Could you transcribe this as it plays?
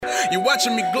You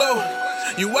watching me glow,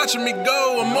 you watching me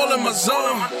go. I'm all in my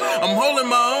zone, I'm holding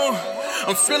my own.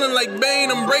 I'm feeling like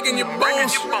Bane, I'm breaking your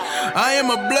bones. I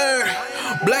am a blur,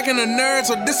 black and a nerd,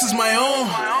 so this is my own.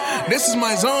 This is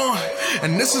my zone,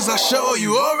 and this is our show.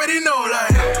 You already know,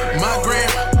 like my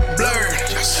gram blurred,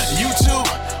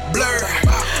 YouTube blurred.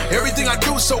 Everything I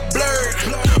do so blurred.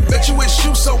 Bet you wish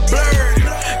you so blurred.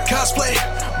 Cosplay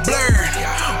blurred,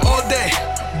 all day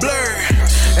blurred.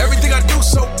 Everything I do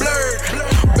so blurred.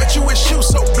 Bet you wish you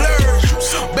so blurred.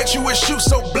 Bet you wish you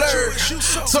so blurred.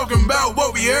 Talking about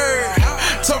what we heard,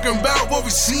 talking about what we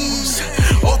seen,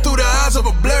 all through the eyes of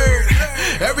a blur.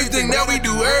 Everything that we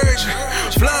do urge,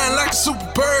 flying like a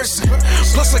super person.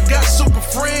 Plus I got super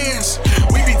friends,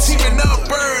 we be teaming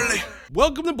up early.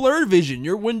 Welcome to Blurred Vision,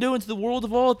 your window into the world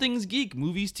of all things geek,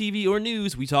 movies, TV, or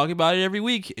news. We talk about it every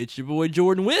week. It's your boy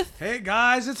Jordan with... Hey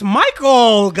guys, it's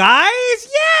Michael,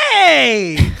 guys!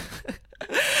 Yay!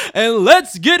 And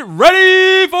let's get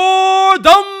ready for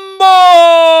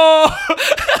Dumbo!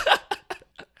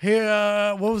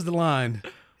 Here, what was the line?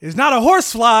 It's not a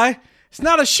horsefly, it's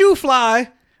not a shoe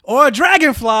fly, or a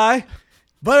dragonfly,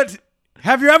 but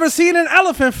have you ever seen an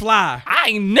elephant fly? I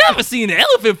ain't never seen an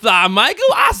elephant fly, Michael.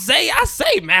 I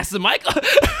say, Master Michael.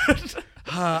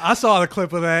 I saw the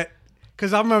clip of that,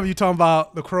 because I remember you talking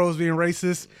about the crows being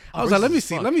racist. I was like, let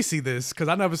me see this, because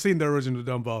I never seen the original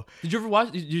Dumbo. Did you ever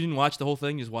watch? You didn't watch the whole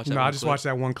thing? You just watched that? No, one I just clip? watched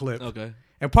that one clip. Okay.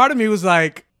 And part of me was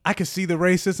like, I could see the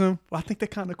racism, but I think they're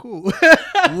kind of cool.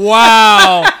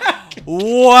 Wow.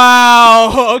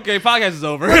 Wow. Okay, podcast is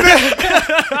over.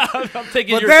 I'm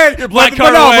taking your black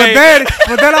card away.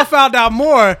 But then I found out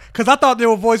more because I thought they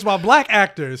were voiced by black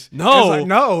actors. No. Like,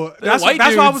 no. That's white why I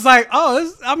dudes. was like,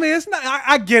 it's not.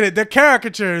 I get it. They're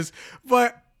caricatures,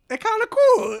 but they're kind of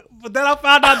cool. But then I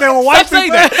found out they were white Stop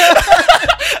saying people.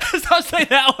 that. Stop saying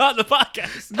that out loud on the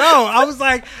podcast. No, I was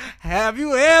like, have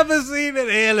you ever seen an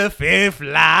elephant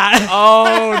fly?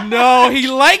 Oh, no. He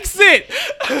likes it.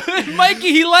 Mikey,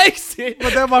 he likes it.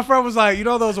 But then my friend was like, you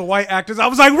know those are white actors. I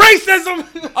was like,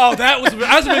 racism. Oh, I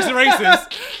was mixing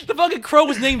racist. The fucking crow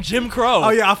was named Jim Crow. Oh,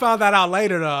 yeah, I found that out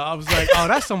later, though. I was like, oh,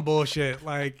 that's some bullshit.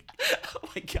 Like, Oh,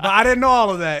 my God. but I didn't know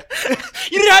all of that.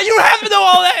 You don't have to know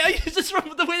all that. You just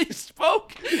remember the way he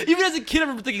spoke. Even as a kid, I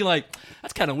remember thinking, like,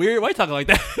 that's kind of weird. Why are you talking like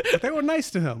that? But they were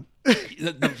nice to him.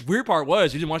 The weird part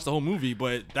was, you didn't watch the whole movie,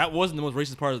 but that wasn't the most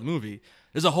racist part of the movie.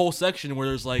 There's a whole section where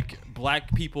there's, like,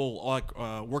 black people like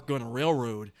working on a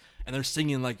railroad, and they're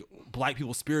singing, like, black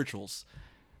people spirituals.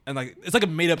 And, like, it's like a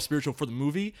made-up spiritual for the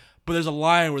movie, but there's a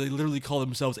line where they literally call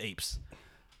themselves apes.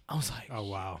 I was like, Oh,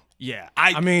 wow. yeah.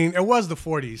 I mean, it was the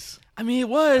 40s. I mean, it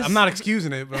was. I'm not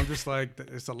excusing it, but I'm just like,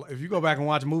 if you go back and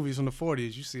watch movies from the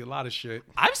 40s, you see a lot of shit.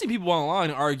 I've seen people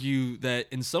online argue that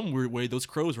in some weird way, those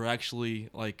crows were actually,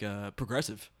 like,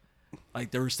 progressive.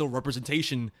 Like, there was still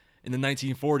representation in the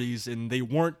 1940s, and they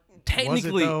weren't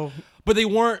technically, though? but they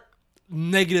weren't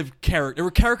negative character. They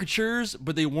were caricatures,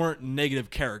 but they weren't negative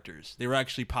characters. They were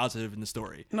actually positive in the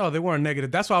story. No, they weren't negative.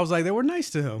 That's why I was like, they were nice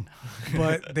to him.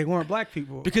 But they werenent black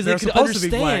people. Because They're they could supposed to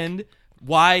be black. understand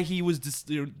why he was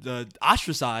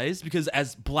ostracized, because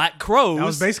as black crows... That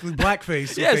was basically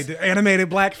blackface. Yes. They did, animated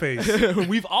blackface.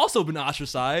 we've also been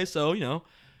ostracized, so,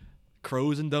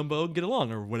 crows and Dumbo get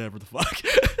along, or whatever the fuck.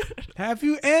 Have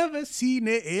you ever seen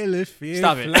an elephant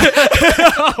Stop it.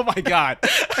 fly? Oh, my God.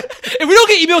 If we don't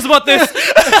get emails about this...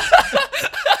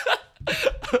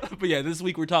 But yeah, this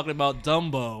week we're talking about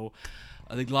Dumbo,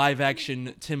 the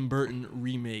live-action Tim Burton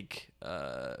remake,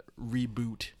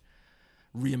 reboot,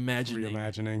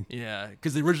 reimagining. Yeah,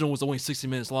 because the original was only 60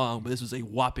 minutes long, but this was a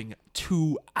whopping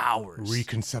 2 hours.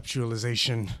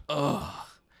 Reconceptualization. I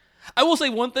will say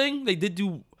one thing. They did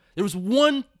do... There was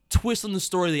one twist on the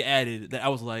story they added that I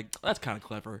was like, that's kind of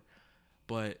clever.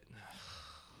 But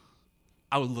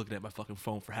I was looking at my fucking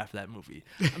phone for half of that movie.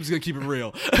 I'm just going to keep it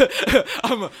real.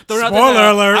 Spoiler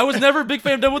alert. I was never a big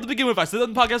fan of Dumbo to begin with. I said that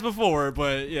on the podcast before.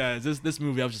 But yeah, this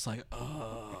movie, I was just like,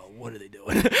 what are they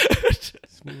doing?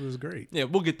 This movie was great. Yeah,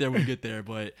 we'll get there.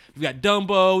 But we've got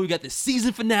Dumbo. We got the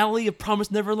season finale of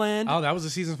Promised Neverland. Oh, that was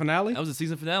the season finale? That was the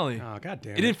season finale. Oh, God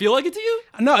damn It didn't feel like it to you?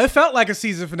 No, it felt like a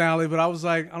season finale, but I was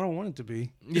like, I don't want it to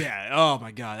be. Yeah. Oh,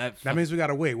 my God. That means we got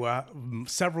to wait,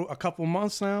 a couple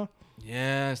months now?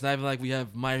 Yeah, it's not even like we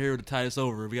have My Hero to tide us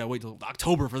over. We gotta wait till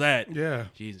October for that. Yeah.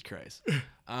 Jesus Christ. It's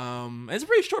a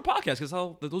pretty short podcast because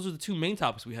those are the two main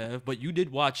topics we have. But you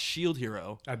did watch Shield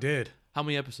Hero. I did. How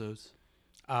many episodes?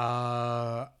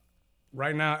 Right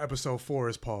now, episode 4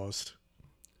 is paused.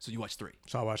 So you watched 3.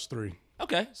 So I watched 3.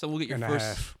 Okay, so we'll get your And a first.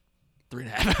 half.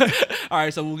 3.5. All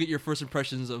right, so we'll get your first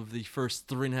impressions of the first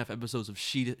 3.5 episodes of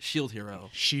Shield Hero.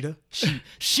 Sheeta?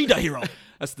 Shida Hero.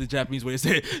 That's the Japanese way to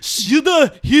say it.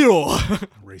 Shida Hero.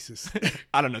 Racist.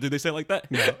 I don't know. Did they say it like that?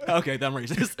 No. Okay, I'm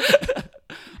racist.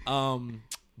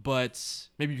 But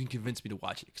maybe you can convince me to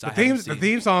watch it. The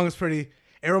theme song is pretty.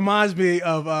 It reminds me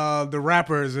of the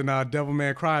rappers in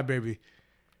Devilman Crybaby.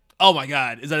 Oh my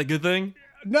God, is that a good thing?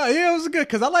 No, yeah, it was good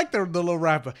because I like the little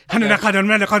rapper.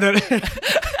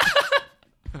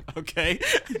 Okay,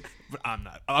 but I'm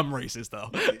not. I'm racist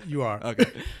though. You are.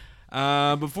 Okay.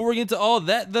 Before we get into all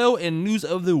that though, and news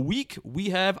of the week, we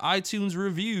have iTunes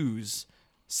reviews.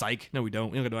 Psych. No, we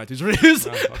don't. We don't got no iTunes reviews.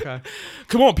 Oh, okay.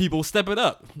 Come on, people, step it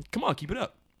up. Come on, keep it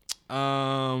up.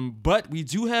 But we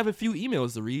do have a few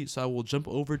emails to read, so I will jump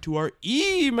over to our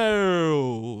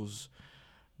emails.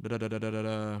 We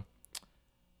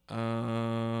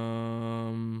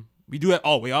do have.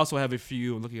 Oh, we also have a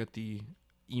few. I'm looking at the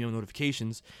email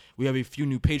notifications. We have a few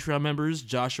new Patreon members.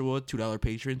 Joshua, $2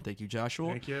 patron. Thank you, Joshua.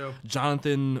 Thank you.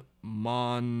 Jonathan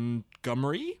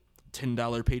Montgomery,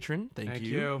 $10 patron. Thank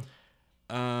you.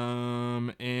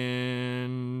 And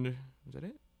is that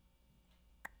it?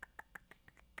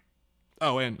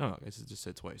 Oh, and no, I guess it just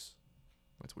said twice.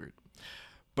 That's weird.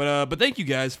 But thank you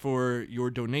guys for your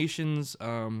donations.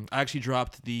 I actually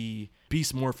dropped the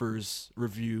Beast Morphers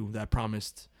review that I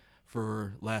promised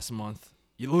for last month.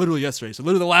 Literally yesterday. So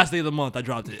literally the last day of the month I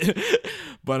dropped it.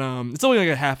 But it's only like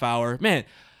a half hour. Man,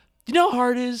 you know how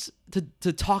hard it is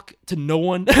to talk to no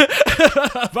one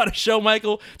about a show,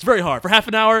 Michael? It's very hard. For half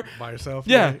an hour. By yourself?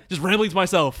 Yeah. Right? Just rambling to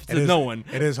myself to no one.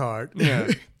 It is hard. Yeah.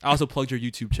 I also plugged your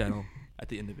YouTube channel at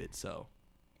the end of it, so.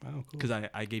 Oh, cool. Because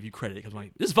I gave you credit. Because I'm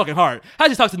like, this is fucking hard. I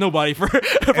just talked to nobody for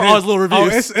all his little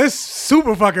reviews. Oh, it's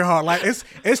super fucking hard. Like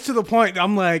it's to the point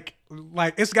I'm like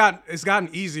it's gotten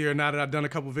easier now that I've done a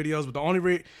couple videos. But the only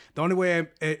way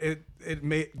it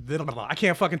made I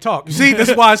can't fucking talk. You see, this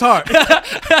is why it's hard.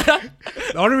 The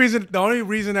only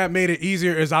reason that made it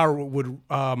easier is I would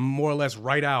more or less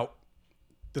write out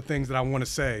the things that I want to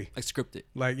say. Like script it.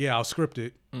 Like yeah, I'll script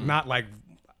it. Not like.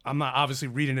 I'm not obviously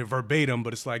reading it verbatim,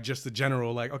 but it's like just the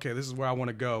general, like, okay, this is where I want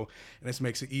to go. And this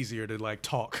makes it easier to like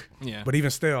talk. Yeah. But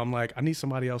even still, I'm like, I need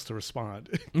somebody else to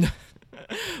respond.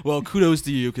 Well, kudos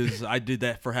to you because I did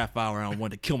that for half hour and I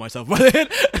wanted to kill myself by then.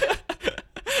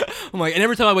 I'm like, and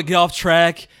every time I would get off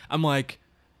track, I'm like,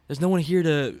 there's no one here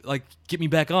to like get me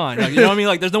back on. Like, you know what I mean?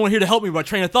 Like, there's no one here to help me with my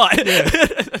train of thought.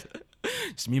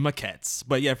 Just me and my cats.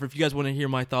 But yeah, if you guys want to hear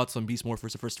my thoughts on Beast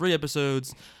Morphers, the first 3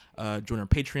 episodes, join our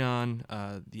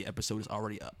Patreon. The episode is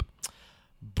already up.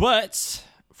 But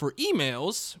for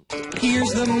emails,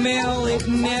 here's the mail, it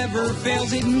never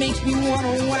fails. It makes me want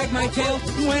to wag my tail.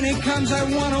 When it comes, I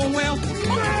want to wail.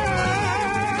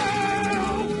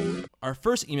 Our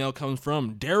first email comes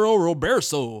from Daryl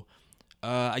Roberto.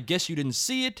 I guess you didn't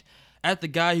see it. At the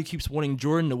guy who keeps wanting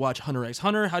Jordan to watch Hunter x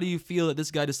Hunter, how do you feel that this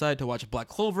guy decided to watch Black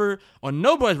Clover on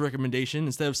nobody's recommendation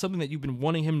instead of something that you've been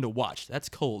wanting him to watch? That's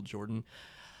cold, Jordan.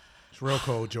 It's real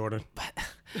cold, Jordan.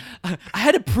 I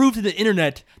had to prove to the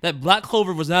internet that Black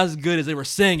Clover was not as good as they were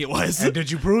saying it was. And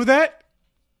did you prove that?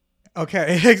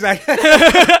 Okay, exactly.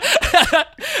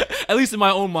 At least in my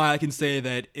own mind, I can say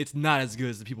that it's not as good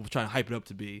as the people trying to hype it up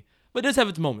to be. But it does have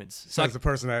its moments. So as the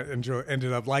person that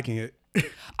ended up liking it.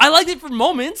 I liked it for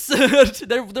moments.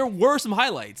 there were some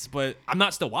highlights, but I'm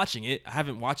not still watching it. I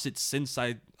haven't watched it since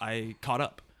I caught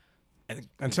up.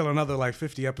 Until another like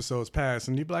 50 episodes pass,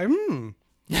 and you'd be like,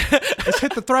 let's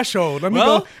hit the threshold. Let me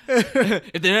go. If the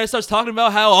internet starts talking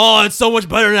about how, it's so much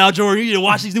better now, Jordan, you need to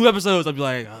watch these new episodes, I'd be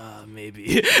like,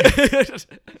 maybe. There's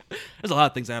a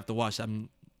lot of things I have to watch that I'm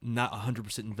not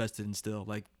 100% invested in still,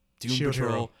 like Doom Shield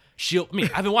Patrol. Hero. Shield. I mean,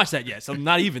 I haven't watched that yet, so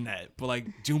not even that. But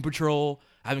like Doom Patrol,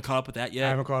 I haven't caught up with that yet. I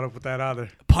haven't caught up with that either.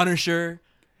 Punisher.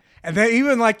 And then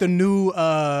even like the new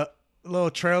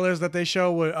little trailers that they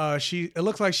show with it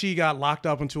looks like she got locked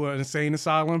up into an insane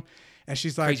asylum, and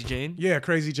she's like Crazy Jane? Yeah,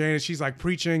 Crazy Jane, and she's like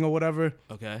preaching or whatever.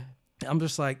 Okay. I'm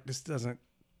just like, this doesn't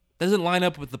line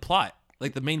up with the plot,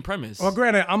 like the main premise. Well,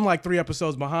 granted, I'm like 3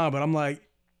 episodes behind, but I'm like,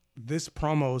 this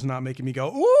promo is not making me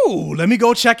go, ooh, let me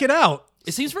go check it out.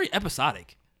 It seems very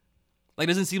episodic. Like, it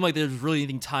doesn't seem like there's really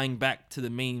anything tying back to the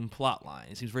main plot line.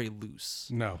 It seems very loose.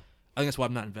 No. I think that's why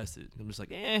I'm not invested. I'm just like,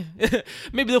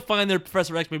 maybe they'll find their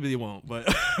Professor X, maybe they won't,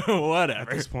 but whatever.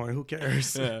 At this point, who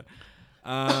cares? Yeah.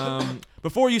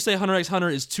 Before you say Hunter x Hunter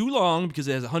is too long because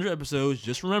it has 100 episodes,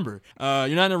 just remember, you're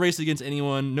not in a race against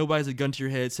anyone. Nobody's a gun to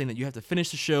your head saying that you have to finish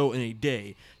the show in a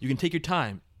day. You can take your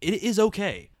time. It is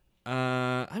okay.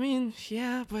 I mean,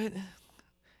 yeah, but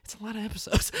it's a lot of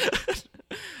episodes.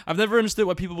 I've never understood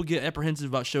why people will get apprehensive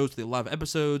about shows with a lot of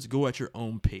episodes. Go at your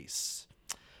own pace.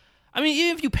 I mean,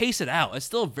 even if you pace it out, it's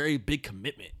still a very big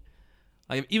commitment.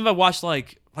 Like, even if I watch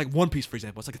like One Piece, for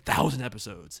example, it's like 1,000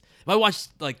 episodes. If I watch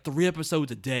like 3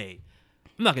 episodes a day,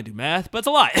 I'm not gonna do math, but it's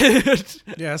a lot.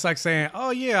 Yeah, it's like saying, "Oh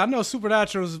yeah, I know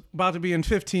Supernatural is about to be in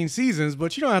 15 seasons,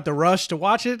 but you don't have to rush to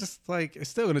watch it." It's like it's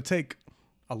still gonna take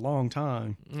a long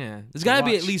time. Yeah, there's gotta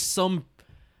be at watch. least some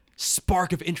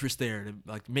spark of interest there to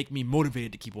like make me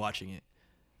motivated to keep watching it.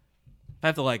 I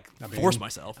have to like force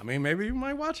myself. I mean, maybe you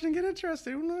might watch it and get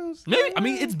interested. Who knows? Maybe. I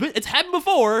mean, it's happened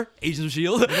before. Agents of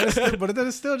Shield. But then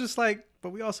it's still just like, but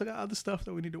we also got other stuff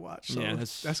that we need to watch. So Yeah,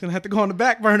 that's gonna have to go on the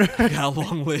back burner. Got a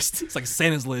long list. It's like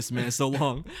Santa's list, man. It's so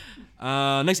long.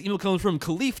 Next email comes from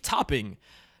Khalif Topping,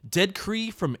 Dead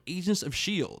Kree from Agents of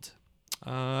Shield.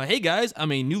 Hey guys,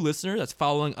 I'm a new listener that's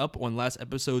following up on last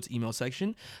episode's email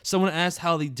section. Someone asked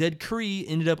how the Dead Kree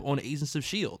ended up on Agents of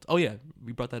Shield. Oh yeah,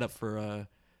 we brought that up for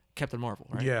Captain Marvel,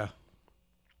 right? Yeah.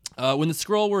 When the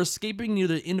Skrull were escaping near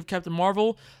the end of Captain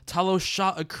Marvel, Talos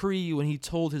shot a Kree when he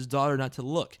told his daughter not to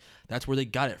look. That's where they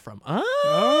got it from.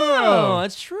 Oh,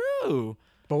 that's true.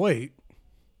 But wait,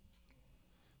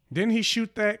 didn't he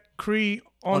shoot that Kree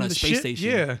on a the space ship? station.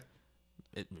 Yeah,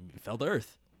 It fell to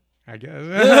Earth. I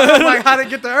guess. Like, how did it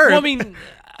get to Earth? Well, I mean,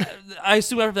 I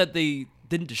assume after that they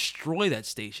didn't destroy that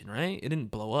station, right? It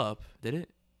didn't blow up, did it?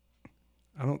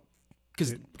 I don't.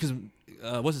 Because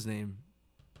what's his name?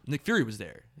 Nick Fury was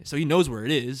there, so he knows where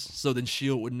it is. So then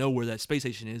S.H.I.E.L.D. would know where that space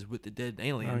station is with the dead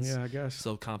aliens. Yeah, I guess.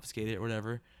 So confiscate it or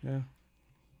whatever. Yeah.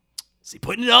 See,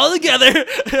 putting it all together.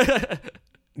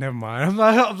 Never mind.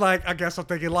 I'm like, I guess I'm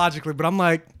thinking logically, but I'm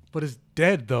like, but it's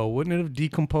dead though. Wouldn't it have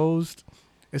decomposed?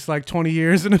 It's like 20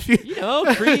 years in the future. You know,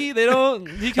 Kree, they don't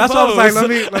decompose. That's what I was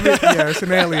like, let me, yeah, it's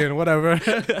an alien, whatever.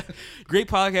 Great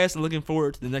podcast and looking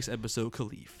forward to the next episode,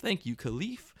 Khalif. Thank you,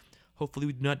 Khalif. Hopefully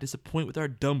we do not disappoint with our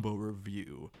Dumbo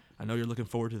review. I know you're looking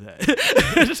forward to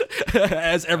that.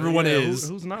 As everyone is.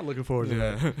 Who's not looking forward to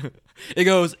that? It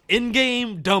goes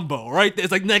in-game Dumbo, right?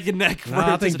 It's like neck and neck. for Nah,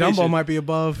 I think anticipation. Dumbo might be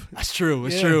above. That's true.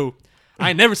 It's Yeah. true. I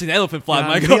ain't never seen an elephant fly, Nah,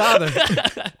 Michael. me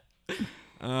either.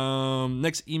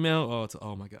 Next email.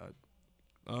 Oh my god.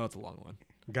 Oh, it's a long one.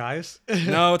 Guys.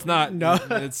 No, it's not. No.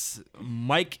 It's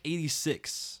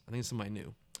Mike86. I think it's somebody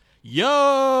new.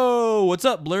 Yo, what's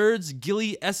up, Blurds?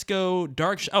 Gilly, Esco,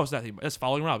 Dark. Oh, it's not him. That's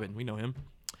Following Robin. We know him.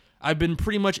 I've been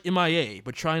pretty much MIA,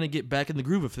 but trying to get back in the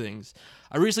groove of things.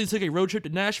 I recently took a road trip to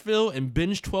Nashville and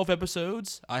binged 12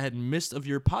 episodes. I had missed of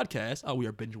your podcast. Oh, we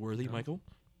are binge worthy, Michael.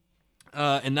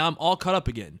 And now I'm all caught up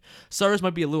again. Stars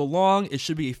might be a little long. It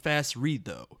should be a fast read,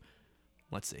 though.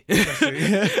 Let's see.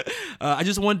 I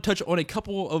just want to touch on a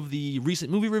couple of the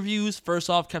recent movie reviews. First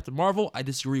off, Captain Marvel. I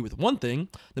disagree with one thing.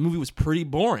 The movie was pretty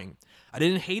boring. I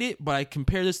didn't hate it, but I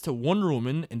compare this to Wonder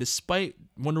Woman, and despite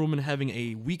Wonder Woman having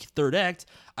a weak third act,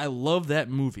 I love that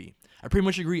movie. I pretty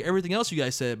much agree everything else you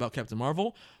guys said about Captain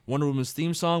Marvel. Wonder Woman's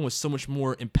theme song was so much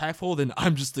more impactful than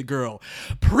I'm Just a Girl.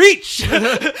 Preach!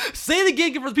 Say it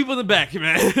again for the people in the back,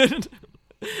 man.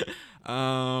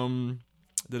 And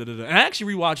I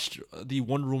actually rewatched the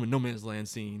Wonder Woman No Man's Land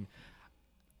scene.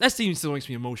 That scene still makes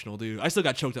me emotional, dude. I still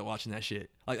got choked up watching that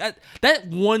shit. Like that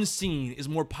one scene is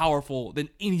more powerful than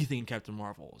anything in Captain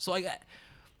Marvel. So like,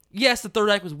 yes, the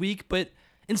third act was weak, but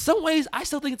in some ways, I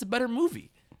still think it's a better movie.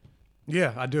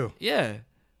 Yeah, I do. Yeah.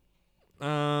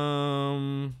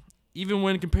 Even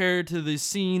when compared to the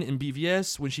scene in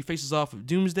BVS when she faces off with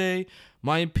Doomsday,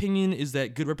 my opinion is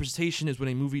that good representation is when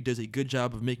a movie does a good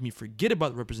job of making me forget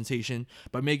about the representation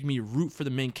by making me root for the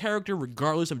main character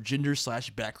regardless of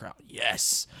gender/background.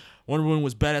 Yes! Wonder Woman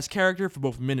was badass character for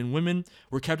both men and women,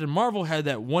 where Captain Marvel had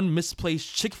that one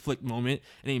misplaced chick flick moment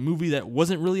in a movie that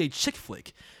wasn't really a chick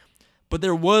flick. But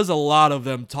there was a lot of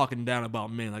them talking down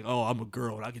about men, like, "Oh, I'm a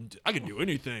girl and I can do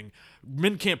anything.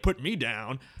 Men can't put me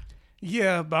down."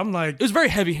 Yeah, but I'm like, It was very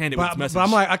heavy-handed with its message. but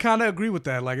I'm like, I kind of agree with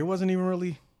that. Like, it wasn't even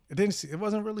really. It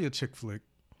wasn't really a chick flick.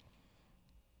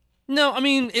 No, I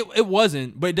mean it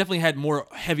wasn't, but it definitely had more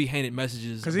heavy-handed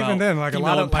messages. Because about even then, like a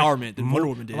female lot of empowerment than Wonder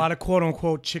Woman did. A lot of quote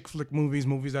unquote chick flick movies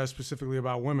that are specifically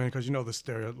about women. Because you know the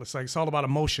stereotype. It's like it's all about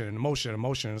emotion.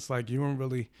 It's like you weren't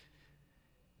really.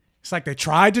 It's like they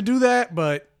tried to do that,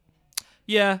 but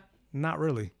yeah, not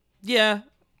really. yeah.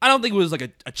 I don't think it was like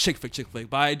a chick flick,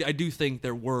 but I do think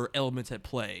there were elements at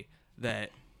play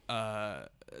that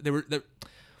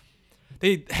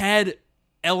they had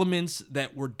elements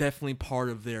that were definitely part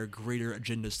of their greater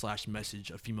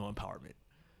agenda/message of female empowerment.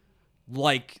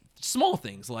 Like small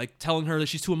things, like telling her that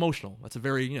she's too emotional. That's a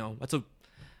very,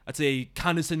 that's a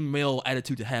condescending male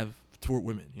attitude to have toward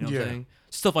women. You know what I'm saying?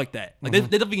 Stuff like that. Like they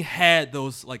definitely had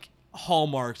those like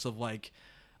hallmarks of like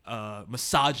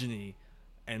misogyny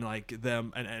and like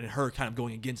them and her kind of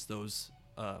going against those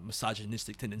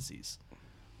misogynistic tendencies.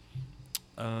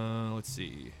 Let's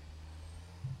see.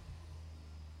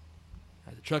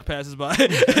 As the truck passes by.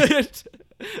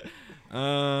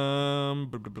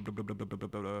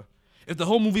 If the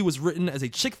whole movie was written as a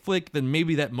chick flick, then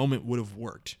maybe that moment would have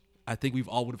worked. I think we've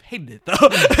all would have hated it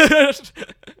though.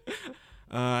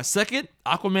 Second,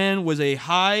 Aquaman was a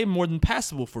high more than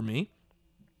passable for me.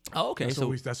 Oh, okay.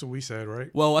 That's what we said, right?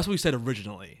 Well, that's what we said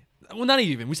originally. Well, not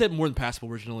even. We said more than passable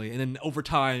originally, and then over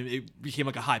time it became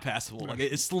like a high passable. Like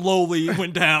it slowly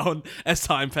went down as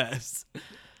time passed.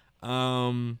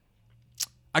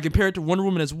 I compare it to Wonder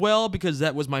Woman as well because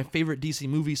that was my favorite DC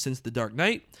movie since The Dark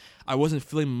Knight. I wasn't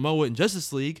feeling Momoa in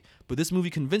Justice League, but this movie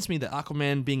convinced me that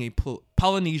Aquaman, being a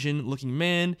Polynesian-looking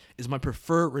man, is my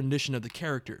preferred rendition of the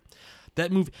character.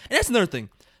 That movie, and that's another thing.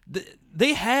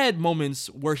 They had moments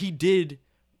where he did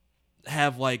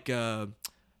have like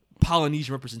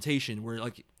Polynesian representation, where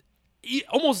like he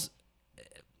almost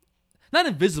not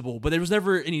invisible, but there was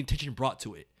never any attention brought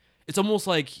to it. It's almost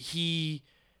like he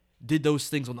did those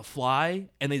things on the fly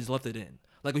and they just left it in.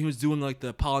 Like when he was doing like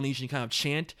the Polynesian kind of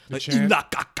chant, like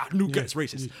Inakakanuka, it's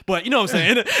racist. But you know what I'm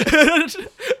saying?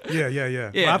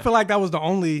 Yeah. Well, I feel like that was the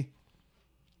only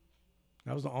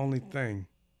thing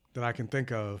that I can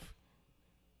think of.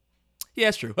 Yeah,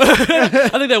 it's true. I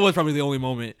think that was probably the only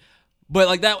moment. But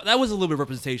like that was a little bit of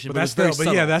representation. But that's still,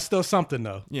 that's still something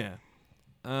though. Yeah.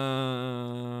 The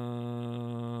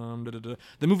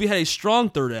movie had a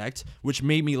strong third act, which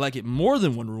made me like it more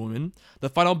than Wonder Woman. The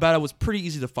final battle was pretty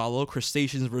easy to follow: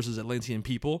 crustaceans versus Atlantean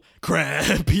people,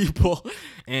 crab people,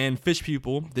 and fish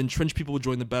people. Then trench people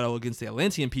joined the battle against the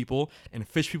Atlantean people, and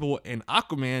fish people and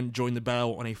Aquaman joined the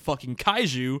battle on a fucking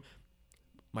kaiju.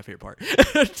 My favorite part.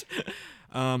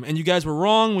 And you guys were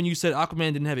wrong when you said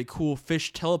Aquaman didn't have a cool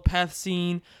fish telepath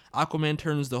scene. Aquaman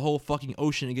turns the whole fucking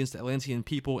ocean against the Atlantean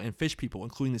people and fish people,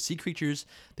 including the sea creatures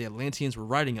the Atlanteans were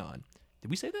riding on. Did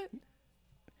we say that?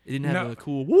 It didn't have a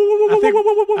cool...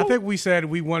 I think we said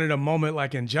we wanted a moment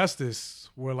like in Justice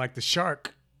where like the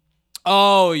shark...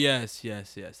 Oh, yes.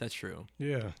 That's true.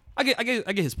 Yeah. I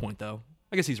get his point, though.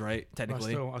 I guess he's right,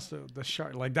 technically. I still the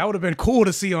shark, like that would have been cool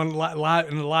to see on live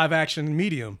in the live action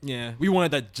medium. Yeah, we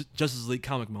wanted that Justice League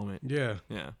comic moment. Yeah.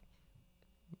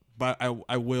 But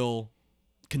I will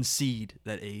concede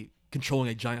that controlling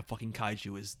a giant fucking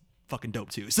kaiju is fucking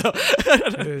dope too. So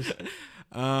it is.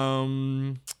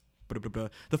 The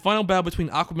final battle between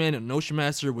Aquaman and Ocean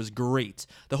Master was great.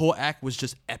 The whole act was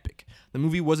just epic. The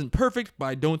movie wasn't perfect, but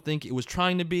I don't think it was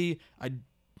trying to be.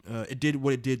 It did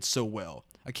what it did so well.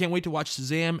 I can't wait to watch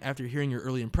Shazam after hearing your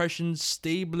early impressions.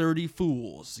 Stay blurty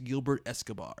fools. Gilbert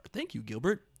Escobar. Thank you,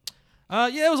 Gilbert.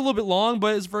 Yeah, it was a little bit long,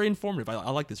 but it's very informative. I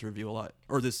like this review a lot,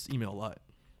 or this email a lot.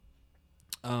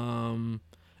 And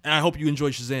I hope you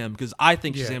enjoyed Shazam, because I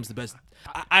think Shazam's the best.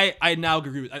 I now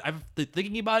agree with. I've been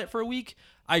thinking about it for a week.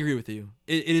 I agree with you.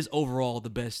 It is overall the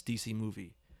best DC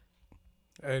movie.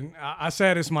 And I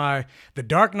said The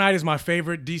Dark Knight is my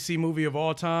favorite DC movie of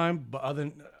all time, but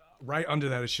right under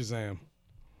that is Shazam.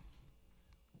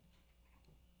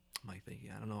 I'm like thinking,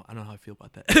 I don't know how I feel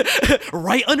about that.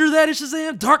 Right under that is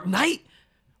Shazam? Dark Knight?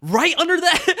 Right under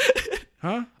that?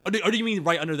 Huh? Or do you mean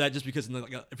right under that just because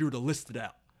if you were to list it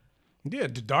out? Yeah,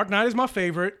 The Dark Knight is my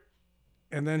favorite,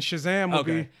 and then Shazam will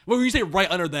be... Well, when you say right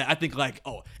under that, I think like,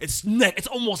 it's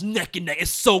almost neck and neck.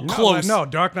 It's so close. No,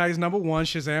 Dark Knight is number one.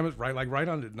 Shazam is right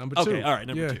under number two. Okay, all right,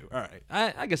 number two. All right.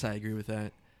 I guess I agree with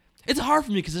that. It's hard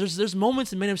for me because there's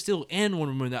moments in Man of Steel and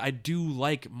Wonder Woman that I do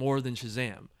like more than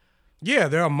Shazam. Yeah,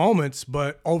 there are moments,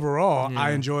 but overall,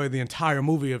 I enjoy the entire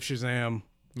movie of Shazam.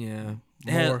 Yeah,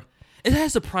 more. It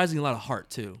has surprisingly a lot of heart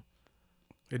too.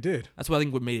 It did. That's what I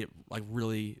think what made it like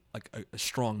really like a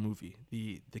strong movie.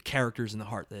 The characters and the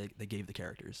heart that they gave the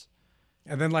characters.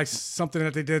 And then like something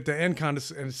that they did at the end kind of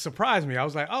surprised me. I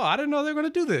was like, oh, I didn't know they were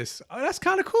going to do this. Oh, that's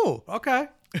kind of cool. Okay.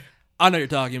 I know what you're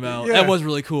talking about. Yeah. That was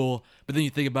really cool. But then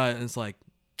you think about it and it's like,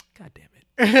 God damn it.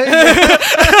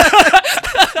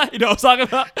 You know what I'm talking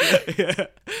about? Yeah.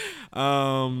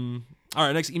 All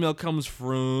right, next email comes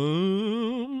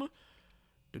from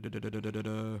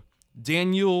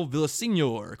Daniel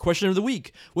Villasenor. Question of the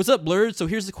week. What's up, Blurred? So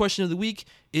here's the question of the week.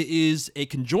 It is a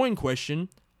conjoined question.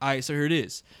 All right, so here it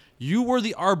is. If you were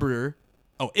the Arbiter,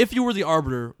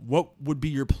 what would be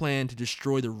your plan to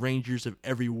destroy the Rangers of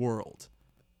every world?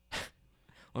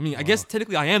 I mean, I guess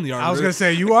technically I am the Arbiter. I was going to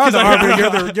say, you are the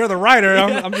Arbiter. You're the writer.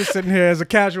 I'm just sitting here as a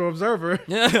casual observer.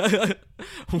 Yeah.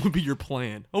 What would be your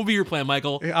plan? What would be your plan,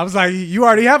 Michael? I was like, you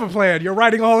already have a plan. You're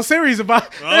writing a whole series about...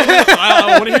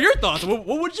 I want to hear your thoughts. What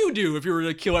would you do if you were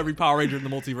to kill every Power Ranger in the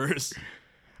multiverse?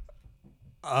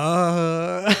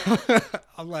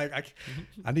 I'm like,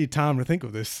 I need time to think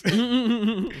of this. I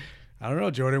don't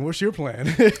know, Jordan. What's your plan?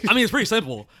 I mean, it's pretty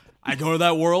simple. I go to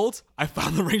that world. I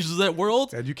found the Rangers of that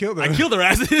world. And you kill them. I kill their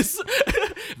asses.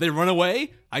 They run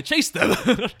away. I chase them.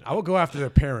 I will go after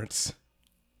their parents.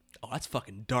 Oh, that's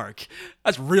fucking dark.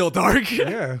 That's real dark.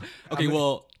 Yeah. Okay,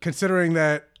 well, considering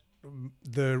that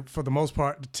for the most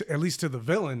part, at least to the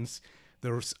villains,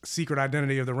 the secret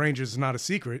identity of the Rangers is not a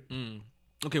secret.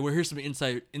 okay, well, here's some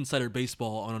insider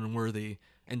baseball on Unworthy,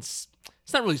 and it's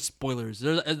not really spoilers.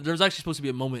 There's actually supposed to be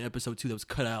a moment in episode 2 that was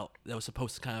cut out that was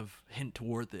supposed to kind of hint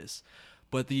toward this,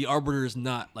 but the Arbiter is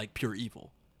not like pure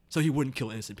evil, so he wouldn't kill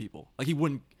innocent people. Like he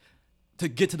wouldn't, to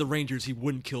get to the Rangers, he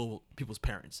wouldn't kill people's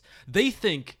parents. They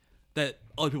think that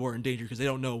other people are in danger because they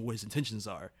don't know what his intentions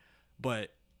are,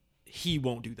 but he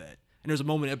won't do that. And there's a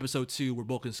moment in episode 2 where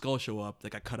Bulk and Skull show up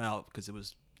that got cut out because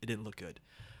it didn't look good,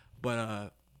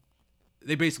 but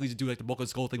they basically just do like the Bulk and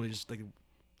Skull thing. Where they just like,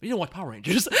 you don't watch Power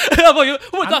Rangers. I'm like,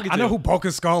 who am I talking to? I know who Bulk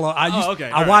and Skull are. I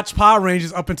right. watched Power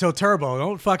Rangers up until Turbo.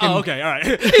 Don't fucking. Oh, okay, all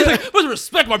right. He's like, must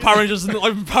respect my Power Rangers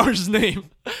name.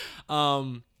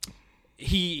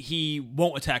 He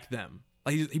won't attack them.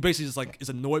 Like he basically just like is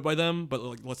annoyed by them, but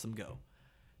like lets them go.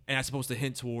 And that's supposed to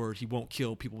hint toward he won't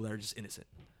kill people that are just innocent.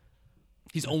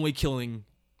 He's only killing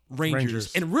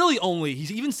Rangers. And really only,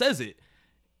 he even says it.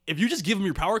 If you just give him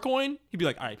your power coin, he'd be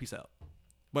like, all right, peace out.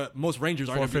 But most Rangers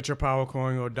aren't. Forfeit your power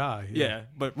coin or die. Yeah,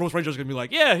 but most Rangers are going to be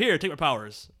like, yeah, here, take my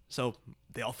powers. So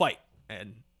they all fight,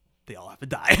 and they all have to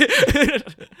die.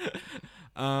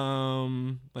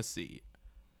 Let's see.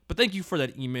 But thank you for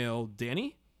that email,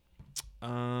 Danny.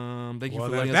 Thank you for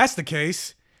letting if us. that's the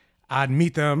case, I'd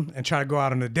meet them and try to go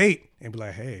out on a date and be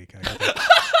like, hey, can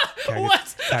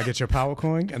I get your power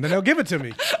coin? And then they'll give it to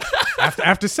me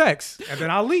after sex, and then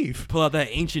I'll leave. Pull out that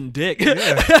ancient dick. Yeah,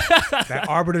 that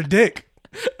Arbiter dick.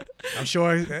 I'm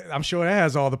sure it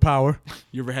has all the power.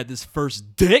 You ever had this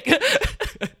first dick?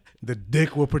 The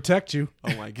dick will protect you.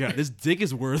 Oh my god, this dick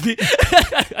is worthy.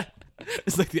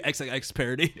 It's like the XXX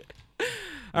parody.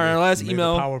 All right, our last May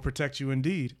email. The power protect you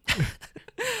indeed.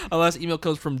 Our last email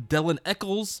comes from Dylan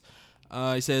Eccles.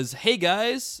 He says, "Hey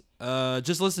guys,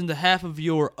 just listened to half of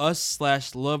your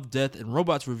Us/Love, Death, and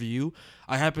Robots review.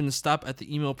 I happened to stop at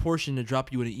the email portion to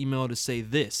drop you an email to say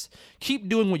this. Keep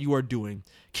doing what you are doing.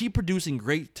 Keep producing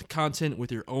great content with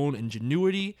your own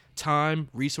ingenuity, time,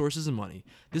 resources, and money.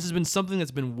 This has been something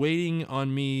that's been waiting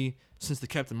on me since the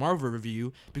Captain Marvel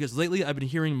review, because lately I've been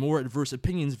hearing more adverse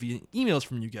opinions via emails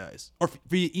from you guys, or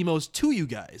via emails to you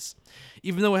guys.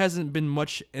 Even though it hasn't been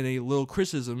much, and a little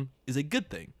criticism is a good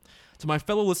thing. To my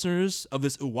fellow listeners of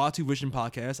this Uatu Vision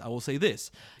podcast, I will say this.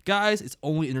 Guys, it's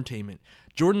only entertainment.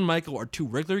 Jordan and Michael are two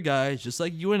regular guys just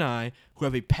like you and I who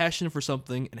have a passion for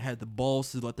something and had the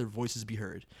balls to let their voices be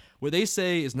heard. What they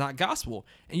say is not gospel,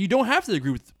 and you don't have to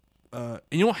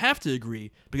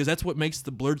agree because that's what makes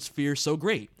the Blurred Sphere so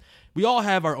great. We all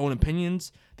have our own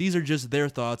opinions. These are just their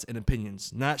thoughts and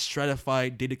opinions, not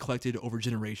stratified data collected over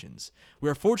generations. We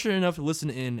are fortunate enough to listen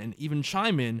in and even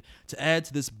chime in to add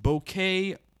to this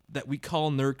bouquet that we call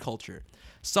nerd culture.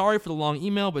 Sorry for the long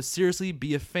email, but seriously,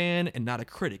 be a fan and not a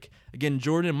critic. Again,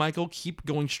 Jordan and Michael, keep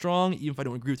going strong, even if I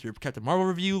don't agree with your Captain Marvel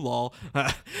review, lol.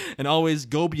 And always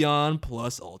go beyond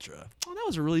plus ultra. Oh, that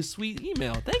was a really sweet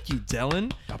email. Thank you,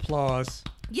 Dylan. Applause.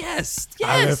 Yes.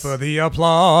 I live for the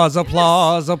applause.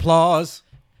 Applause.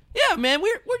 Yeah, man,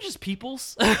 we're just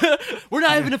peoples. We're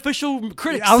not even official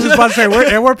critics. I was just about to say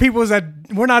we're peoples that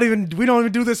we don't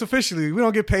even do this officially. We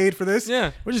don't get paid for this.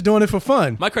 Yeah, we're just doing it for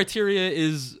fun. My criteria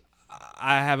is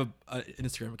I have an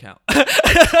Instagram account,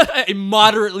 a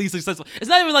moderately successful. It's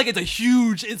not even like it's a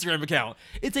huge Instagram account.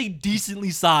 It's a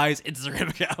decently sized Instagram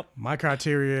account. My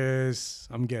criteria is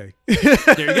I'm gay.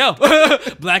 There you go,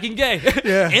 black and gay,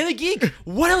 yeah, and a geek.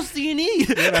 What else do you need?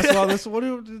 Yeah, that's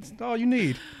all you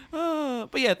need.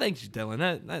 But yeah, thanks, Dylan.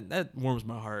 That warms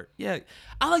my heart. Yeah,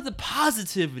 I like the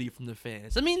positivity from the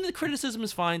fans. I mean, the criticism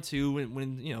is fine too,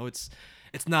 when you know it's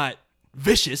not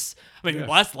vicious. I mean,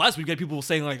 last week we had people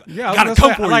saying like, yeah, gotta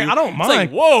come for you. I don't mind. Like,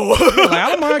 whoa. Like, I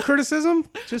don't mind criticism.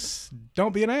 Just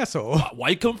don't be an asshole. Why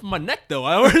you come from my neck though?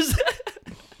 I'm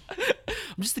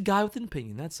just a guy with an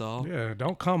opinion. That's all. Yeah,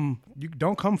 don't come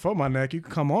from my neck. You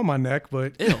can come on my neck,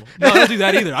 but ew. No, I don't do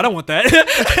that either. I don't want that.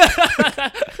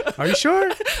 Are you sure?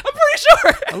 I'm pretty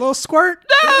sure. A little squirt.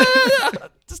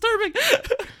 Disturbing.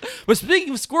 But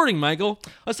speaking of squirting, Michael,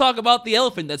 let's talk about the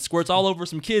elephant that squirts all over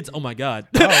some kids. Oh my God.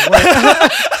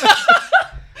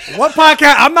 What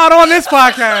podcast? I'm not on this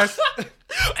podcast.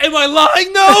 Am I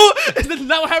lying though? Is that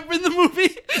not what happened in the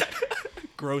movie?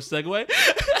 Gross segue.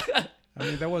 I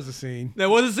mean, that was a scene. That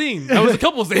was a scene. That was a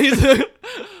couple of scenes.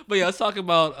 But yeah, let's talk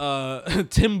about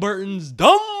Tim Burton's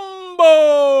Dumbo.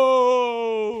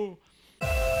 Dumbo.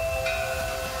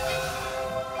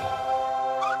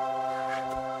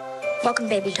 Welcome,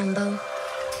 baby Dumbo.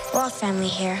 We're all family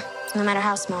here, no matter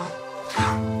how small.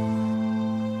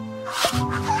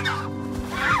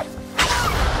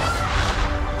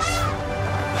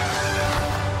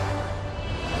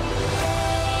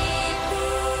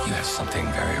 You have something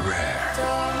very rare.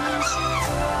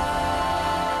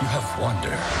 You have wonder.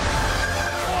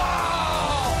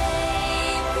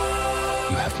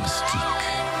 You have mystique.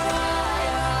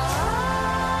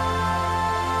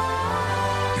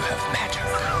 You have magic.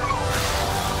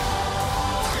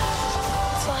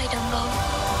 Fly, Dumbo.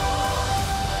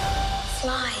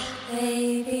 Fly.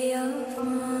 Baby of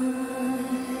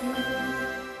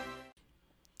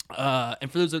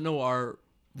And for those that know our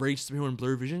race here in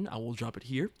Blurred Vision, I will drop it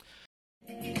here.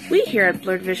 We here at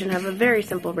Blurred Vision have a very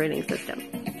simple rating system.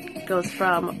 It goes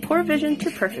from poor vision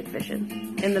to perfect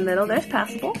vision. In the middle, there's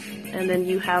passable, and then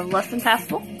you have less than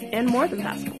passable and more than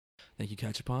passable. Thank you,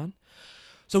 Catchupon.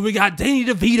 So we got Danny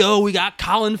DeVito, we got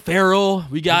Colin Farrell,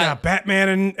 we got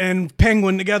Batman and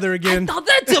Penguin together again. I thought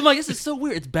that too. I'm like, this is so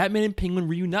weird. It's Batman and Penguin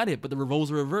reunited, but the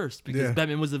roles are reversed because Yeah.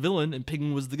 Batman was the villain and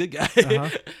Penguin was the good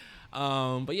guy.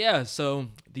 But yeah, so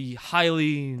the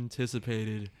highly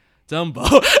anticipated Dumbo.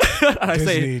 I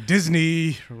say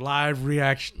Disney live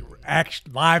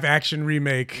action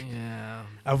remake yeah.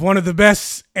 of one of the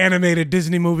best animated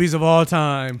Disney movies of all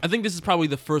time. I think this is probably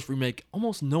the first remake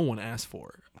almost no one asked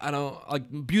for. I don't like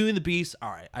Beauty and the Beast. All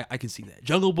right, I can see that.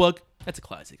 Jungle Book, that's a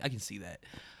classic. I can see that.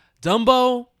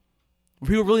 Dumbo, were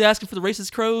people really asking for the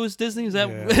racist crows? Disney, is that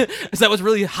is that what's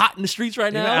really hot in the streets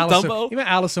right now? Dumbo, Even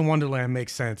Alice in Wonderland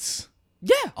makes sense.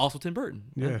 yeah. Also Tim Burton.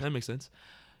 Yeah. That makes sense.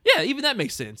 Yeah, even that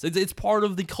makes sense. It's part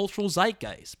of the cultural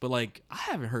zeitgeist. But like, I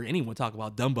haven't heard anyone talk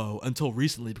about Dumbo until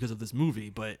recently because of this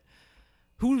movie. But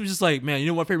who was just like, man, you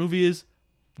know what my favorite movie is?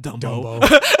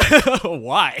 Dumbo.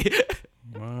 Why?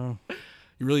 Wow.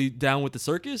 You really down with the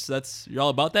circus? You're all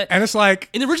about that? And it's like,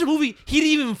 In the original movie, he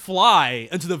didn't even fly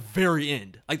until the very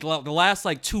end. Like the last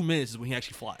like 2 minutes is when he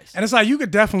actually flies. and it's like you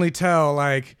could definitely tell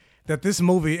like that this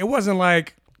movie, it wasn't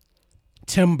like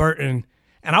Tim Burton.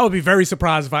 And I would be very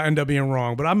surprised if I end up being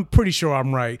wrong, but I'm pretty sure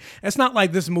I'm right. It's not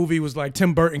like this movie was like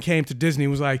Tim Burton came to Disney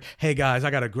and was like, hey guys, I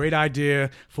got a great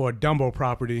idea for a Dumbo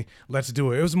property. Let's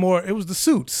do it. It was the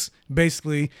Suits,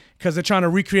 basically, because they're trying to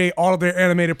recreate all of their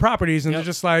animated properties. And they're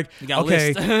just like, You got a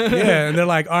okay, list. yeah. And they're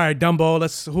like, all right,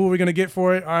 Dumbo, who are we going to get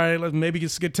for it? All right, let's maybe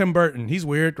just get Tim Burton. He's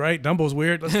weird, right? Dumbo's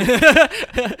weird. Let's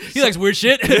get, He likes weird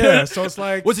shit. yeah, so it's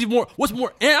like, What's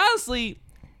more? And honestly,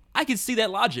 I can see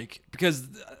that logic because,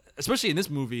 especially in this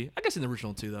movie, I guess in the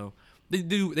original too, though,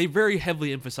 they very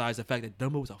heavily emphasize the fact that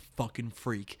Dumbo is a fucking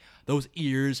freak. Those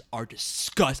ears are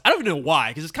disgusting. I don't even know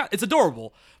why, because it's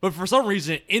adorable. But for some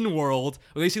reason, in world,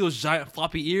 when they see those giant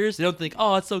floppy ears, they don't think,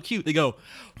 oh, that's so cute. They go,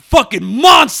 fucking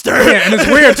monster. yeah, and it's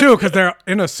weird too because they're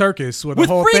in a circus with the With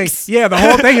whole freaks. thing. Yeah, the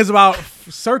whole thing is about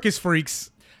circus freaks.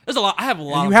 There's a lot. I have a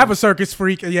lot. You have a circus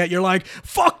freak, and yet you're like,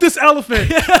 fuck this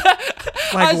elephant.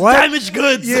 Like, what? Damaged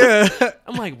goods. Yeah.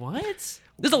 I'm like, what?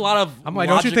 There's a lot of. I'm like,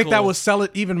 don't you think that would sell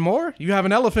it even more? You have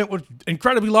an elephant with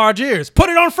incredibly large ears. Put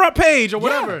it on front page or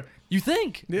whatever. Yeah, you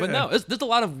think? Yeah. But no, there's a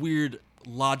lot of weird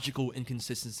logical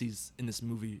inconsistencies in this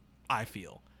movie, I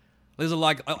feel. There's a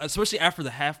lot, especially after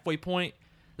the halfway point,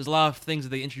 there's a lot of things that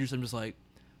they introduce. I'm just like,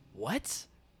 what?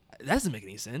 That doesn't make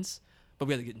any sense. But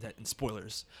we have to get into that in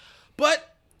spoilers.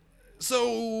 But,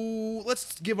 so,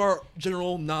 let's give our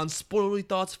general non-spoilery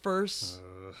thoughts first.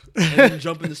 And then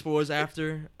jump into spoilers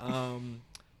after.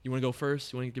 You want to go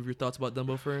first? You want to give your thoughts about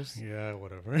Dumbo first? Yeah,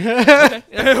 whatever.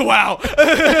 Okay. Wow.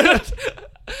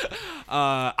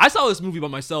 I saw this movie by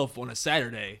myself on a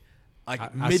Saturday,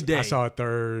 like midday. I saw it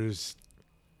Thursday.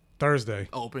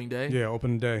 Opening day. Yeah,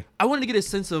 opening day. I wanted to get a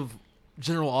sense of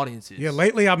general audiences. Yeah,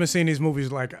 lately I've been seeing these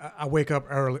movies like I wake up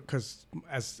early because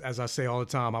as I say all the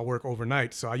time, I work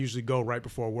overnight, so I usually go right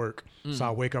before work. So I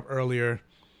wake up earlier,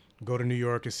 go to New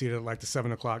York and see it at like the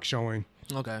 7 o'clock showing.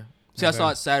 Okay. See, I saw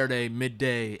it Saturday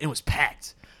midday. It was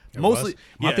packed. Mostly,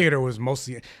 My theater was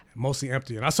mostly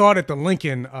empty, and I saw it at the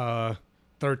Lincoln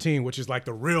 13, which is like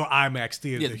the real IMAX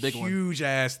theater, Yeah, the big one. huge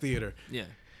ass theater. Yeah.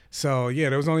 So yeah,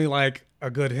 there was only like a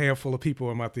good handful of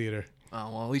people in my theater. Oh,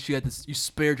 well, at least you had this. You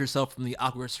spared yourself from the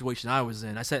awkward situation I was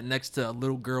in. I sat next to a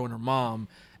little girl and her mom,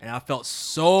 and I felt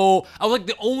so. I was like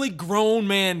the only grown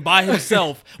man by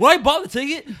himself. When I bought the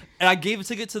ticket and I gave a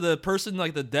ticket to the person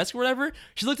like the desk or whatever,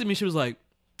 she looked at me. She was like,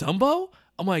 "Dumbo?"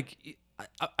 I'm like,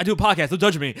 I do a podcast. Don't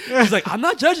judge me. She's like, I'm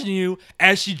not judging you.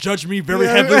 As she judged me very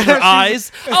heavily with her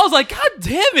eyes. I was like, God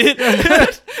damn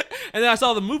it. And then I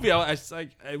saw the movie.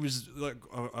 It was like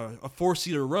a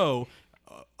 4-seater row.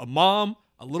 A mom,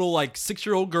 a little like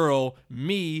 6-year-old girl,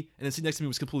 me, and the seat next to me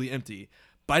was completely empty.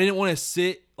 But I didn't want to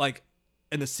sit like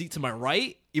in the seat to my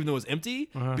right, even though it was empty,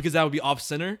 because that would be off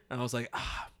center. And I was like,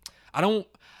 I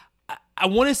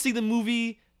want to see the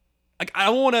movie. Like,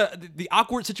 I want to. The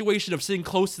awkward situation of sitting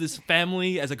close to this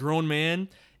family as a grown man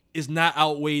is not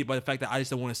outweighed by the fact that I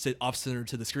just don't want to sit off center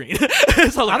to the screen.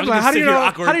 So like, how do you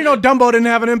know Dumbo didn't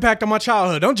have an impact on my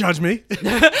childhood? Don't judge me.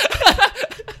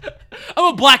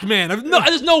 I'm a black man.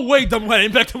 There's no way Dumbo had an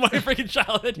impact on my freaking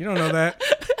childhood. You don't know that.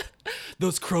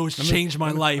 Those crows changed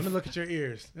my life. Let me look at your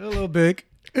ears. They're a little big.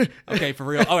 Okay, for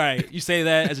real. All right, you say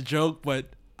that as a joke, but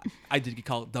I did get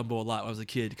called Dumbo a lot when I was a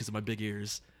kid because of my big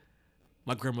ears.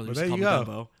 My grandmother used to call me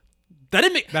Dumbo. That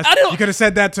didn't make. You could have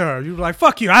said that to her. You were like,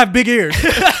 "Fuck you! I have big ears."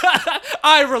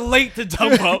 I relate to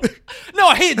Dumbo. No,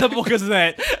 I hate Dumbo because of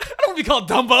that. I don't want to be called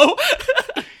Dumbo.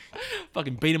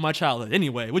 Fucking baiting my childhood.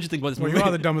 Anyway, what'd you think about this movie? Well, you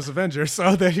are the dumbest Avenger,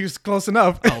 so that he was close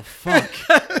enough. Oh fuck!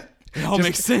 It all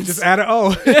makes sense. Just add an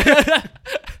O.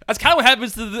 That's kind of what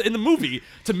happens in the movie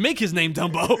to make his name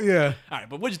Dumbo. Yeah. All right,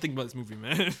 but what'd you think about this movie,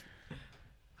 man?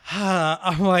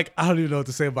 I'm like, I don't even know what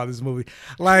to say about this movie.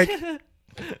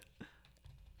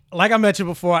 Like I mentioned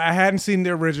before, I hadn't seen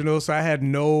the original, so I had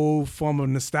no form of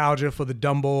nostalgia for the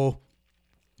Dumbo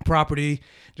property.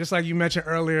 Just like you mentioned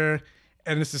earlier,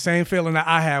 and it's the same feeling that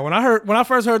I had when I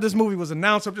first heard this movie was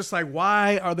announced. I'm just like,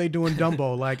 why are they doing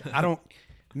Dumbo? Like, I don't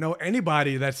know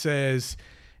anybody that says,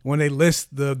 when they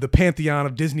list the pantheon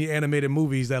of Disney animated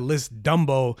movies, that list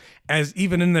Dumbo as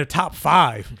even in their top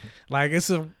 5. Like,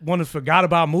 it's one of forgot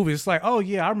about movies. It's like, oh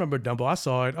yeah, I remember Dumbo. I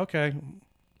saw it. Okay,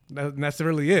 that's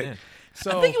really it. Yeah.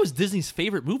 So I think it was Disney's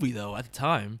favorite movie though at the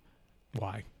time.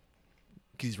 Why?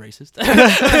 Because he's racist.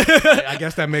 I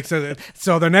guess that makes sense.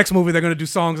 So their next movie, they're going to do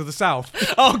Songs of the South.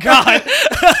 Oh God,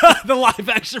 the live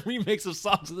action remakes of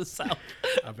Songs of the South.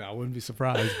 I wouldn't be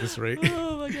surprised at this rate.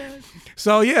 Oh my God.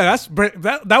 So yeah,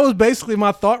 that was basically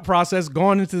my thought process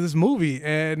going into this movie,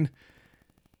 and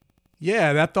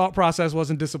yeah, that thought process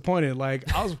wasn't disappointed.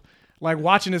 Like, I was like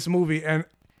watching this movie, and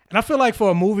I feel like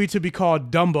for a movie to be called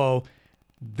Dumbo,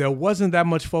 there wasn't that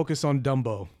much focus on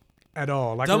Dumbo at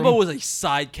all. Like, Dumbo was a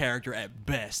side character at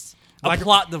best. A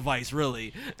plot device,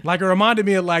 really. Like, it reminded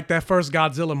me of like that first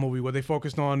Godzilla movie where they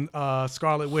focused on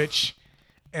Scarlet Witch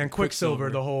and Quicksilver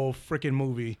the whole freaking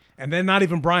movie. And then not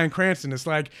even Bryan Cranston. It's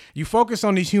like, you focus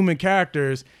on these human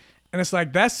characters, and it's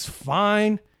like, that's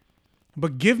fine,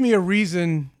 but give me a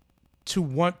reason to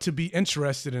want to be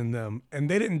interested in them. And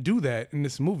they didn't do that in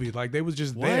this movie. Like, they was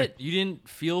just there. What? You didn't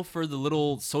feel for the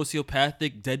little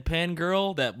sociopathic deadpan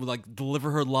girl that would like deliver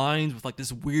her lines with like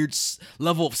this weird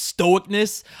level of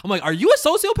stoicness? I'm like, are you a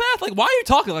sociopath? Like, why are you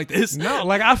talking like this? No,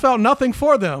 like, I felt nothing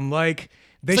for them. Like,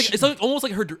 it's like almost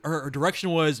like her direction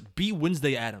was be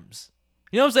Wednesday Addams.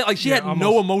 You know what I'm saying? Like, she had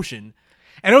no emotion.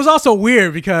 And it was also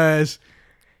weird because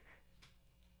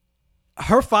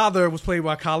her father was played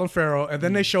by Colin Farrell, and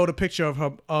then they showed a picture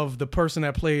of the person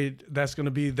that's going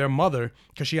to be their mother,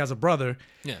 because she has a brother.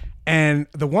 Yeah. And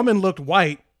the woman looked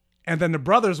white, and then the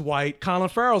brother's white, Colin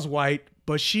Farrell's white,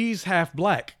 but she's half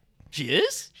black. She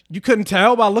is? You couldn't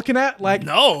tell by looking at, like,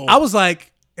 no. I was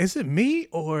like, is it me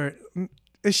or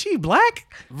is she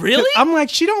black? Really? I'm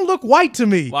like, she don't look white to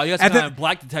me. Wow, you got some kind of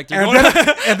black detective and going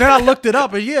then, and then I looked it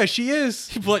up, and yeah, she is.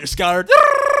 You pull out your scar.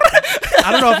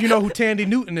 I don't know if you know who Tandy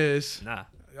Newton is. Nah.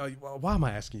 Well, why am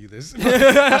I asking you this?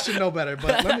 I should know better.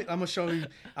 But I'm gonna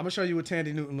show you what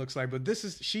Tandy Newton looks like. But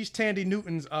she's Tandy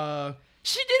Newton's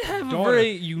She did have daughter. a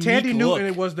very unique Tandy look.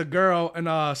 Newton was the girl in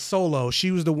Solo. She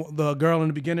was the girl in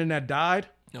the beginning that died.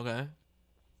 Okay.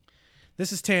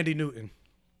 This is Tandy Newton.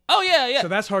 Oh yeah. So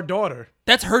that's her daughter.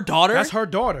 That's her daughter? That's her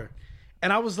daughter.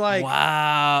 And I was like,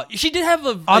 wow. She did have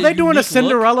a are they doing a unique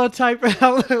Cinderella type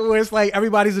where it's like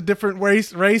everybody's a different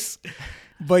race?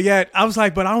 But yet I was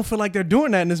like, but I don't feel like they're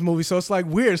doing that in this movie. So it's like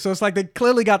weird. So it's like they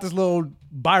clearly got this little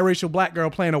biracial black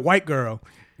girl playing a white girl.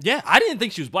 Yeah, I didn't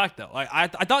think she was black though. Like I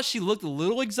thought she looked a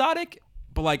little exotic,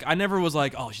 but like I never was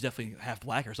like, oh, she's definitely half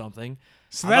black or something.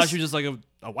 So I thought she was just like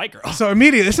a white girl. So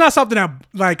immediately, it's not something that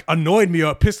like annoyed me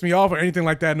or pissed me off or anything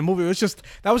like that in the movie. It was just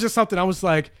that was just something I was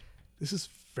like, this is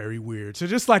very weird. So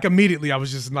just like immediately, I was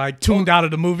just like tuned out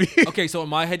of the movie. Okay, so in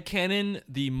my head canon,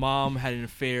 the mom had an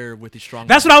affair with the strong.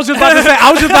 That's what I was just about to say.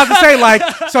 I was just about to say, like,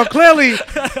 so clearly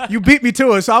you beat me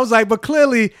to it. So I was like, but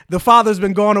clearly the father's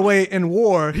been going away in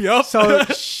war. Yup. So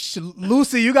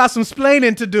Lucy, you got some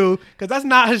splaining to do because that's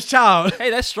not his child. Hey,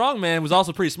 that strong man was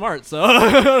also pretty smart. So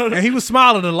and he was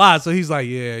smiling a lot. So he's like,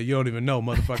 yeah, you don't even know,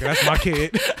 motherfucker. That's my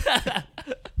kid.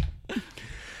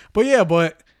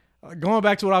 But going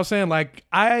back to what I was saying, like,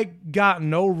 I got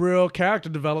no real character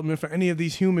development for any of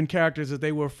these human characters that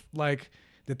they were like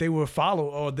they were follow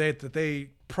or that they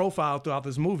profile throughout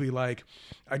this movie. Like,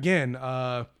 again,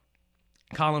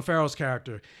 Colin Farrell's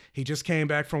character, he just came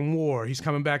back from war. He's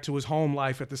coming back to his home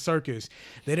life at the circus.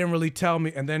 They didn't really tell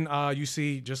me. And then you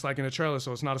see, just like in the trailer,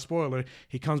 so it's not a spoiler,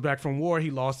 he comes back from war.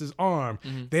 He lost his arm.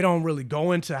 They don't really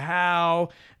go into how.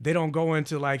 They don't go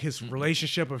into like his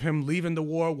relationship of him leaving the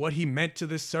war, what he meant to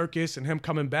this circus and him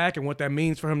coming back and what that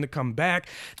means for him to come back.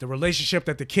 The relationship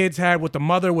that the kids had with the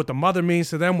mother, what the mother means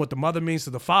to them, what the mother means to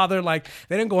the father. Like,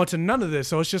 they didn't go into none of this.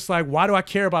 So it's just like, why do I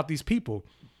care about these people?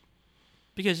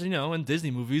 Because, in Disney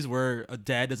movies where a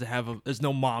dad there's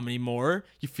no mom anymore,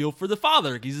 you feel for the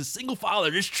father. He's a single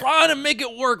father just trying to make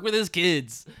it work with his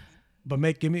kids. But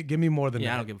give me more than that.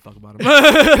 Yeah, I don't give a fuck about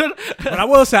him. But I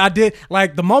will say, I did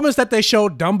like the moments that they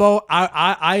showed Dumbo.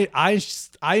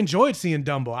 I enjoyed seeing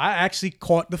Dumbo. I actually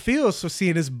caught the feels for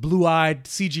seeing this blue-eyed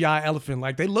CGI elephant.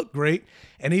 Like, they look great.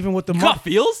 And even with the caught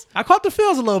feels? I caught the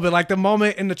feels a little bit. Like the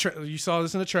moment in the you saw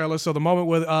this in the trailer. So the moment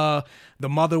where the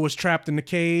mother was trapped in the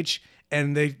cage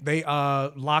and they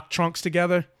locked trunks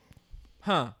together.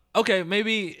 Huh. Okay,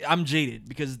 maybe I'm jaded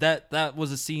because that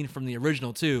was a scene from the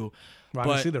original too. Well, I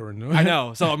didn't see the original. I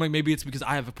know. So I mean, maybe it's because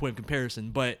I have a point of comparison,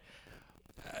 but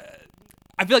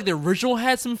I feel like the original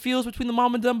had some feels between the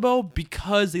mom and Dumbo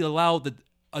because they allowed the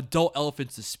adult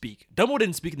elephants to speak. Dumbo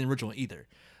didn't speak in the original either,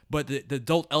 but the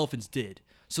adult elephants did.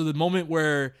 So the moment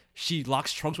where she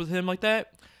locks trunks with him like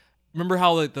that, remember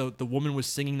how like the woman was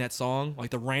singing that song,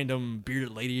 like the random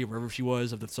bearded lady, wherever she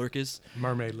was of the circus,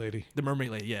 Mermaid lady. The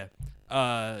mermaid lady, yeah.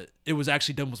 It was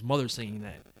actually Dumbo's mother singing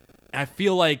that. And I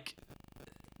feel like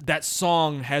that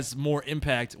song has more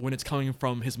impact when it's coming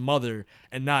from his mother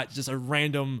and not just a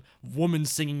random woman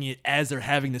singing it as they're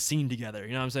having the scene together.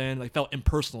 You know what I'm saying? Like, felt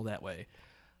impersonal that way.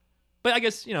 But I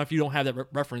guess, if you don't have that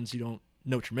reference, you don't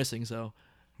know what you're missing, so.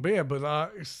 But yeah,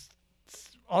 it's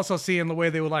also seeing the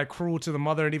way they were like cruel to the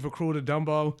mother and even cruel to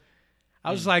Dumbo. I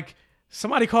was like,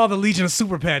 somebody call the Legion of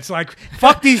Super Pets. Like,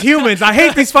 fuck these humans. I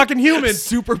hate these fucking humans.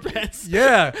 Super Pets?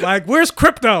 Yeah. Like, where's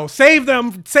Crypto? Save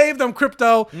them,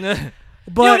 Crypto.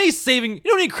 But you don't need saving. You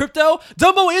don't need Crypto.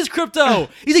 Dumbo is Crypto.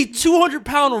 He's a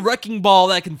 200-pound wrecking ball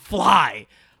that can fly.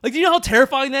 Like, do you know how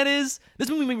terrifying that is? This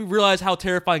movie made me realize how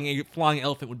terrifying a flying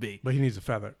elephant would be. But he needs a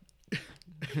feather.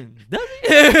 Does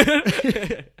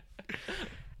he?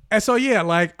 And so, yeah,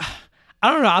 like,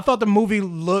 I don't know. I thought the movie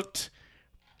looked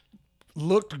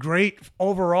great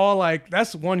overall. Like,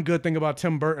 that's one good thing about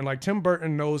Tim Burton. Like, Tim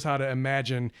Burton knows how to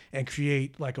imagine and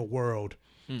create, like, a world.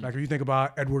 Like, if you think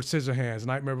about Edward Scissorhands,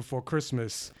 Nightmare Before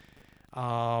Christmas,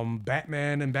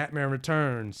 Batman and Batman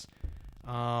Returns,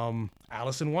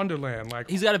 Alice in Wonderland. Like,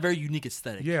 he's got a very unique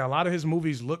aesthetic. Yeah, a lot of his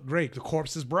movies look great. The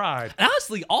Corpse's Bride. And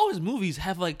honestly, all his movies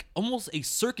have like almost a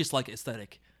circus-like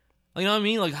aesthetic. Like, you know what I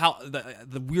mean? Like how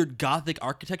the weird gothic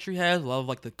architecture he has, a lot of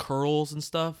like the curls and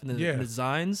stuff, and the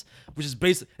designs, which is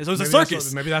basic. So it's a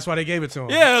circus. Maybe that's why they gave it to him.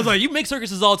 Yeah, it's like, you make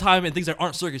circuses all the time and things that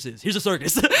aren't circuses. Here's a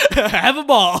circus. Have a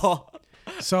ball.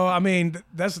 So, I mean,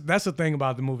 that's the thing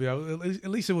about the movie. At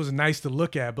least it was nice to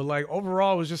look at. But, like,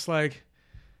 overall, it was just like,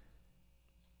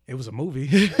 it was a movie.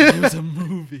 It was a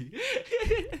movie.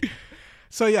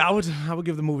 So, yeah, I would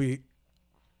give the movie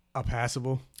a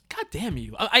passable. God damn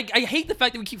you. I hate the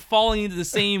fact that we keep falling into the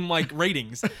same, like,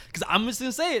 ratings. Because I'm just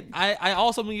going to say it. I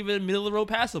also give it a middle-of-the-road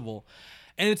passable.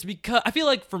 And it's because, I feel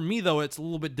like for me, though, it's a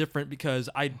little bit different because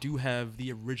I do have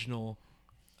the original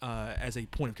as a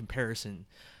point of comparison.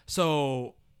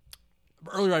 So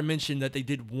earlier I mentioned that they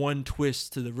did one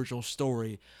twist to the original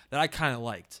story that I kind of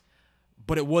liked,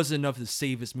 but it wasn't enough to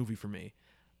save this movie for me.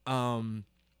 The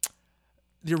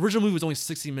original movie was only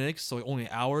 60 minutes, so only an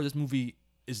hour. This movie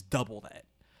is double that.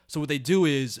 So what they do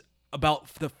is about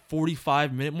the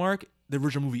 45-minute mark, the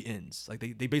original movie ends. Like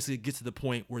they basically get to the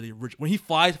point where when he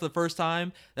flies for the first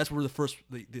time, that's where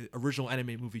the original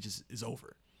animated movie just is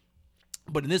over.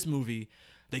 But in this movie,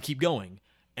 they keep going.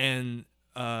 And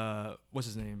what's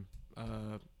his name?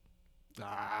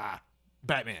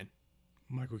 Batman.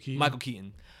 Michael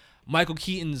Keaton. Michael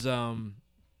Keaton's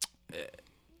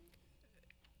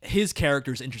his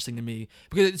character is interesting to me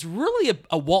because it's really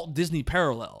a Walt Disney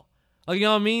parallel. Like, you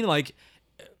know what I mean? Like,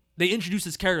 they introduced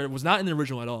this character that was not in the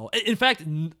original at all. In fact,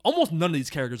 almost none of these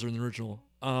characters are in the original.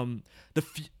 The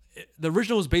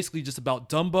original is basically just about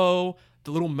Dumbo,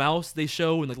 the little mouse they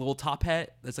show in like a little top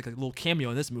hat. That's like a little cameo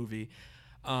in this movie.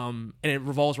 And it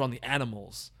revolves around the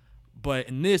animals. But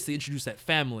in this, they introduce that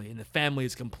family, and the family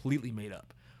is completely made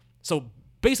up. So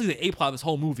basically, the A-plot of this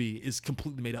whole movie is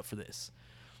completely made up for this.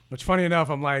 Which, funny enough,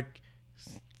 I'm like,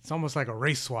 it's almost like a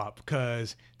race swap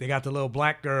because they got the little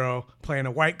black girl playing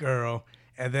a white girl,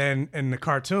 And then in the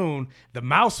cartoon, the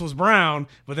mouse was brown,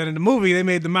 but then in the movie, they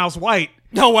made the mouse white.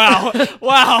 Oh, wow.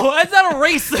 Wow. That's not a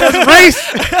race. That's a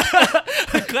race.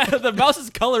 The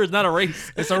mouse's color is not a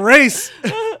race. It's a race.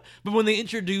 But when they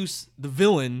introduce the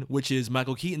villain, which is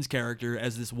Michael Keaton's character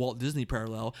as this Walt Disney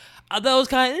parallel, I thought it was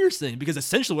kind of interesting because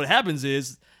essentially what happens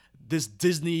is this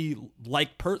this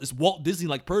Walt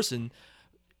Disney-like person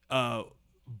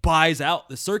buys out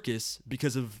the circus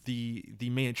because of the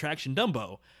main attraction,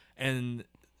 Dumbo. And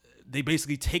they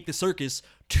basically take the circus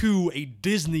to a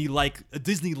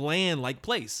Disneyland-like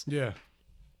place. Yeah.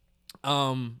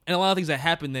 And a lot of things that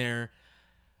happen there,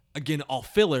 again, all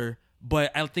filler,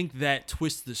 but I think that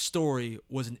twist of the story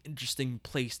was an interesting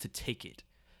place to take it.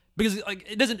 Because like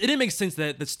it didn't make sense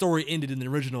that the story ended in the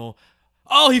original.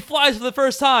 Oh, he flies for the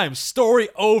first time. Story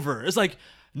over. It's like,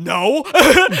 no.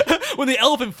 When the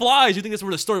elephant flies, you think that's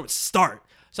where the story would start.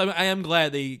 So I am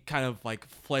glad they kind of like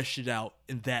fleshed it out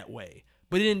in that way.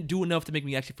 But it didn't do enough to make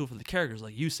me actually feel for the characters,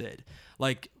 like you said.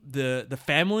 Like the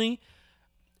family,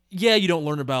 yeah, you don't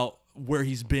learn about where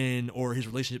he's been or his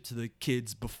relationship to the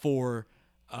kids before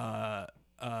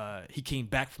he came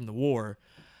back from the war.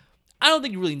 I don't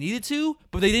think you really needed to,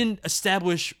 but they didn't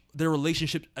establish their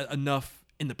relationship enough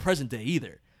in the present day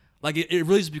either. Like it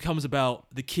really just becomes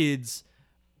about the kids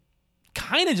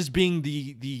kind of just being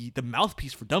the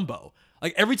mouthpiece for Dumbo.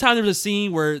 Like every time there was a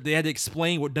scene where they had to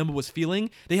explain what Dumbo was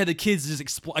feeling, they had the kids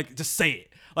just say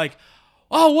it. Like,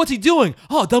 oh, what's he doing?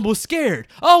 Oh, Dumbo's scared.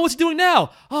 Oh, what's he doing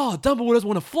now? Oh, Dumbo doesn't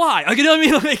want to fly. Like, you know what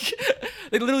I mean? Like,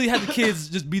 they literally had the kids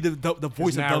just be the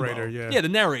voice of narrator, Dumbo. yeah, the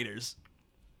narrators.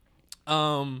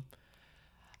 I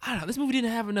don't know. This movie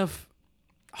didn't have enough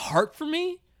heart for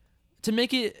me to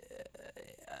make it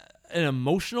an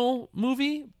emotional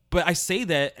movie. But I say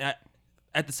that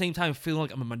at the same time feeling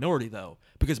like I'm a minority, though.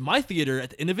 Because my theater, at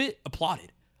the end of it,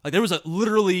 applauded. Like, there was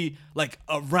literally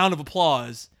a round of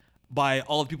applause by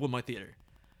all the people in my theater.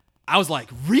 I was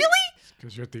like, really?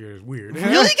 Because your theater is weird.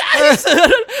 Really, guys?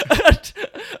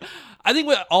 I think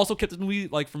what also kept the movie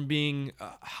from being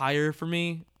higher for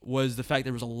me was the fact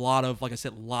there was a lot of, like I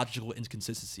said, logical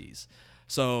inconsistencies.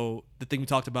 So the thing we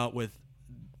talked about with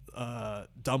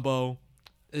Dumbo,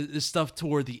 is stuff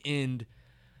toward the end.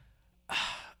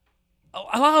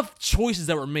 A lot of choices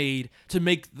that were made to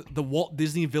make the Walt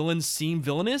Disney villains seem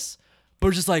villainous, but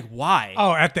it's just like, why?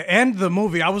 Oh, at the end of the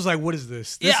movie, I was like, what is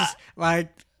this? This is like...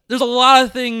 There's a lot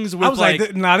of things with I was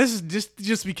like, nah, this is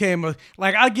just became a...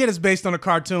 Like, I get it's based on a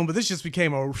cartoon, but this just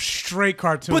became a straight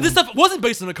cartoon. But this stuff wasn't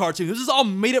based on a cartoon. This is all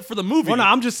made up for the movie. Well, no,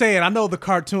 I'm just saying, I know the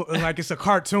cartoon, like, it's a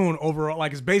cartoon overall,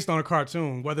 like, it's based on a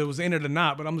cartoon, whether it was in it or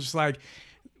not, but I'm just like...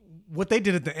 What they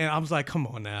did at the end, I was like, come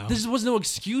on now. There was no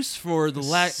excuse for the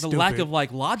lack of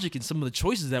logic in some of the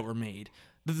choices that were made.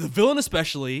 The villain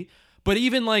especially, but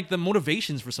even the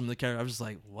motivations for some of the characters. I was just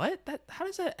like, what? How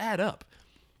does that add up?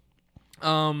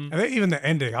 And then even the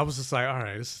ending, I was just like, all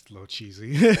right, this is a little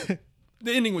cheesy. The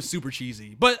ending was super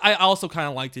cheesy, but I also kind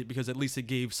of liked it because at least it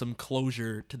gave some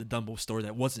closure to the Dumbo story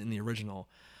that wasn't in the original.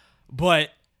 But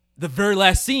the very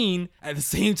last scene, at the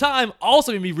same time,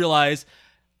 also made me realize,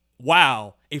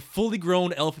 wow, a fully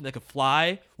grown elephant that could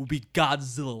fly would be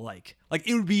Godzilla-like. Like,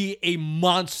 it would be a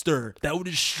monster that would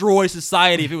destroy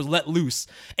society if it was let loose.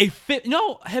 You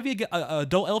know how heavy an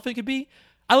adult elephant could be?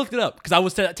 I looked it up because I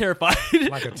was terrified.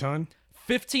 Like a ton?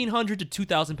 1,500 to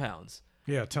 2,000 pounds.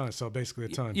 Yeah, a ton. So basically a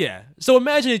ton. Yeah. So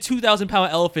imagine a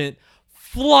 2,000-pound elephant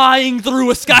flying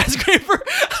through a skyscraper.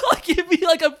 Like, it'd be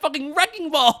like a fucking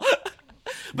wrecking ball.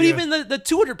 But even the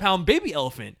 200-pound baby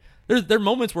elephant, there are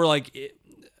moments where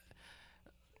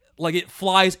it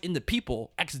flies into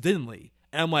people accidentally,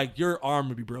 and I'm like, your arm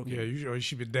would be broken. Yeah, you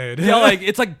should be dead. Yeah,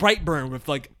 it's like Brightburn with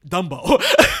Dumbo.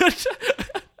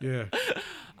 Yeah.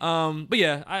 But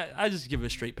yeah, I just give it a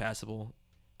straight passable.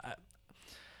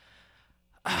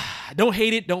 I don't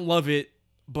hate it, don't love it,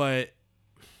 but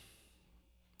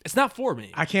it's not for me.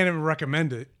 I can't even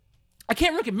recommend it. I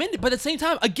can't recommend it, but at the same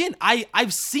time, again,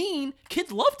 I've seen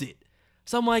kids loved it.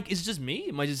 So I'm like, is it just me?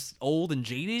 Am I just old and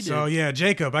jaded? So yeah,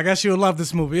 Jacob, I guess you would love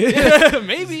this movie.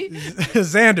 Maybe.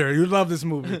 Xander, you would love this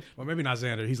movie. Well, maybe not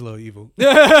Xander. He's a little evil. He's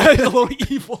a little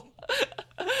evil.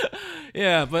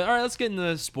 Yeah, but all right, let's get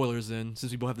into spoilers then,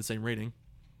 since we both have the same rating.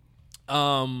 What do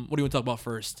you want to talk about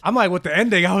first? I'm like, with the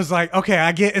ending, I was like, okay,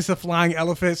 I get it's a flying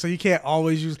elephant, so you can't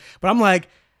always use... But I'm like,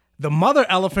 the mother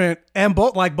elephant and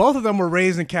both of them were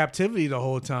raised in captivity the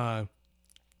whole time.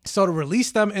 So to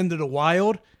release them into the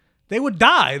wild... They would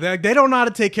die. They don't know how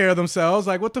to take care of themselves.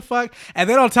 Like, what the fuck? And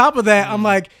then on top of that, I'm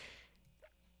like,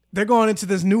 they're going into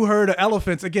this new herd of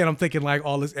elephants. Again, I'm thinking like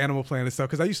all this Animal Planet stuff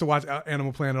because I used to watch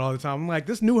Animal Planet all the time. I'm like,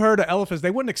 this new herd of elephants,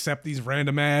 they wouldn't accept these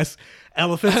random ass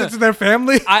elephants into their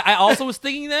family. I also was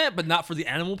thinking that, but not for the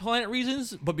Animal Planet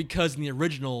reasons, but because in the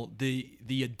original,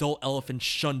 the adult elephant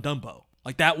shunned Dumbo.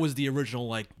 Like that was the original,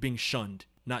 like being shunned,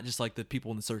 not just like the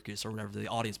people in the circus or whatever, the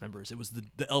audience members. It was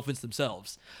the elephants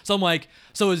themselves. So I'm like,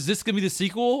 so is this gonna be the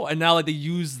sequel? And now like they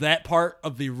use that part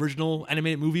of the original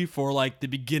animated movie for like the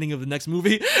beginning of the next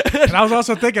movie. And I was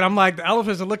also thinking, I'm like, the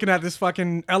elephants are looking at this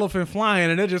fucking elephant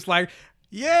flying, and they're just like,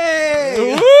 yay!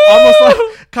 Almost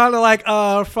like kind of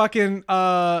like fucking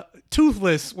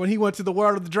Toothless when he went to the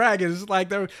world of the dragons. Like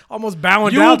they're almost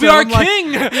bowing You down will be to him. our I'm like,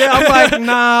 king! Yeah, I'm like,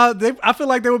 nah. I feel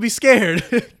like they would be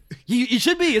scared. You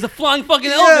should be. It's a flying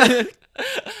fucking elephant.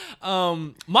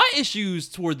 My issues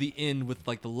toward the end with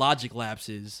like the logic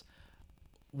lapses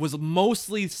was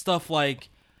mostly stuff like,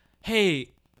 hey,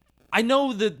 I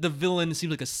know that the villain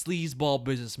seems like a sleazeball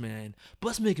businessman, but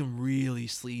let's make him really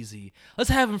sleazy. Let's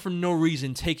have him for no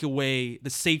reason take away the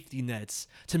safety nets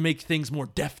to make things more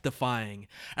death-defying.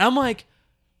 And I'm like,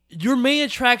 your main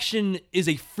attraction is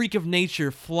a freak of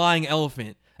nature flying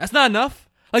elephant. That's not enough.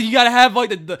 Like, you gotta have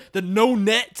like the no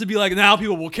net to be like, now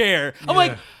people will care. I'm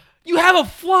like, you have a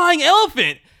flying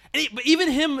elephant. But even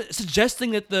him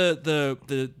suggesting that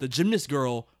the gymnast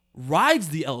girl rides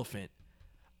the elephant.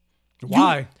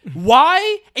 Why?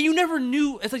 Why? And you never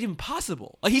knew it's like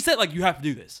impossible. Like he said, like you have to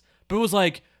do this, but it was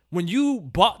like when you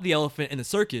bought the elephant in the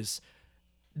circus,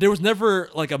 there was never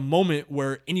like a moment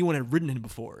where anyone had ridden him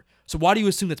before. So why do you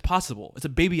assume that's possible? It's a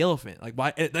baby elephant. Like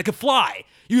why? That could fly.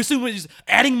 You assume it's just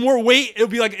adding more weight, it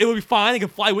would be fine. It can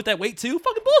fly with that weight too.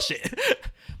 Fucking bullshit.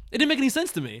 It didn't make any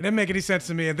sense to me. It didn't make any sense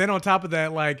to me. And then on top of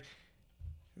that, like,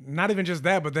 not even just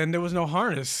that, but then there was no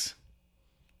harness.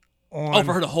 For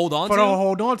her to hold on to? For her to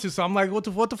hold on to. So I'm like, what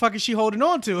the fuck is she holding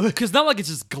on to? Because not like it's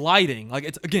just gliding. Like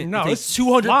it's it's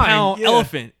 200-pound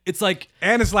elephant. It's like,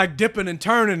 and it's like dipping and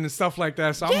turning and stuff like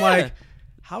that. So I'm like,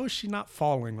 how is she not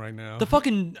falling right now? The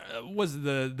fucking was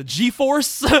the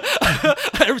G-force.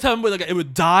 Every time it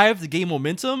would dive to gain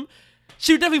momentum,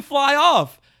 she would definitely fly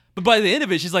off. But by the end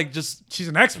of it, she's like she's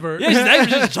an expert. Yeah, she's an expert.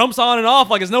 She just jumps on and off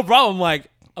like it's no problem. I'm like,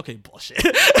 okay, bullshit.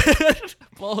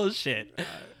 Bullshit.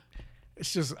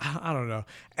 It's just, I don't know.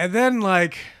 And then,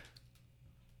 like,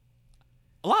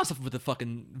 a lot of stuff with the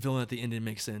fucking villain at the end didn't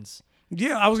make sense.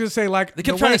 Yeah, I was going to say, like, they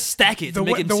kept trying to stack it to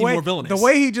make him seem more villainous. The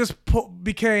way he just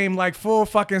became, like, full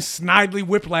fucking Snidely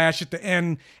Whiplash at the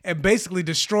end and basically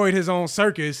destroyed his own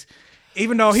circus.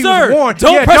 Even though he was warned,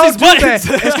 don't press his buttons.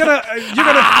 It's you're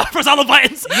gonna press all the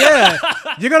buttons. Yeah,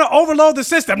 you're gonna overload the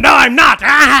system. No, I'm not.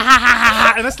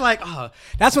 And it's like,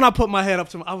 that's when I put my head up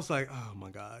to. I was like, oh my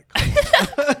god.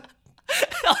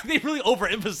 They really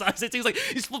overemphasize it. He's like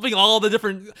he's flipping all the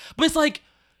different, but it's like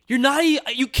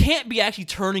you can't be actually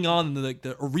turning on or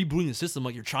rebooting the system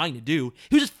like you're trying to do.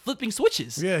 He was just flipping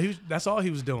switches. Yeah, that's all he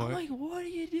was doing. I'm like, what are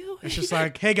you doing? It's just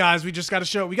like, hey guys, we got to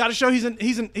show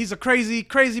he's a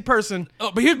crazy person.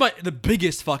 Oh, but here's the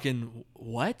biggest fucking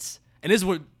what? And this is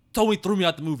what totally threw me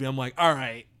out the movie. I'm like, all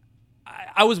right,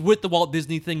 I was with the Walt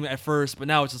Disney thing at first, but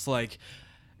now it's just like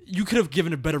you could have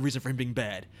given a better reason for him being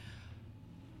bad.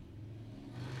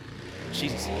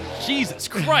 Jesus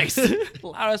Christ.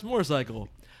 Loudest motorcycle.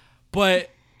 But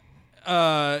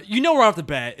right off the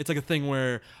bat, it's like a thing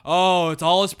where, it's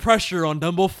all this pressure on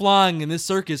Dumbo flying in this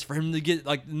circus for him to get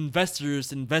like investors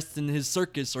to invest in his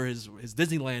circus or his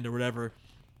Disneyland or whatever.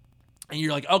 And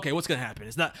you're like, okay, what's gonna happen?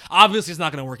 It's not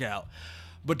gonna work out.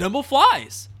 But Dumbo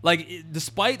flies. Like,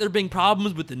 despite there being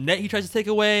problems with the net he tries to take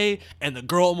away and the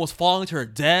girl almost falling to her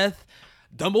death,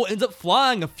 Dumbo ends up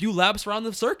flying a few laps around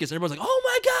the circus. Everybody's like, "Oh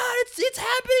my god, it's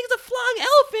happening! It's a flying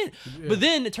elephant!" Yeah. But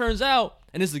then it turns out,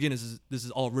 and this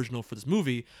is all original for this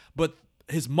movie, but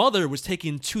his mother was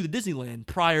taken to the Disneyland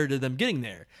prior to them getting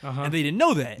there, and they didn't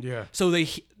know that. Yeah. So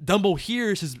Dumbo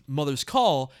hears his mother's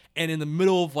call, and in the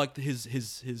middle of like his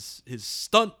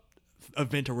stunt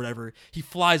event or whatever, he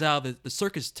flies out of the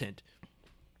circus tent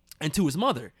and to his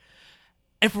mother,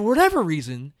 and for whatever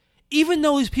reason, even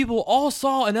though these people all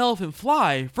saw an elephant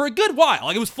fly for a good while,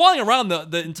 like it was flying around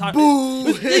the entire...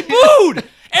 Boo! They booed!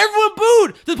 Everyone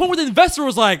booed! To the point where the investor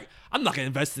was like, I'm not going to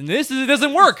invest in this. It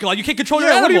doesn't work. Like, you can't control your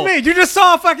animal. What do you mean? You just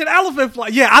saw a fucking elephant fly.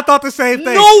 Yeah, I thought the same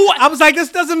thing. No! I was like, this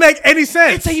doesn't make any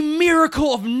sense. It's a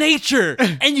miracle of nature.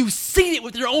 And you've seen it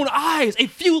with your own eyes. A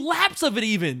few laps of it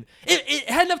even. It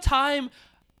had enough time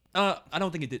I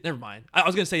don't think it did. Never mind. I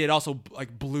was gonna say it also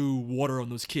like blew water on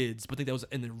those kids, but I think that was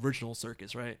in the original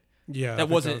circus, right? Yeah, That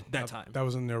wasn't that time. That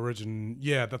was in the original.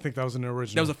 Yeah, I think that was in the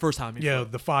original. That was the first time. Yeah,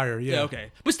 the fire. Yeah. Yeah,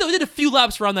 okay. But still, it did a few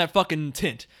laps around that fucking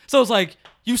tent. So it's like,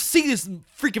 you see this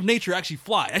freak of nature actually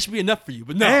fly. That should be enough for you,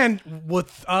 but no. And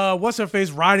with what's her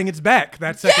face riding its back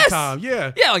that second time.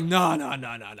 Yeah. Yeah, like, no.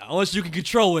 Unless you can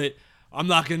control it, I'm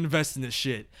not going to invest in this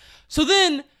shit. So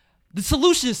then, the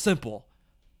solution is simple.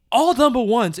 All Dumbo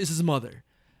wants is his mother.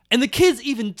 And the kids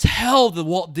even tell the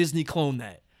Walt Disney clone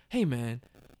that. Hey, man,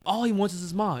 all he wants is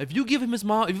his mom. If you give him his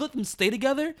mom, if you let them stay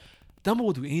together, Dumbo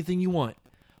will do anything you want.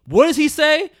 What does he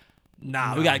say?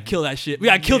 Nah, we gotta kill that shit. We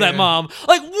gotta kill that mom.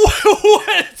 Like,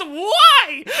 what?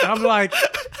 Why? I'm like,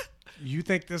 you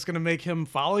think that's gonna make him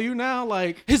follow you now?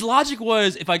 Like, his logic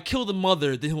was, if I kill the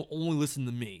mother, then he'll only listen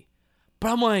to me.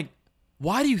 But I'm like,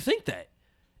 why do you think that?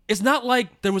 It's not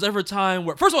like there was ever a time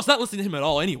where, first of all, it's not listening to him at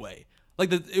all anyway.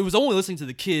 Like, it was only listening to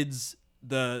the kids,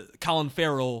 the Colin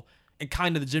Farrell, and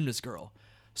kind of the gymnast girl.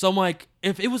 So I'm like,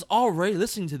 if it was already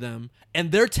listening to them,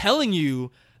 and they're telling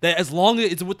you that as long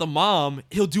as it's with the mom,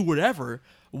 he'll do whatever,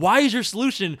 why is your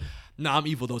solution, nah, I'm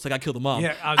evil though, so I gotta kill the mom?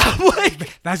 yeah, I'm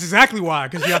like, that's exactly why.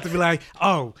 Because you have to be like,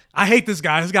 oh, I hate this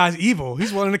guy. This guy's evil.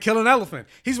 He's willing to kill an elephant.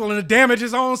 He's willing to damage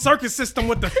his own circus system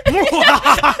with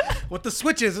the with the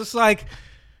switches. It's like,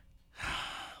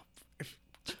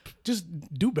 just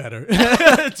do better.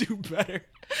 do better.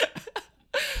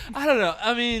 I don't know.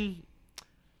 I mean,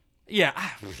 yeah,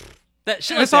 that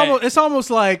shit. Like It's almost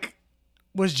like,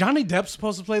 was Johnny Depp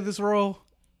supposed to play this role?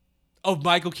 of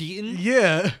Michael Keaton.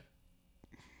 Yeah.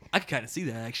 I could kind of see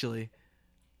that actually.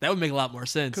 That would make a lot more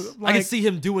sense. I like- could see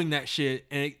him doing that shit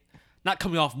and it not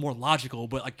coming off more logical,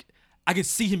 but like I could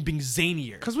see him being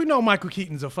zanier. Because we know Michael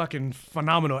Keaton's a fucking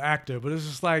phenomenal actor, but it's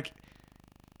just like,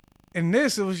 in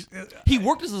this, it was... He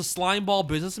worked as a slimeball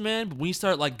businessman, but when he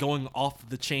started like going off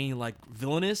the chain like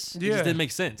villainous, it just didn't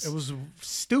make sense. It was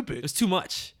stupid. It was too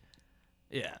much.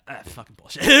 Yeah, fucking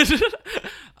bullshit.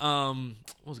 What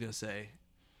was I gonna say?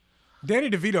 Danny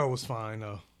DeVito was fine,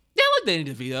 though. Yeah, I like Danny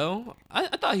DeVito. I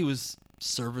thought he was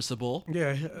serviceable.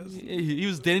 Yeah. He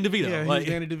was Danny DeVito. Yeah, like,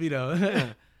 he's Danny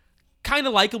DeVito. kind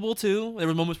of likable too. There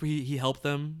were moments where he helped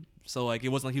them, so like it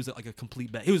wasn't like he was like a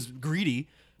complete bad. He was greedy,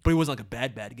 but he wasn't like a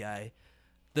bad guy.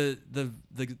 The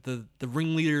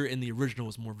ringleader in the original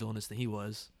was more villainous than he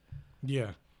was.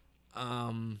 Yeah.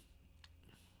 And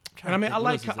And I mean, I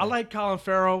like Colin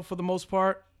Farrell for the most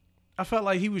part. I felt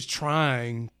like he was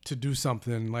trying to do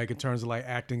something, like in terms of like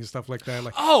acting and stuff like that.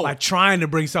 Like, like trying to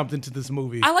bring something to this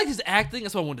movie. I liked his acting.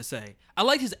 That's what I wanted to say. I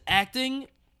liked his acting,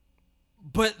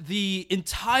 but the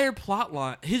entire plot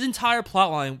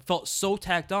line felt so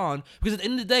tacked on because at the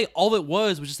end of the day, all it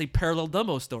was just a parallel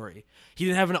Dumbo story. He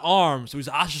didn't have an arm, so he was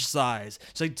ostracized.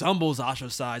 It's like Dumbo's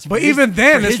ostracized. But even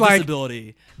then, it's like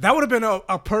disability. That would have been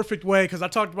a perfect way, because I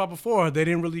talked about before, they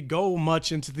didn't really go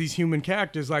much into these human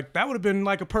characters. Like that would have been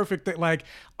like a perfect thing, like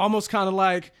almost kind of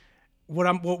like what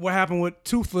happened with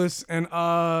Toothless and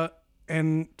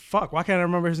fuck, why can't I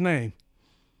remember his name?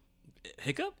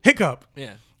 Hiccup.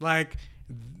 Yeah. Like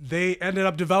they ended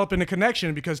up developing a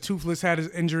connection because Toothless had his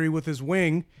injury with his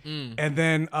wing, and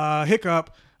then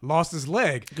Hiccup lost his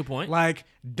leg. Good point. Like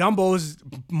Dumbo is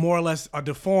more or less a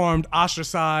deformed,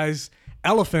 ostracized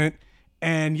elephant,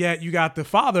 and yet you got the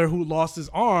father who lost his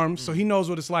arm, so he knows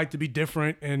what it's like to be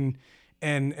different and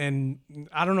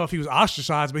I don't know if he was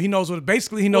ostracized, but he knows what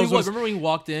basically he knows. Remember when he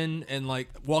walked in and like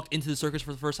walked into the circus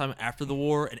for the first time after the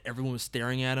war, and everyone was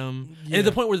staring at him, and at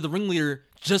the point where the ringleader,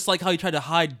 just like how he tried to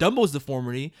hide Dumbo's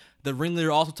deformity, the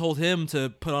ringleader also told him to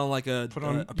put on like a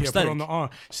prosthetic. Put on the arm.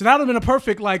 So that would have been a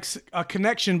perfect like a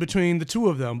connection between the two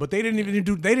of them, but they didn't even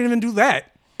do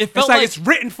that. It felt like it's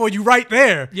written for you right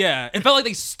there. Yeah, it felt like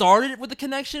they started with the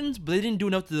connections, but they didn't do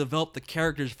enough to develop the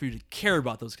characters for you to care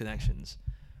about those connections.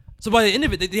 So by the end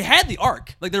of it, they had the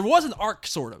arc. Like there was an arc,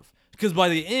 sort of, because by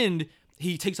the end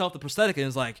he takes off the prosthetic and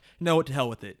is like, "No, what to hell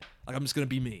with it? Like I'm just gonna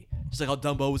be me." Just like how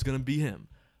Dumbo was gonna be him.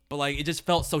 But like it just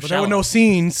felt so shallow. There were no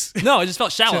scenes. No, it just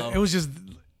felt shallow. It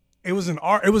was an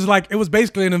arc. It was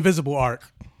basically an invisible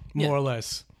arc, more or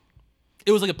less.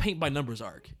 It was like a paint by numbers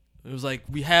arc. It was like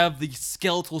we have the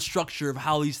skeletal structure of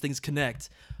how these things connect,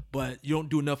 but you don't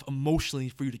do enough emotionally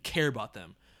for you to care about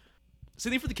them.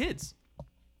 Same thing for the kids.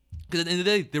 Because at the end of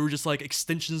the day, they were just like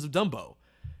extensions of Dumbo.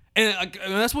 And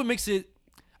that's what makes it,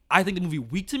 I think, the movie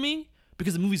weak to me,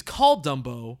 because the movie's called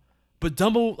Dumbo, but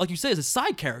Dumbo, like you said, is a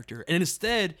side character. And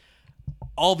instead,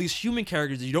 all these human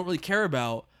characters that you don't really care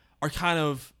about are kind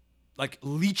of like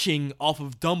leeching off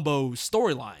of Dumbo's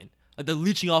storyline. Like they're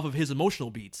leeching off of his emotional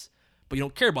beats. but you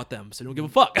don't care about them, so you don't give a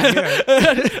fuck.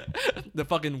 The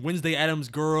fucking Wednesday Addams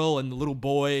girl and the little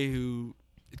boy who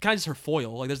kind of just her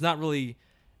foil. Like there's not really.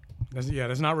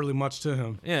 There's not really much to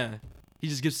him. Yeah, he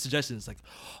just gives suggestions like,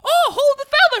 "Oh, hold the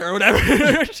feather" or whatever.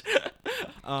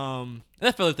 And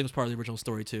that feather thing was part of the original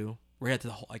story too, where he had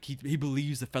to like he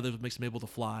believes the feather makes him able to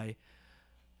fly,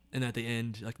 and at the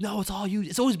end, like, no, it's all you.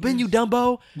 It's always been you,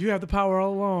 Dumbo. You have the power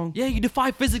all along. Yeah, you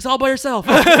defy physics all by yourself.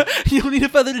 You don't need a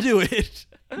feather to do it.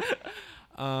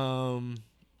 I'm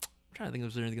trying to think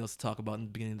if there's anything else to talk about in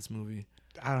the beginning of this movie.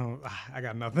 I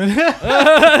got nothing. Because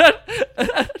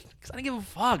I didn't give a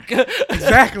fuck.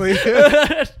 Exactly.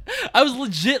 I was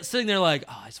legit sitting there like,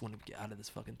 oh, I just want to get out of this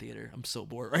fucking theater. I'm so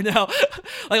bored right now.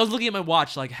 Like I was looking at my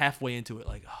watch like halfway into it,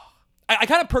 like, oh. I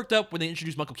kind of perked up when they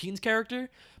introduced Michael Keaton's character,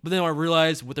 but then when I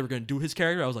realized what they were going to do with his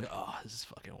character, I was like, oh, this is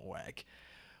fucking whack.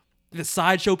 The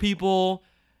sideshow people,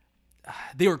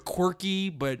 they were quirky,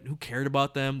 but who cared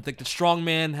about them? Like the strong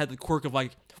man had the quirk of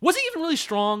like, was he even really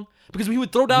strong? Because when he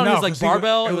would throw down his like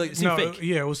barbell, it seemed fake.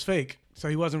 Yeah, it was fake. So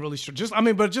he wasn't really strong.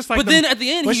 But then at the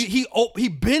end, he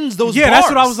bends those. Yeah, bars. that's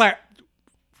what I was like.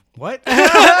 What? So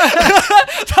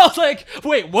I was like,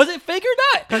 wait, was it fake or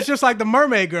not? It's just like the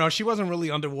mermaid girl. She wasn't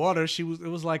really underwater. It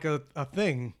was like a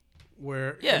thing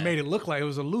where it made it look like it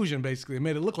was illusion. Basically, it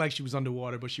made it look like she was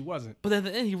underwater, but she wasn't. But at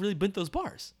the end, he really bent those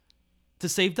bars to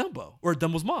save Dumbo or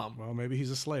Dumbo's mom. Well, maybe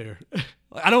he's a slayer.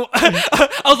 I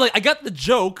was like, I got the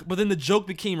joke, but then the joke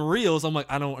became real. So I'm like,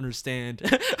 I don't understand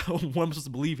what I'm supposed to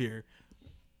believe here.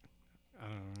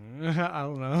 I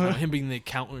don't know. Him being the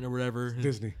accountant or whatever.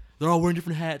 Disney. They're all wearing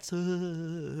different hats.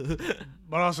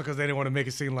 But also because they didn't want to make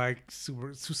it seem like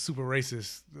super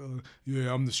racist.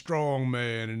 Yeah, I'm the strong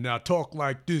man, and I talk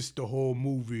like this the whole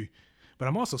movie. But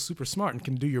I'm also super smart and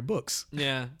can do your books.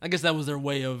 Yeah, I guess that was their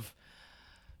way of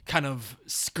kind of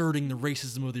skirting the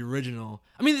racism of the original.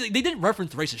 I mean, they didn't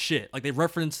reference racist shit. Like, they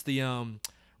referenced the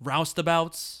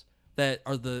roustabouts that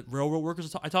are the railroad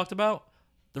workers I talked about.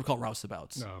 They're called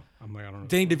roustabouts. No, I'm like, I don't know.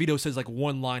 Danny DeVito says like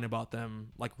one line about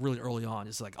them, like really early on.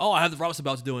 It's like, oh, I have the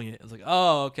roustabouts doing it. It's like,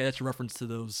 oh, okay, that's a reference to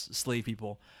those slave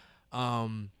people.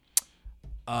 And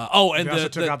they also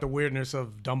took took out the weirdness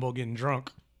of Dumbo getting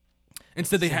drunk.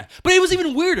 Instead, they had, but it was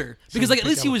even weirder because like at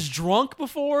least he was drunk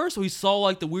before, so he saw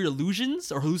like the weird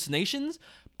illusions or hallucinations.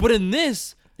 But in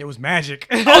this, it was magic.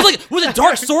 I was like, was it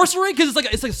dark sorcery? Because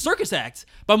it's like a circus act.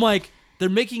 But I'm like, they're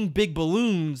making big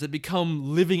balloons that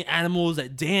become living animals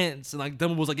that dance, and like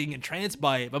Dumbo was like getting entranced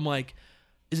by it. But I'm like,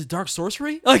 is it dark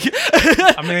sorcery? Like,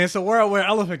 I mean, it's a world where an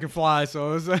elephant can fly,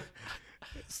 so I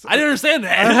didn't understand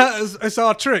that. It's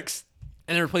all tricks.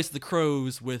 And they replaced the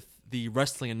crows with the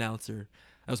wrestling announcer.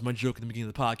 That was my joke at the beginning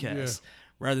of the podcast. Yeah.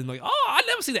 Rather than like, oh, I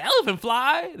never seen the elephant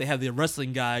fly. They have the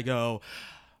wrestling guy go,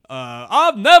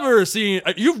 you've never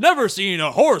seen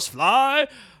a horse fly.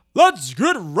 Let's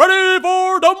get ready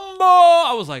for Dumbo.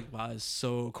 I was like, wow, it's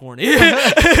so corny.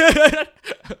 But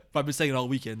I've been saying it all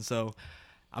weekend, so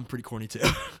I'm pretty corny too.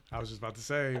 I was just about to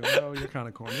say, well, you're kind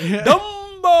of corny.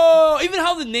 Dumbo. Even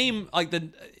how the name, like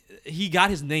he got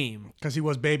his name because he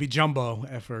was Baby Jumbo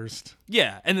at first.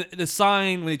 Yeah, and the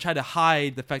sign when they tried to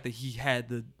hide the fact that he had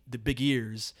the big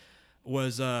ears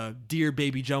was "Dear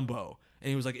Baby Jumbo," and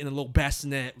he was like in a little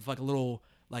bassinet with like a little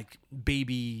like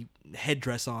baby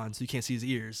headdress on, so you can't see his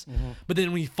ears. Mm-hmm. But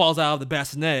then when he falls out of the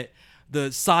bassinet, the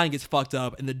sign gets fucked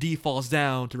up, and the D falls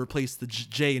down to replace the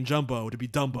J in Jumbo to be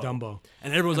Dumbo.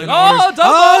 And everyone's like, "Oh, Dumbo!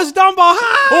 Oh, it's Dumbo!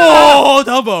 Hi! Oh,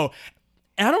 Dumbo!"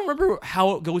 And I don't remember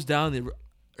how it goes down in the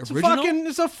original.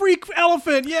 It's a freak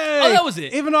elephant! Yay! Oh, that was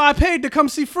it. Even though I paid to come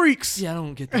see freaks. Yeah, I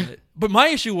don't get that. But my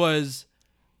issue was,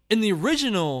 in the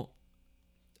original,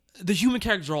 the human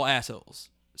characters are all assholes.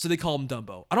 So they call him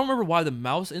Dumbo. I don't remember why the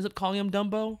mouse ends up calling him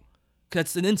Dumbo, because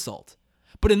that's an insult.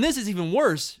 But in this, it's even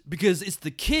worse, because it's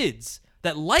the kids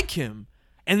that like him,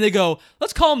 and they go,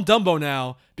 let's call him Dumbo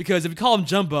now, because if we call him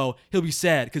Jumbo, he'll be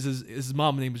sad, because his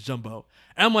mom's name is Jumbo.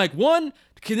 And I'm like, one,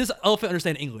 can this elephant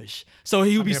understand English? So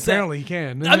he would be sad. Apparently he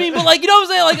can. I mean, but like, you know what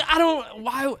I'm saying? Like, I don't,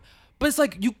 why? But it's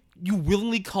like, you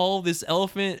willingly call this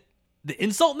elephant the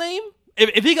insult name?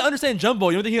 If he can understand Jumbo,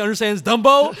 you don't think he understands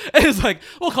Dumbo? And it's like,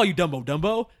 we'll call you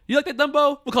Dumbo. You like that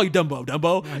Dumbo? We'll call you Dumbo.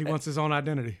 No, he wants his own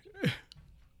identity.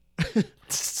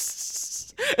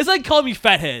 It's like calling me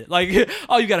fathead. Like,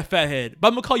 oh, you got a fat head. But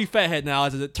I'm going to call you fathead now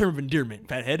as a term of endearment,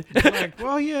 fathead. Like,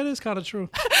 well, yeah, it is kind of true.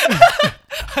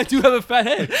 I do have a fat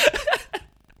head.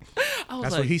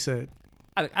 That's what he said.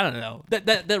 I don't know.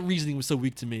 That reasoning was so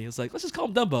weak to me. It's like, let's just call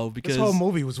him Dumbo because... This whole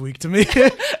movie was weak to me.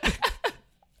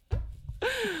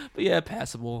 But yeah,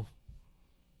 passable.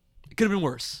 It could have been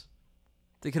worse.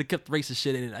 They could have kept racist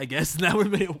shit in it, I guess, and that would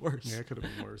have made it worse. Yeah, it could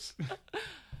have been worse.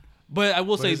 But I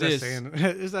will But say is that this. saying-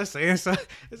 is that saying so?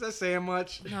 Is that saying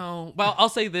much? No, well, I'll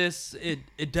say this.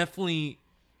 It definitely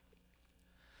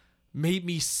made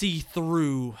me see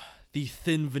through the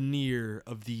thin veneer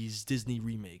of these Disney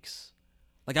remakes.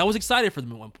 Like, I was excited for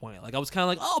them at one point. Like, I was kind of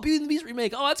like, oh, Beauty and the Beast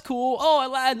remake. Oh, that's cool. Oh, I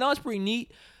lied. No, it's pretty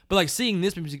neat. But, like, seeing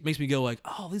this makes me go, like,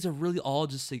 oh, these are really all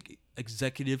just, like,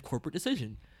 executive corporate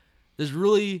decision. There's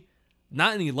really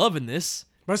not any love in this.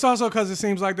 But it's also because it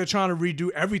seems like they're trying to redo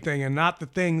everything and not the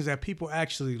things that people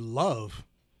actually love.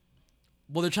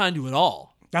 Well, they're trying to do it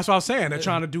all. That's what I'm saying. They're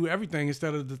trying to do everything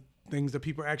instead of the things that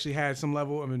people actually had some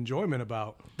level of enjoyment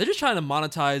about. They're just trying to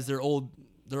monetize their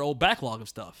old backlog of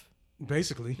stuff.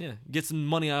 Basically. Yeah, get some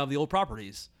money out of the old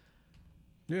properties.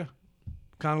 Yeah.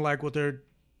 Kind of like what they're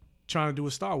trying to do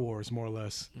with Star Wars, more or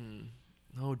less.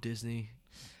 Oh, Disney.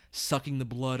 Sucking the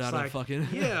blood out Like, of fucking...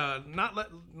 yeah,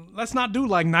 let's not do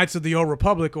like Knights of the Old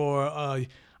Republic or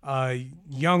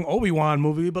young Obi-Wan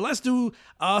movie, but let's do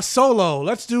Solo.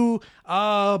 Let's do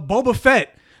Boba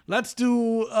Fett. Let's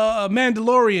do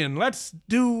Mandalorian. Let's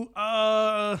do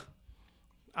I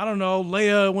don't know,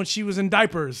 Leia when she was in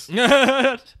diapers. All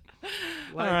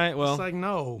right, well. It's like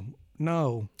no.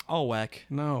 All whack.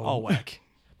 No. All whack.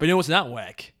 But you know what's not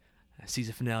whack?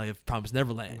 Season finale of Promised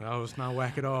Neverland. No, it's not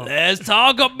whack at all. Let's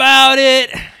talk about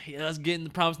it. Yeah, let's get in the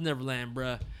Promised Neverland,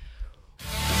 bruh.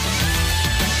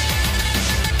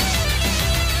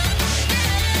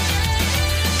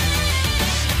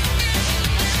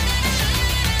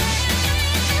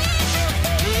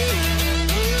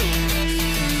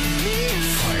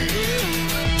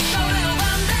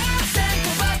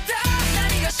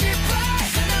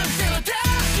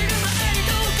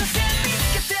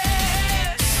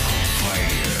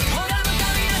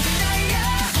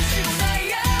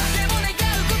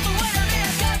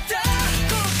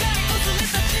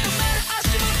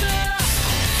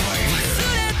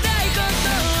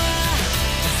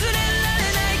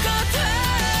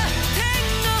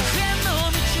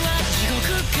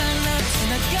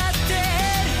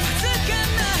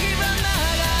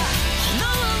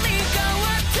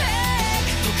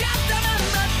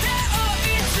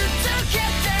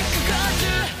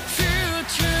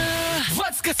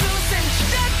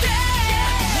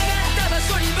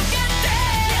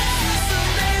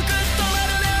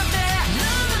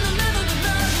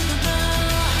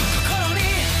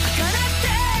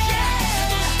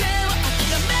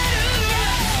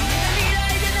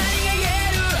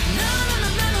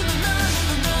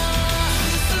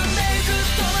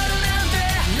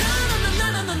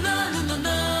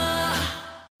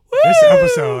 This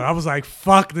episode, I was like,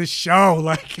 fuck this show.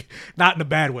 Like, not in a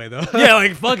bad way, though. Yeah,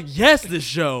 like, fuck yes, this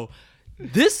show.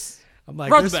 This... I'm like,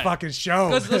 front this to back. fucking show.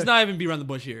 Let's not even be around the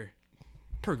bush here.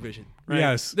 Perfect Vision, right?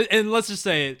 Yes. And let's just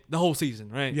say it, the whole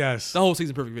season, right? Yes. The whole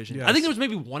season, Perfect Vision. Yes. I think there was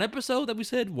maybe one episode that we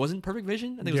said wasn't Perfect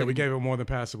Vision. I think it was Yeah, like, we gave it more than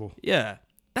passable. Yeah.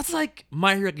 That's like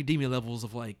My Hero Academia levels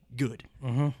of like good.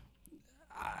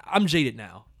 I'm jaded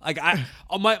now. Like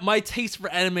my taste for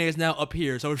anime is now up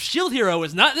here. So if Shield Hero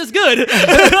is not this good,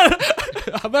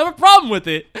 I have a problem with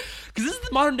it. Because this is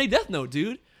the modern day Death Note,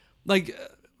 dude. Like,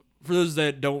 for those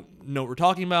that don't know what we're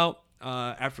talking about,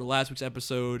 after last week's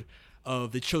episode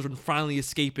of the children finally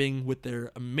escaping with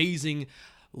their amazing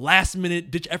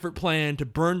last-minute ditch effort plan to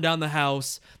burn down the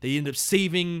house, they end up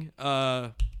saving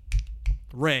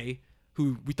Ray,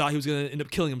 who we thought he was going to end up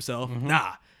killing himself.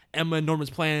 Nah. Emma and Norman's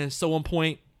plan is so on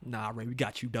point. Nah, Ray, we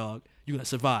got you, dog. You're going to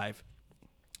survive.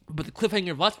 But the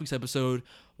cliffhanger of last week's episode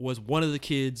was one of the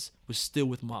kids was still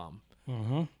with mom.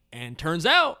 And turns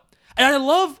out, and I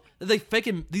love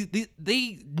that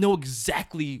they know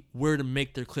exactly where to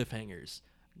make their cliffhangers.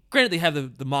 Granted, they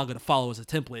have the manga to follow as a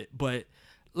template, but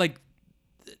like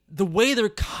the way they're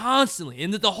constantly,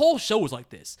 and the whole show was like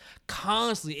this,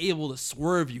 constantly able to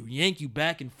swerve you, yank you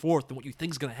back and forth and what you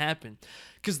think is going to happen.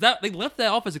 Because they left that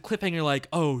off as a cliffhanger like,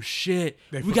 oh shit.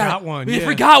 They forgot one.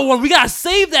 We got to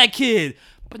save that kid.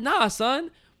 But nah, son.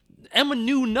 Emma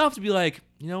knew enough to be like,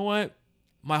 you know what?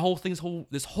 My whole thing,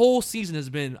 this whole season has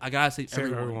been, I got to save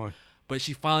everyone. But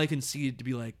she finally conceded to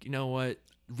be like, you know what?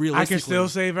 Realistically, I can still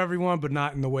save everyone, but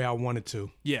not in the way I wanted to.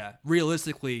 Yeah.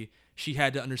 Realistically, she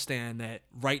had to understand that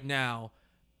right now,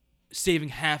 saving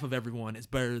half of everyone is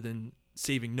better than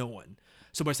saving no one.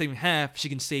 So by saving half, she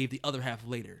can save the other half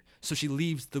later. So she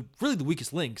leaves the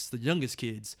weakest links, the youngest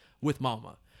kids, with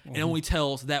mama. And only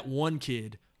tells that one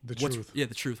kid the truth. Yeah,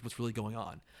 the truth, what's really going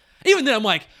on. Even then, I'm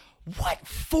like, what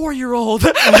 4-year-old?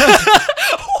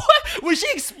 When she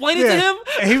explained it to him?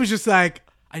 And he was just like,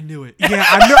 I knew it. yeah,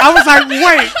 I knew. I was like,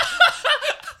 wait.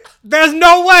 There's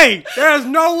no way. There's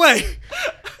no way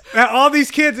that all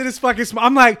these kids in this fucking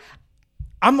I'm like,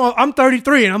 I'm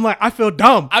 33 and I'm like, I feel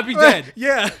dumb. I'd be dead.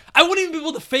 Yeah. I wouldn't even be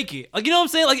able to fake it. Like, you know what I'm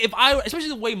saying? Like, if I, especially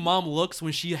the way mom looks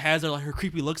when she has her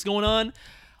creepy looks going on,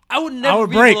 I would never I would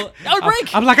be break. able to, I would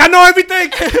break. I'm like, I know everything.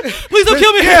 Please don't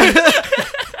kill me.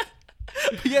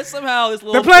 But yet somehow this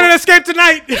little They're planning to escape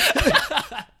tonight.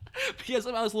 But yet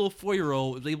somehow this little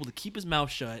 4-year-old was able to keep his mouth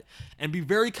shut and be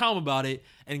very calm about it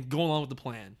and go along with the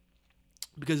plan.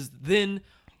 Because then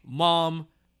mom,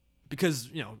 because,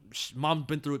 you know, mom's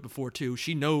been through it before too.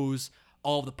 She knows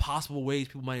all of the possible ways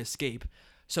people might escape.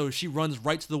 So she runs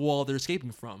right to the wall they're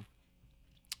escaping from.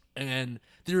 And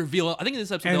they reveal, I think in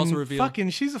this episode they also reveal.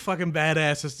 She's a fucking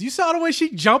badass. You saw the way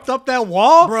she jumped up that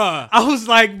wall? Bruh. I was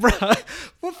like, bruh,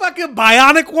 what fucking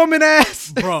bionic woman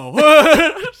ass? Bro.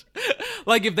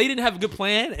 Like, if they didn't have a good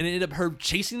plan and it ended up her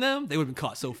chasing them, they would have been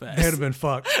caught so fast. They'd have been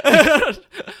fucked.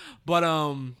 But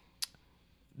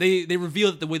they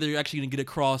reveal that the way they're actually going to get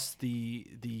across the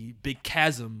big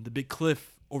chasm, the big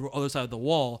cliff over the other side of the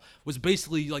wall, was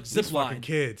basically like zip These line. fucking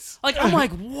kids. Like, I'm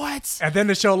like, what? And then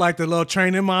they show like the little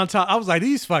training montage. I was like,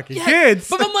 these fucking kids.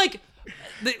 But I'm like,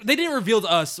 they didn't reveal to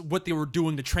us what they were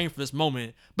doing to train for this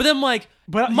moment. But then I'm like,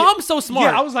 mom's so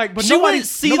smart. Yeah, I was like, but she nobody wouldn't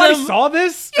see them. saw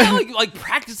this. Yeah, like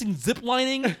practicing zip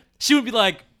lining. She would be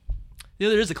like, yeah,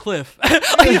 there is a cliff.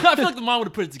 Like, you know, I feel like the mom would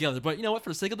have put it together. But you know what? For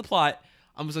the sake of the plot,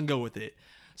 I'm just gonna go with it.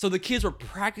 So the kids were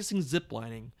practicing zip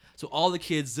lining. So all the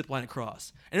kids zip line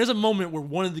across. And there's a moment where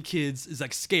one of the kids is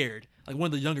like scared. Like one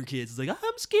of the younger kids is like,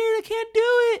 I'm scared, I can't do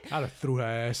it. I'd have threw her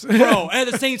ass. Bro, and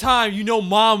at the same time, you know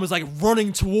mom was like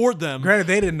running toward them. Granted,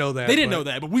 they didn't know that. They didn't know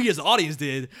that, but we as the audience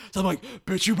did. So I'm like,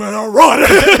 bitch, you better run.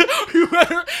 You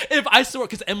better. If I saw it,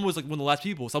 because Emma was like one of the last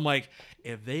people. So I'm like,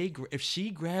 if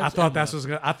she grabs I thought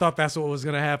Emma, that's what was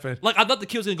gonna happen. like, I thought the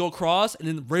kid was gonna go across, and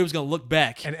then Ray was gonna look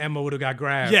back. And Emma would have got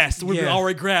grabbed. Yes, we'd be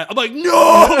already grabbed. I'm like,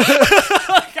 no!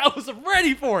 Like, I was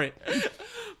ready for it.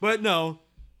 But no.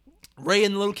 Ray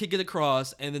and the little kid get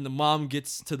across, and then the mom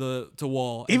gets to the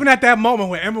wall. Even at that moment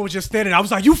when Emma was just standing, I was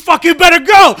like, you fucking better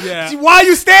go! Yeah. Why are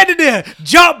you standing there?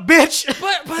 Jump, bitch!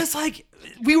 But it's like,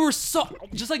 we were so,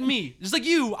 just like me, just like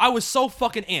you, I was so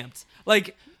fucking amped.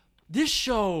 Like, this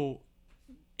show,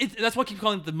 that's why I keep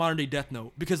calling it the modern day Death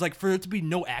Note, because like, for it to be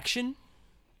no action,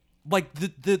 like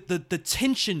the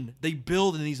tension they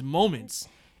build in these moments,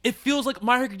 it feels like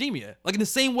My Hero Academia. Like in the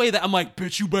same way that I'm like,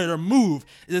 bitch, you better move.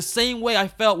 In the same way I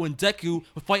felt when Deku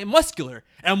was fighting Muscular.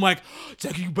 And I'm like,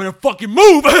 Deku, you better fucking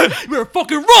move. You better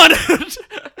fucking run.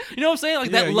 You know what I'm saying? Like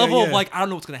that level of like, I don't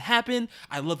know what's going to happen.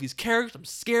 I love these characters. I'm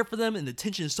scared for them. And the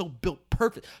tension is so built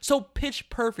perfect. So pitch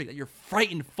perfect that you're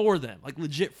frightened for them. Like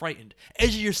legit frightened.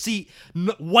 Edge of your seat,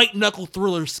 white knuckle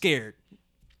thriller scared.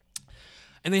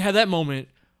 And they had that moment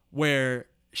where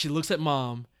she looks at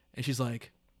mom and she's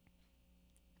like,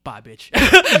 bye, bitch.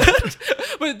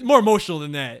 But more emotional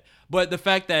than that. But the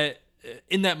fact that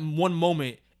in that one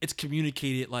moment, it's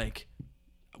communicated like,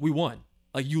 we won.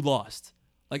 Like, you lost.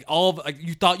 Like, like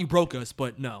you thought you broke us,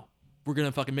 but no. We're going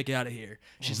to fucking make it out of here.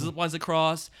 She zip lines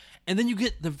across. And then you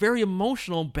get the very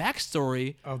emotional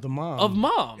backstory Of the mom. of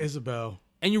mom. Isabel.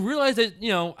 And you realize that, you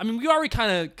know, I mean, we already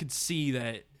kind of could see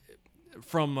that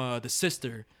from the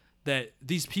sister, that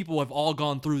these people have all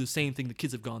gone through the same thing the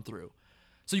kids have gone through.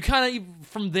 So you kind of,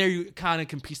 from there, you kind of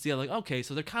can piece together, like, okay,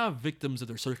 so they're kind of victims of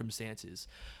their circumstances.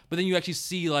 But then you actually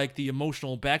see, like, the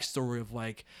emotional backstory of,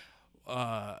 like,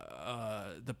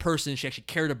 the person she actually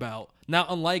cared about. Not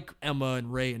unlike Emma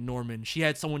and Ray and Norman, she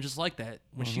had someone just like that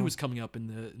when she was coming up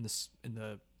in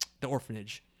the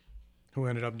orphanage. Who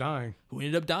ended up dying.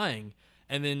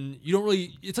 And then you don't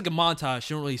really, it's like a montage.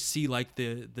 You don't really see like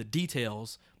the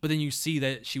details, but then you see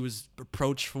that she was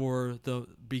approached for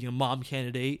being a mom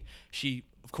candidate. She,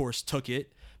 of course, took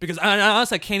it because I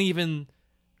honestly, I can't even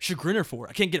chagrin her for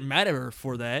it. I can't get mad at her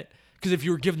for that because if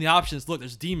you were given the options, look,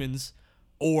 there's demons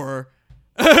or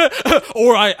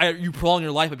you prolong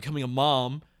your life by becoming a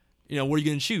mom, you know, what are you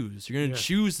going to choose? You're going to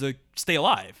choose to stay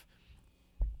alive.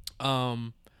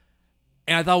 And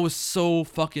I thought it was so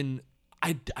fucking,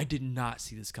 I did not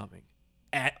see this coming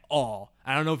at all.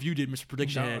 I don't know if you did, Mr.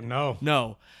 Prediction Head.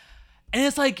 No. And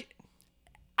it's like,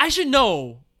 I should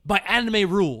know by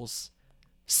anime rules,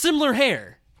 similar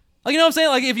hair. Like, you know what I'm saying?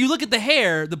 Like, if you look at the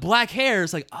hair, the black hair,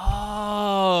 it's like,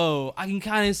 oh, I can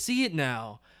kind of see it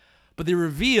now. But they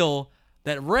reveal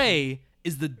that Ray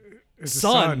is the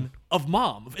son of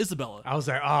mom, of Isabella. I was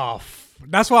like, oh,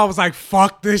 that's why I was like,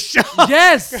 fuck this show.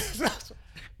 Yes!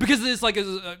 Because it's like,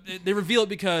 they reveal it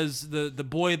because the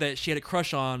boy that she had a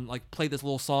crush on, like, played this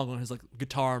little song on his, like,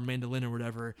 guitar, mandolin, or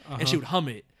whatever, and she would hum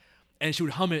it. And she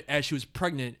would hum it as she was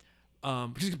pregnant.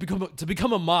 Because to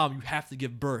become a mom, you have to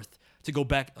give birth to go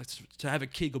back, like, to have a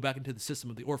kid go back into the system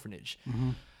of the orphanage.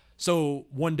 So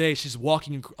one day she's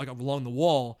walking like along the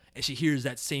wall and she hears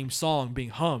that same song being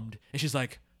hummed and she's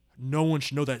like, no one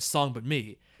should know that song but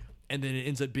me. And then it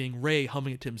ends up being Ray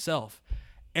humming it to himself.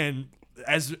 And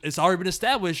as it's already been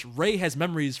established, Ray has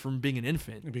memories from being an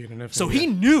infant. So he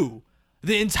knew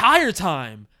the entire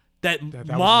time that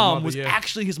mom was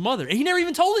actually his mother. And he never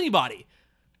even told anybody.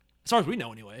 As far as we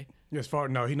know anyway.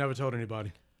 No, he never told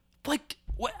anybody. Like,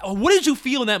 what did you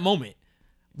feel in that moment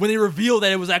when they revealed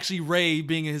that it was actually Ray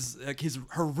being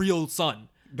her real son?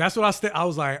 That's what I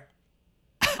was like,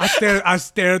 I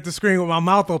stared at the screen with my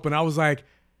mouth open. I was like,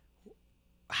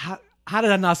 how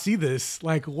did I not see this?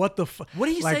 Like, what the fuck? What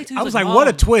did he say to? I was like, what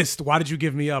a twist! Why did you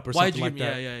give me up or something like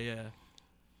that? Yeah.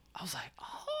 I was like,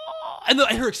 oh, and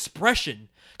her expression,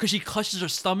 because she clutches her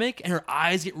stomach and her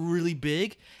eyes get really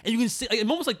big, and you can see, like, in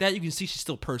moments like that, you can see she's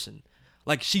still a person.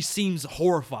 Like, she seems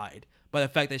horrified by the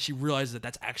fact that she realizes that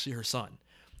that's actually her son.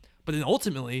 But then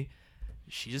ultimately,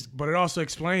 she just... But it also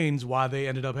explains why they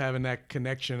ended up having that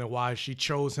connection and why she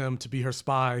chose him to be her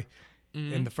spy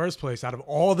in the first place out of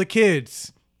all the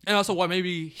kids. And also why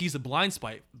maybe he's a blind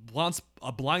spot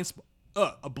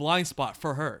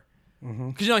for her.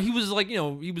 Because, he was like,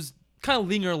 he was kind of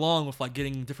leading her along with like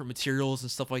getting different materials and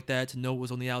stuff like that to know what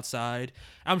was on the outside.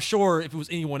 I'm sure if it was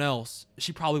anyone else,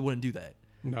 she probably wouldn't do that.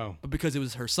 No. But because it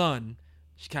was her son,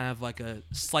 she kind of have like a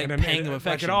slight pang of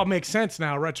affection. Like, it all makes sense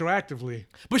now retroactively.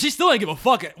 But she still didn't give a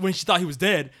fuck when she thought he was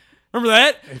dead. Remember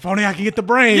that? If only I could get the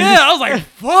brain. Yeah, I was like,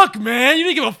 fuck, man. You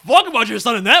didn't give a fuck about your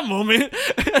son in that moment.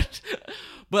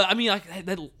 But I mean, like,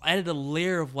 that added a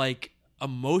layer of like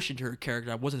emotion to her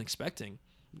character I wasn't expecting.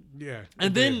 Yeah.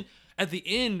 And then at the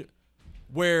end,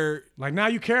 where like now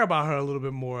you care about her a little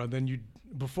bit more than you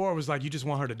before. It was like you just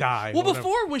want her to die. Well,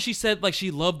 before when she said like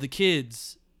she loved the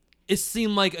kids, it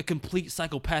seemed like a complete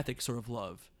psychopathic sort of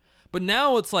love. But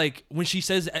now it's like when she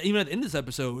says, even at the end of this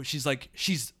episode, she's like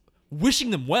she's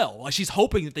wishing them well. Like she's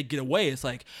hoping that they get away. It's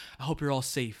like, I hope you're all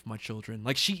safe, my children.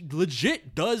 Like she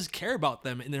legit does care about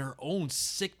them in her own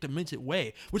sick, demented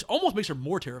way, which almost makes her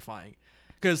more terrifying.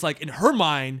 Because like in her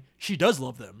mind, she does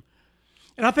love them.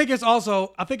 And I think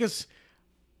it's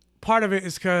part of it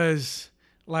is because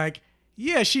like,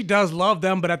 yeah, she does love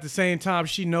them, but at the same time,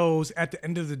 she knows at the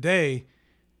end of the day,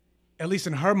 at least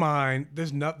in her mind,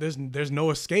 there's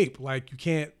no escape. Like you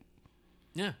can't.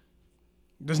 Yeah.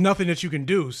 There's nothing that you can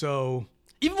do. So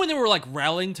even when they were like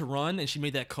rallying to run and she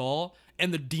made that call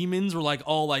and the demons were like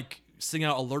all like sending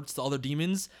out alerts to other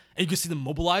demons and you could see them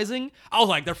mobilizing, I was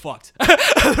like, they're fucked.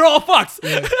 They're all fucked.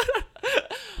 Yeah.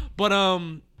 But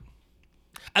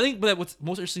I think that what's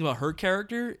most interesting about her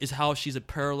character is how she's a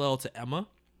parallel to Emma.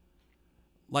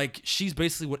 Like she's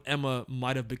basically what Emma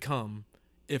might have become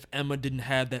if Emma didn't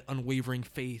have that unwavering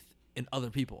faith in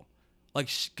other people. Like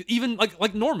even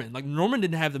like Norman. Like Norman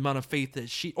didn't have the amount of faith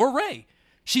that or Ray.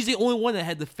 She's the only one that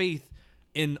had the faith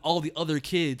in all the other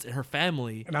kids and her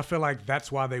family. And I feel like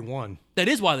that's why they won. That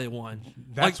is why they won.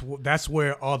 That's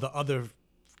where all the other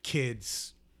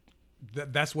kids.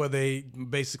 That's where they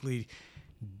basically.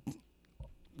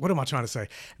 What am I trying to say?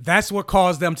 That's what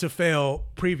caused them to fail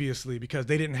previously because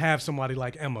they didn't have somebody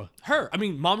like Emma.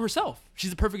 Mom herself.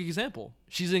 She's a perfect example.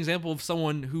 She's an example of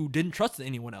someone who didn't trust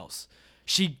anyone else.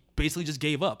 She basically just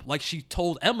gave up. Like she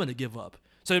told Emma to give up.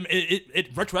 So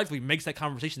it retroactively makes that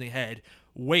conversation they had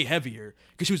way heavier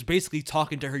because she was basically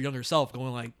talking to her younger self,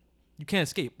 going like, "You can't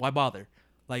escape. Why bother?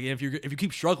 Like if you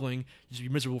keep struggling, you'll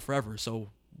be miserable forever. So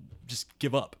just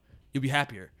give up. You'll be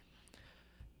happier."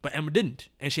 But Emma didn't,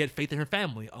 and she had faith in her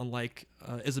family, unlike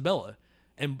Isabella.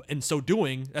 And in so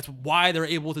doing, that's why they're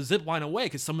able to zip line away,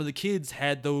 because some of the kids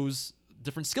had those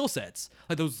different skill sets.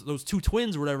 Like those two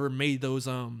twins or whatever made those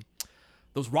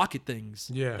rocket things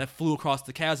that flew across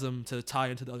the chasm to tie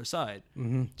into the other side.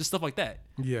 Mm-hmm. Just stuff like that.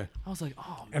 Yeah. I was like,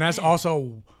 oh, man. And that's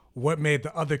also what made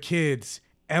the other kids,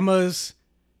 Emma's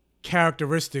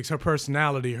characteristics, her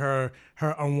personality, her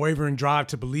unwavering drive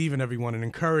to believe in everyone and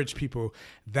encourage people.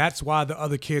 That's why the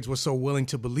other kids were so willing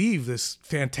to believe this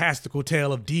fantastical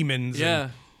tale of demons. Yeah.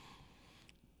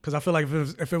 Because I feel like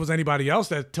if it was anybody else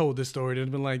that told this story, they'd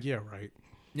have been like, yeah, right.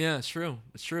 Yeah, it's true.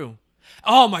 It's true.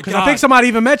 Oh, my God. Because I think somebody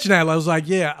even mentioned that. I was like,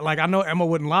 yeah, like I know Emma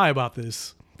wouldn't lie about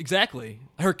this. Exactly.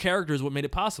 Her character is what made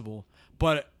it possible.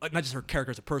 But like, not just her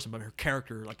character as a person, but her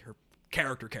character, like her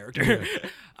character.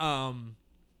 Yeah.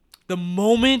 The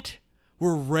moment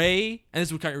where Ray, and this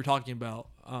is what you were talking about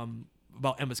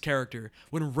Emma's character,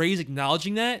 when Ray's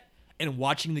acknowledging that and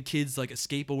watching the kids like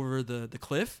escape over the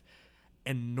cliff,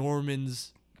 and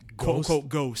Norman's quote unquote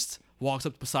ghost walks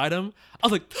up beside him, I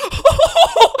was like,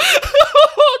 oh,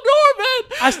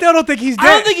 Norman! I still don't think he's dead.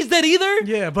 I don't think he's dead either.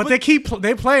 Yeah, but they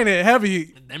playing it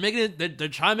heavy. They're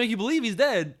trying to make you believe he's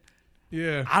dead.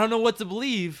 Yeah. I don't know what to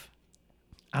believe.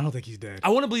 I don't think he's dead. I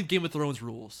want to believe Game of Thrones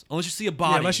rules. Unless you see a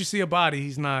body. Yeah, unless you see a body,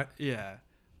 he's not. Yeah.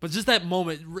 But just that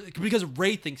moment, because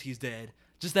Ray thinks he's dead,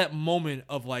 just that moment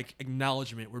of like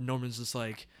acknowledgement where Norman's just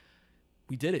like,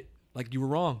 we did it. Like, you were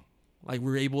wrong. Like, we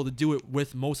were able to do it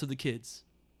with most of the kids.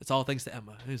 It's all thanks to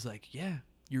Emma. He's like, yeah,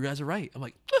 you guys are right. I'm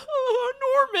like, oh,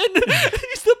 Norman,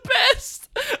 he's the best.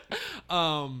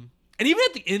 And even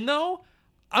at the end, though,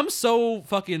 I'm so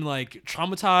fucking like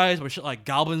traumatized by shit like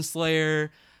Goblin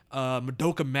Slayer,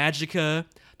 Madoka Magica,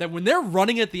 that when they're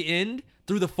running at the end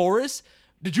through the forest,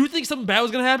 did you think something bad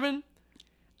was gonna happen?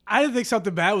 I didn't think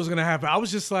something bad was gonna happen. I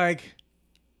was just like,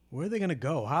 where are they gonna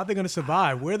go? How are they gonna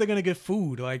survive? Where are they gonna get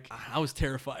food? Like, I was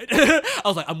terrified. I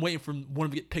was like, I'm waiting for one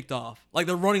of them to get picked off. Like,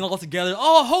 they're running all together.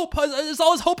 Oh, hope! There's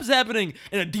always hope is happening.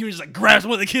 And a demon just like grabs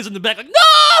one of the kids in the back, like,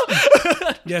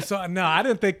 no! yeah. So no, I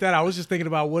didn't think that. I was just thinking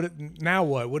about now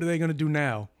what? What are they gonna do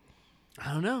now?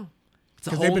 I don't know. It's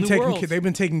a Because whole new world. they've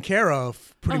been taken care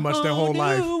of pretty much their whole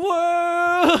life. New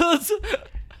world.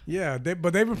 Yeah,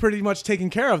 but they've been pretty much taking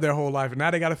care of their whole life, and now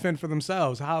they got to fend for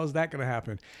themselves. How is that going to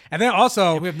happen? And then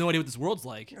also, we have no idea what this world's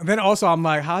like. And then also, I'm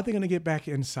like, how are they going to get back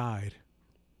inside?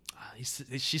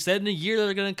 She said in a year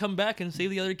they're going to come back and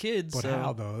save the other kids. But so.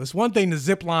 how though? It's one thing to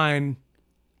zip line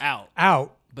out,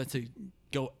 but to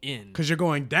go in because you're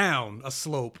going down a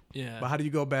slope. Yeah. But how do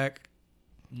you go back?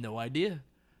 No idea.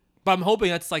 But I'm hoping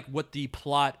that's like what the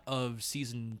plot of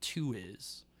season 2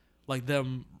 is, like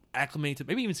them acclimating to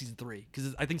maybe even season 3,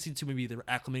 because I think season 2 maybe they're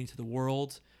acclimating to the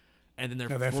world, and then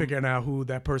they're figuring out who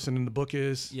that person in the book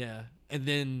is. Yeah, and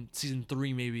then season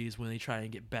 3 maybe is when they try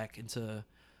and get back into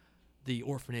the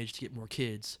orphanage to get more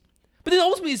kids. But then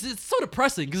ultimately it's so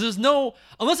depressing because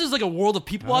unless there's like a world of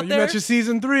people out you there. You mentioned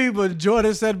season 3, but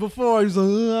Jordan said before he's like,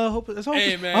 I hope man,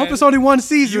 it's only one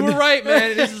season. You were right,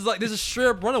 man. This is straight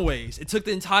up Runaways. It took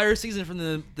the entire season for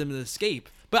them to escape.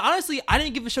 But honestly, I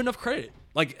didn't give the show enough credit.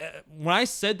 Like, when I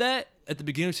said that at the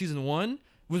beginning of season 1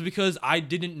 was because I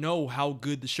didn't know how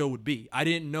good the show would be. I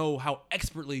didn't know how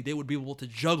expertly they would be able to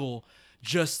juggle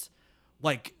just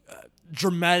like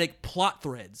dramatic plot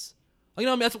threads. Like, you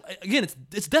know what I mean?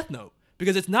 It's Death Note,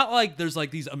 because it's not like there's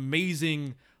like these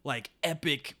amazing like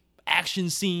epic action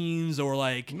scenes or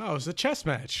like no, it's a chess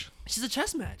match. It's just a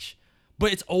chess match,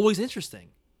 but it's always interesting.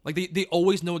 Like they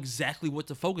always know exactly what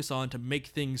to focus on to make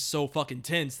things so fucking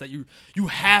tense that you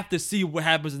have to see what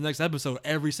happens in the next episode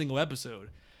every single episode.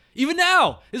 Even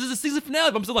now, this is the season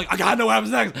finale, but I'm still like, I gotta know what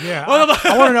happens next. Yeah,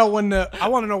 I want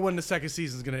to know when the second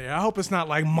season's gonna air. I hope it's not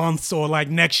like months or like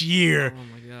next year. Oh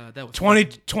my god, that was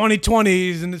 2020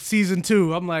 is in season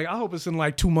 2. I'm like, I hope it's in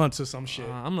like 2 months or some shit.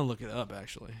 I'm gonna look it up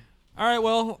actually. All right,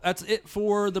 well, that's it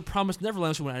for The Promised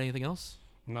Neverland. So, you want to add anything else?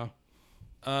 No.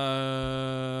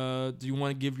 Do you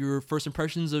want to give your first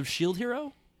impressions of Shield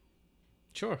Hero?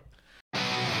 Sure.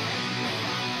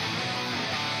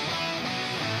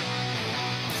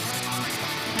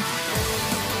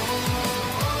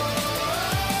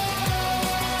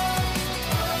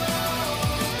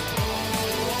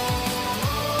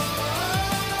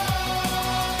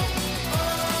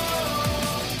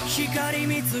 光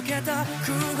見つけた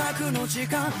空白の時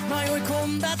間迷い込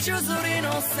んだ宙づり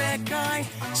の世界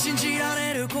信じら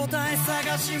れる答え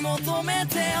探し求め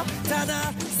てた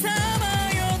ださ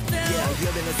まよってる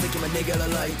夜の隙間逃げら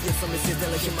ないよそ見せて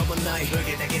る暇もない受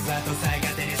けた傷跡さえ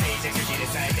勝手に静寂切り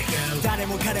裂いてく誰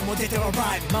も彼も出ては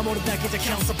ライブ守るだけじゃ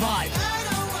can't survive I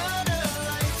don't wanna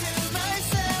lie to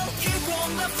myself Keep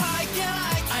on the fight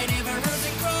yeah I never lose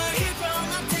and cry Keep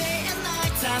on the day and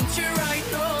night Time to right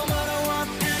no matter what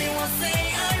anyone say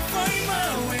I find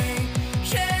my way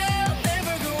Yeah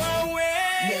never go away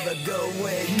Never go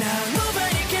away Now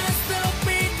nobody can stop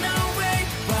me no way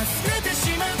忘れてし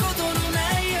まうことの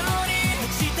ないように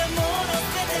落ちたもの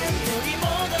捨てて取り戻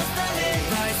すため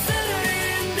I settle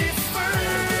in this world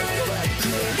繰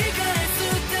り返す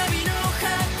旅の果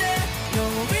て脳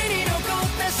裏に残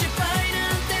った失敗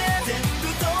なんて全部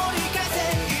取り返せ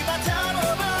今頼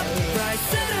む I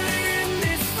settle in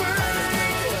this world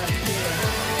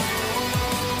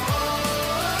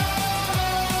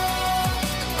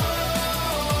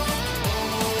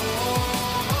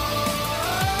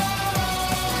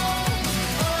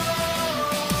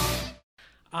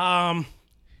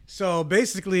So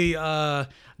basically, the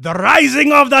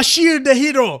rising of the Shield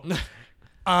Hero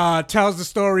tells the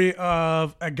story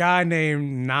of a guy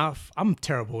named I'm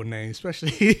terrible with names,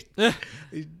 especially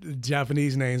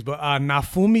Japanese names, but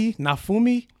Nafumi.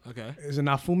 Okay. Is it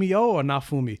Nafumio or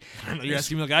Nafumi? You're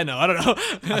asking me like I know. I don't know.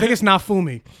 I think it's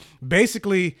Nafumi.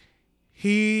 Basically,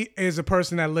 he is a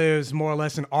person that lives more or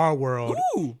less in our world.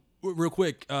 Ooh. Real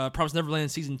quick, Promised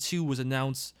Neverland Season 2 was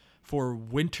announced for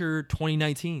winter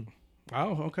 2019.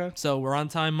 Oh, okay. So we're on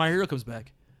time. My Hero comes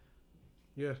back.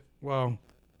 Yeah. Well,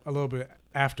 a little bit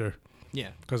after. Yeah.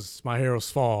 Because My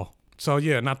Hero's fall. So,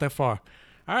 yeah, not that far.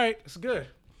 All right. It's good.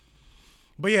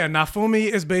 But, yeah, Nafumi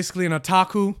is basically an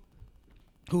otaku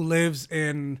who lives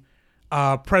in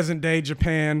present-day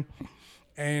Japan.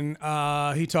 And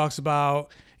he talks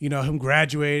about, him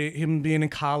graduating, him being in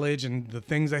college and the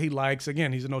things that he likes.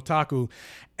 Again, he's an otaku.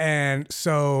 And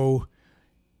so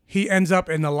he ends up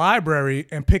in the library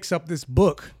and picks up this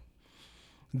book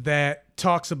that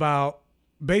talks about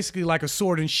basically like a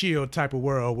sword and shield type of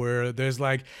world where there's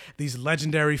like these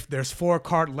there's four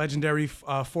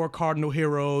cardinal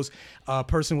heroes, a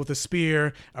person with a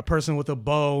spear, a person with a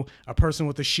bow, a person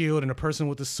with a shield, and a person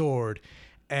with a sword.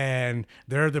 And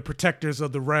they're the protectors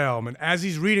of the realm. And as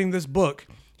he's reading this book,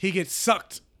 he gets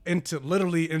sucked into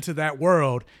that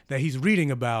world that he's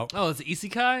reading about. Oh, it's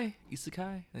isekai?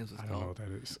 Isekai? I don't know what that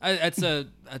is. It's a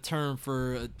term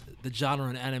for the genre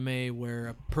in anime where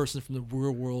a person from the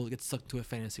real world gets sucked to a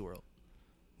fantasy world.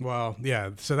 Well,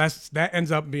 yeah. So that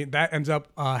ends up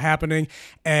happening,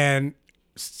 and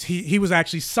he was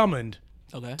actually summoned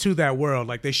to that world.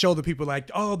 Like they show the people like,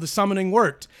 oh, the summoning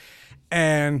worked,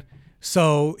 and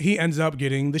so he ends up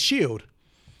getting the shield,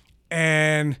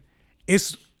 and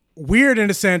it's weird in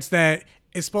the sense that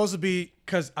it's supposed to be,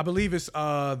 because I believe it's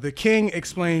the king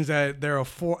explains that there are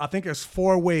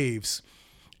four waves,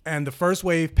 and the first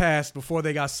wave passed before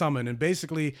they got summoned, and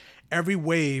basically every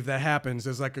wave that happens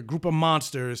there's like a group of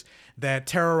monsters that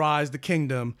terrorize the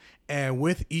kingdom, and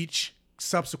with each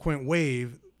subsequent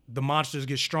wave the monsters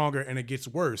get stronger and it gets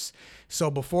worse. So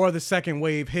before the second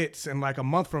wave hits, in like a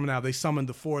month from now, they summon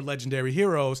the 4 legendary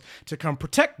heroes to come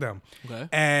protect them. Okay.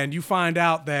 And you find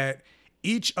out that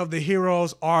each of the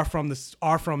heroes are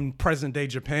from present day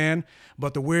Japan,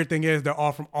 but the weird thing is they're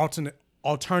all from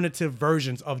alternative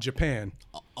versions of Japan.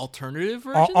 Alternative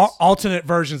versions? Alternate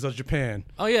versions of Japan.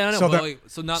 Oh yeah, I know.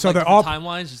 So not they're different all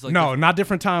timelines. Just like no, not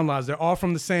different timelines. They're all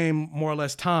from the same more or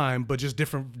less time, but just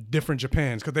different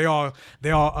Japans. Because they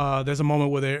all there's a moment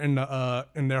where they're in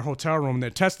their hotel room and they're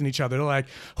testing each other. They're like,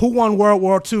 who won World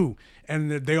War II?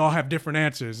 And they all have different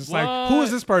answers. It's like, who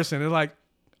is this person? They're like,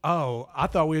 oh, I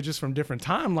thought we were just from different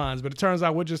timelines, but it turns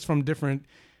out we're just from different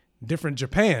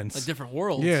Japans. Like different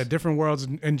worlds. Yeah, different worlds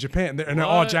in Japan. And they're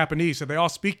all Japanese, so they all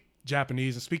speak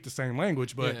Japanese and speak the same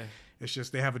language, but it's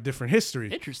just they have a different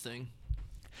history. Interesting.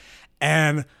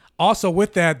 And also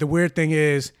with that, the weird thing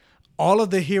is all of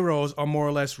the heroes are more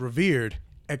or less revered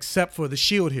except for the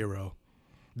shield hero.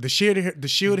 The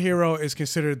shield hero is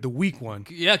considered the weak one.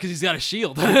 Yeah, because he's got a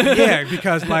shield. Yeah,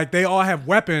 because like they all have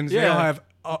weapons. Yeah. They all have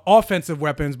offensive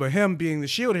weapons, but him being the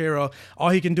shield hero, all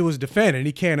he can do is defend and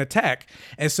he can't attack.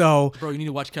 And so, bro, you need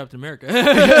to watch Captain America.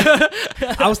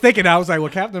 I was like, well,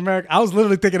 Captain America. I was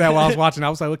literally thinking that while I was watching. I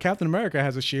was like, well, Captain America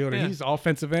has a shield and he's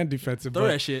offensive and defensive. Throw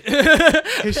that shit.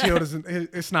 His shield isn't.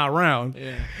 It's not round.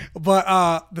 Yeah.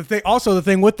 But the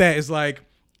thing with that is like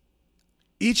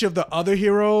each of the other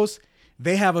heroes,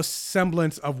 they have a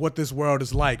semblance of what this world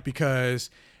is like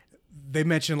they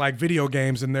mention like video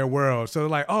games in their world. So they're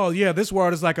like, oh yeah, this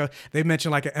world is like they mention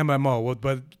like an MMO,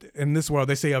 but in this world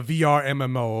they say a VR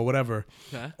MMO or whatever.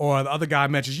 Okay. Or the other guy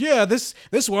mentions, yeah, this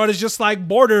world is just like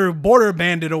Border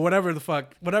Bandit or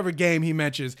whatever game he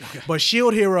mentions. Okay. But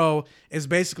Shield Hero is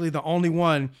basically the only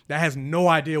one that has no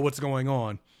idea what's going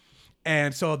on.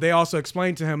 And so they also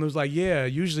explained to him, it was like, yeah,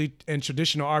 usually in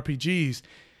traditional RPGs,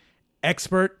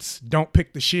 experts don't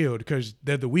pick the shield because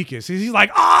they're the weakest. He's like,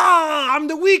 I'm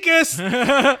the weakest.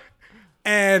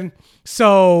 And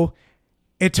so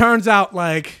it turns out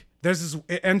like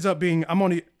it ends up being, I'm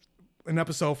only in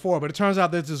episode 4, but it turns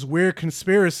out there's this weird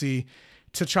conspiracy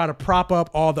to try to prop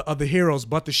up all the other heroes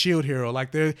but the shield hero.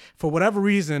 Like for whatever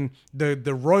reason, the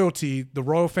royalty, the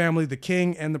royal family, the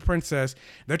king and the princess,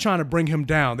 they're trying to bring him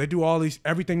down. They do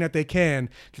everything that they can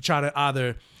to try to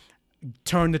either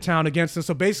turn the town against him.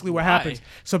 So basically what happens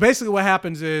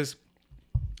is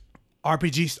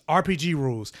RPG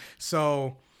rules.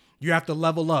 So you have to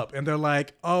level up and they're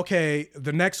like, okay,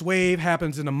 the next wave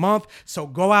happens in a month. So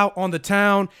go out on the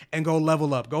town and go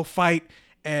level up, go fight,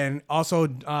 and also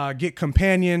get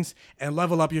companions and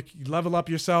level up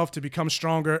yourself to become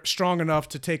strong enough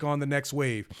to take on the next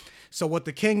wave. So what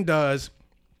the king does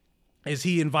is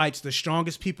he invites the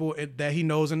strongest people that he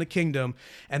knows in the kingdom,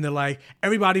 and they're like,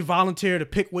 everybody volunteer to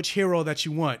pick which hero that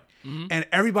you want. Mm-hmm. And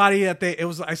everybody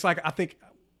it's like,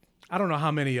 I don't know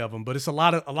how many of them, but it's a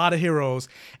lot of heroes,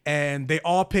 and they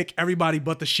all pick everybody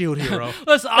but the shield hero.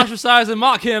 Let's ostracize and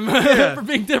mock him for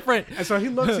being different. And so he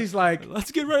looks, he's like,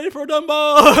 let's get ready for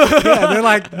Dumbo. Yeah, they're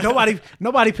like,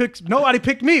 nobody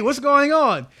picked me. What's going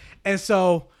on? And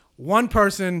so one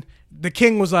person the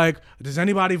king was like, does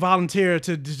anybody volunteer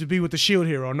to be with the shield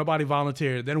hero? Nobody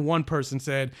volunteered. Then one person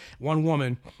said, one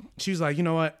woman, she was like, you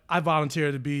know what? I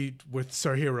volunteer to be with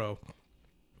Sir Hero.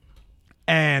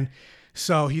 And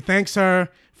so he thanks her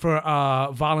for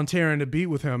volunteering to be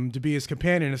with him, to be his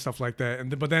companion and stuff like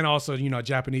that. But then also,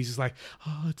 Japanese is like,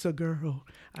 oh, it's a girl.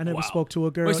 I never spoke to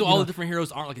a girl. Wait, so all the different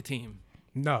heroes aren't like a team?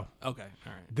 No. Okay,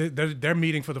 all right. They're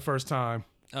meeting for the first time.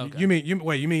 Okay. You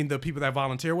mean the people that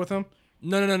volunteer with him?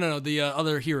 No. The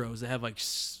other heroes that have like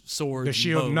swords. The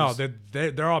shield. And No, bows.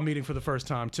 they're all meeting for the first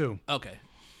time too. Okay.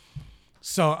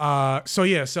 So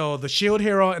the shield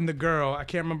hero and the girl, I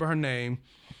can't remember her name.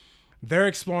 They're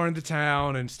exploring the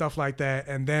town and stuff like that,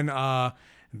 and then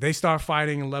they start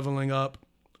fighting and leveling up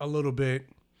a little bit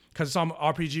because it's on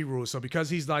RPG rules. So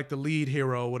because he's like the lead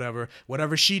hero,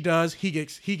 whatever she does, he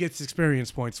gets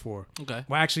experience points for. Okay.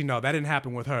 Well, actually, no, that didn't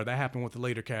happen with her. That happened with the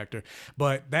later character,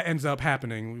 but that ends up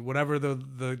happening. Whatever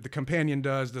the companion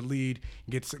does, the lead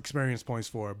gets experience points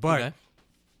for. But Okay.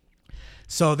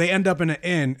 so they end up in an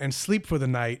inn and sleep for the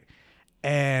night,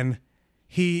 and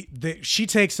she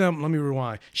takes him. Let me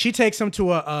rewind. She takes him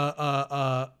to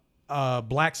a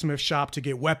blacksmith shop to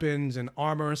get weapons and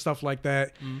armor and stuff like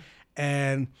that.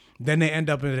 And then they end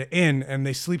up in an inn and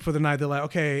they sleep for the night. They're like,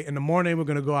 okay, in the morning we're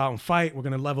gonna go out and fight. We're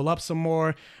gonna level up some more.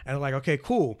 And they're like, okay,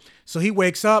 cool. So he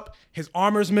wakes up. His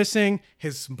armor's missing.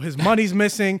 His money's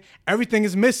missing. Everything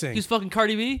is missing. He's fucking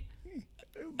Cardi B.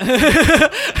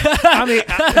 I mean,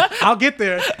 I'll get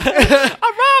there. I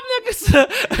robbed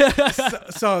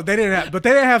niggas. So they didn't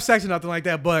have sex or nothing like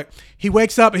that. But he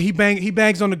wakes up and he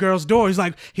bangs on the girl's door. He's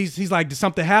like, did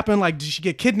something happen? Like, did she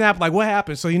get kidnapped? Like, what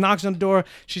happened? So he knocks on the door.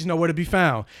 She's nowhere to be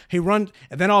found. He runs,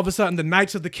 and then all of a sudden, the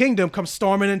Knights of the Kingdom come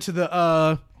storming into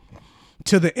the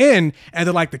inn, and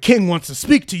they're like, the king wants to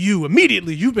speak to you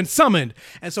immediately. You've been summoned.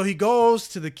 And so he goes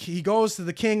to the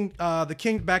king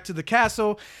back to the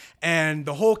castle, and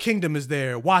the whole kingdom is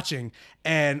there watching,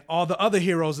 and all the other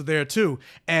heroes are there too.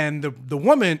 And the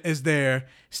woman is there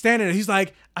standing there. He's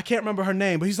like, I can't remember her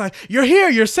name, but he's like, you're here,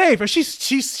 you're safe. And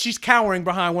she's cowering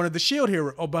behind one of the shield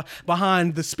hero, or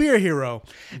behind the spear hero.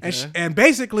 Okay. And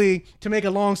basically, to make a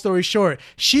long story short,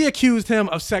 she accused him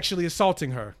of sexually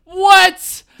assaulting her.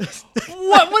 What?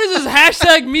 What is this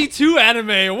hashtag Me Too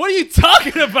anime? What are you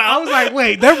talking about? I was like,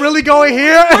 wait, they're really going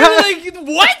here?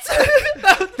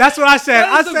 What? That's what I said.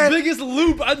 That is the biggest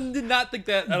loop. I did not think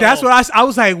that at That's all. what I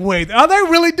was like, wait, are they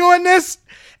really doing this?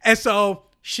 And so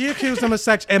she accused him of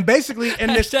sex, and basically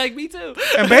in this hashtag Me Too.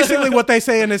 And basically what they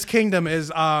say in this kingdom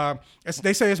is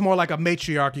they say it's more like a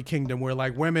matriarchy kingdom where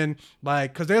like women,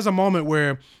 like, because there's a moment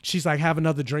where she's like, have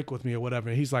another drink with me or whatever,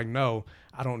 and he's like, no,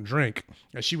 I don't drink.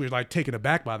 And she was like taken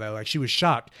aback by that, like she was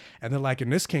shocked. And then like in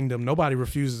this kingdom, nobody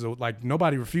refuses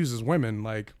women.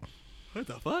 Like, what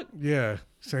the fuck? Yeah.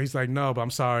 So he's like, no, but I'm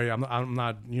sorry, I'm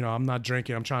not, I'm not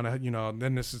drinking. I'm trying to,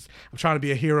 then I'm trying to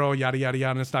be a hero, yada yada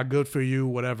yada. And it's not good for you,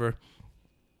 whatever.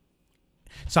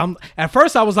 So at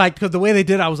first I was like, because the way they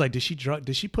did it, I was like, did she drug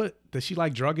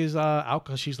his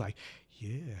alcohol? She's like,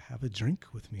 yeah, have a drink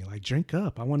with me. Like, drink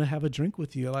up. I want to have a drink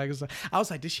with you. Like, I was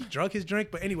like, did she drug his drink?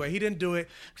 But anyway, he didn't do it.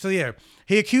 So yeah,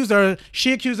 she accused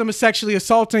him of sexually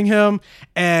assaulting him.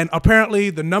 And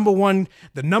apparently the number one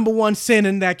sin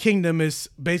in that kingdom is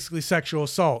basically sexual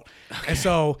assault. Okay. And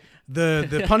so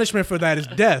the punishment for that is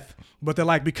death. But they're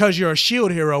like, because you're a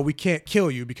shield hero, we can't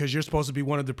kill you because you're supposed to be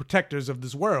one of the protectors of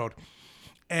this world.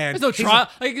 And there's no trial.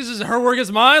 Like, this is her word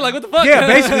against mine. Like, what the fuck? Yeah,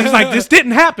 basically, he's like, this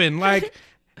didn't happen. Like,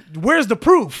 where's the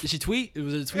proof? Did she tweet?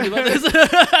 Was it a tweet about this?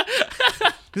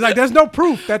 He's like, there's no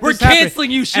proof that we're this happened.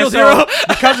 canceling you, Shield Hero.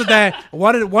 Because of that,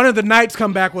 one of the knights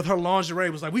come back with her lingerie.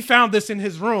 Was like, we found this in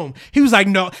his room. He was like,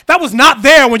 no, that was not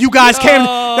there when you guys came.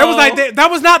 That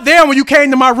was not there when you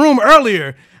came to my room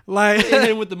earlier. Like, and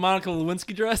then with the Monica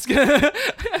Lewinsky dress.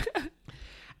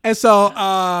 And so,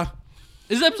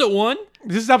 is this episode 1?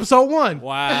 This is episode 1.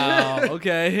 Wow.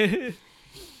 Okay.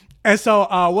 And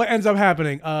so, what ends up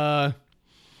happening?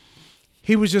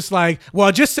 He was just like,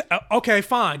 well, okay,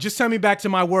 fine. Just send me back to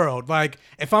my world. Like,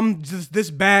 if I'm just this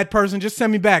bad person, just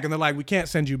send me back. And they're like, we can't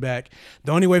send you back.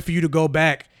 The only way for you to go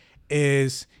back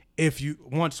is if you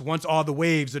once all the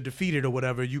waves are defeated or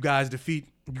whatever, you guys defeat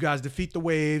the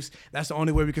waves. That's the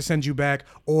only way we can send you back,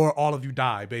 or all of you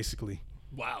die, basically.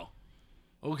 Wow.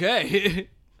 Okay.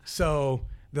 So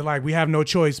they're like, we have no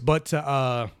choice but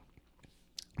to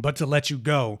let you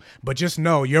go. But just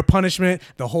know your punishment,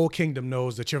 the whole kingdom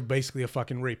knows that you're basically a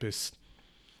fucking rapist.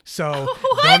 So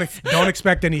don't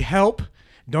expect any help.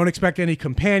 Don't expect any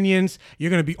companions.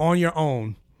 You're going to be on your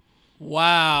own.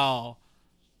 Wow.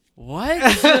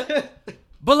 What?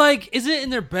 But like, is it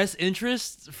in their best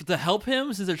interest to help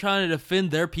him since they're trying to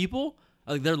defend their people?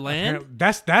 Like their land?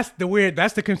 That's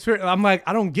the conspiracy. I'm like,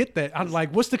 I don't get that. I'm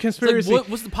like, what's the conspiracy? Like,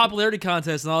 what's the popularity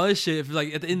contest and all this shit? If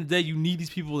like at the end of the day, you need these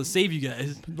people to save you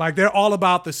guys. Like they're all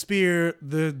about the spear,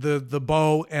 the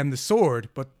bow, and the sword,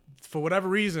 but for whatever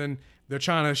reason, they're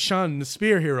trying to shun the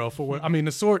spear hero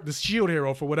the shield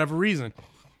hero for whatever reason.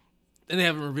 And they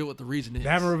haven't revealed what the reason is. They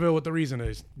haven't revealed what the reason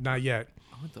is, not yet.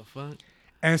 What the fuck?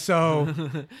 And so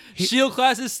shield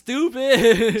class is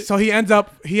stupid. So he ends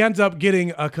up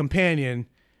getting a companion.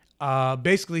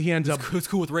 Basically, he ends up. It's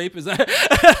cool with rape. Is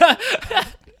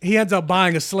that? He ends up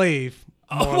buying a slave,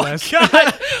 more or less. God,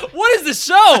 what is this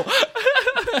show?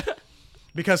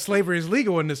 Because slavery is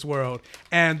legal in this world,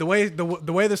 and the way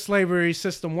the slavery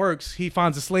system works, he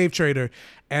finds a slave trader,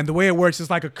 and the way it works is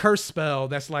like a curse spell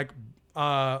that's like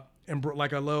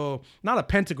like a little, not a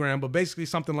pentagram, but basically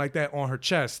something like that on her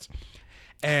chest.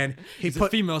 And he's a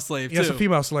female slave. Yes, a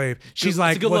female slave. She's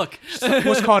like good look.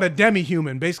 What's called a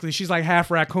demi-human. Basically, she's like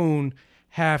half raccoon,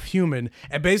 half human.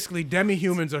 And basically,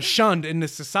 demi-humans are shunned in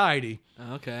this society.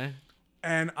 Okay.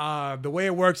 And the way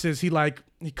it works is he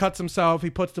cuts himself. He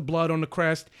puts the blood on the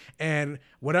crest, and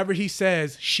whatever he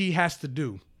says, she has to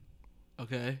do.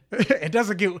 Okay. It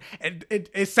doesn't get.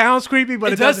 It sounds creepy,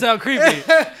 but it does sound creepy.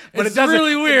 But it's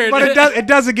really weird. But it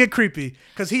doesn't get creepy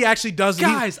because he actually does.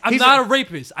 Guys, I'm not a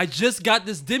rapist. I just got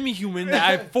this demi-human that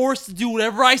I'm forced to do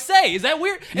whatever I say. Is that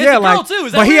weird? And yeah, it's a girl too.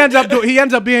 Is that but weird? he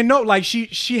ends up being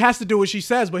she has to do what she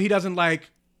says, but he doesn't like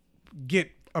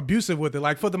get abusive with it.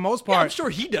 Like for the most part, I'm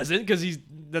sure he doesn't because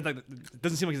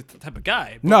doesn't seem like he's the type of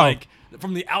guy. But no. Like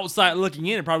from the outside looking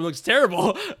in, it probably looks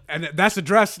terrible. And that's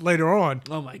addressed later on.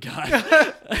 Oh my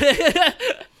god.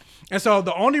 And so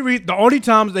the only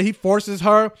times that he forces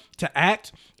her to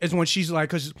act is when she's like,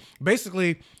 because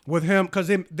basically with him, because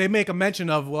they make a mention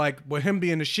of like with him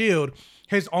being the shield,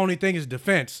 his only thing is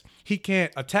defense. He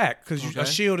can't attack because a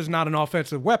shield is not an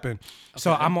offensive weapon. Okay.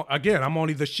 So I'm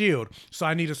only the shield. So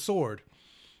I need a sword.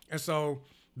 And so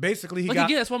basically again,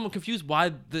 that's why I'm confused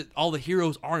why all the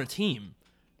heroes aren't a team.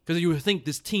 Because you would think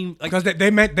this team, because they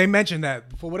mentioned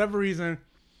that for whatever reason,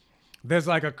 there's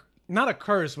like not a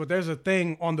curse, but there's a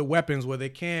thing on the weapons where they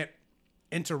can't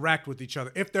interact with each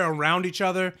other. If they're around each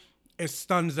other, it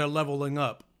stuns their leveling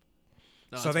up.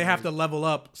 So they have to level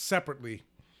up separately,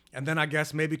 and then I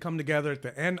guess maybe come together at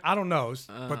the end. I don't know,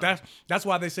 but that's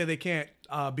why they say they can't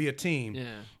be a team. Yeah.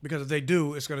 Because if they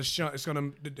do, it's gonna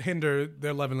hinder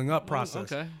their leveling up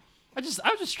process. Okay. I just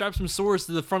strapped some swords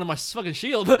to the front of my fucking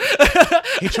shield.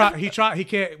 He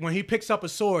can't. When he picks up a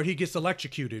sword, he gets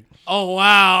electrocuted. Oh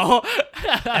wow!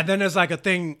 And then there's like a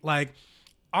thing like,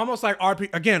 almost like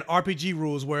RPG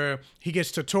rules where he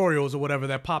gets tutorials or whatever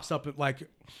that pops up. Like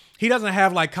he doesn't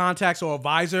have like contacts or a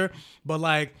visor, but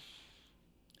like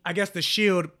I guess the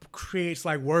shield creates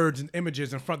like words and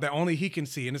images in front that only he can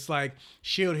see, and it's like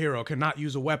shield hero cannot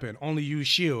use a weapon, only use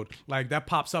shield. Like that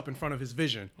pops up in front of his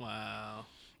vision. Wow.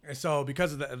 And so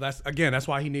because of that, that's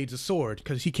why he needs a sword,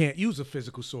 because he can't use a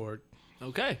physical sword.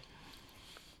 Okay.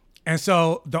 And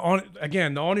so the only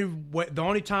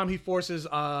time he forces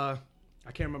I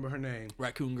can't remember her name.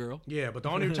 Raccoon Girl. Yeah, but the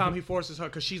only time he forces her,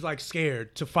 because she's like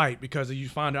scared to fight, because you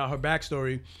find out her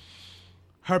backstory.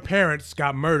 Her parents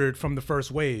got murdered from the first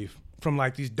wave, from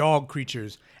like these dog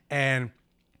creatures, and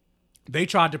they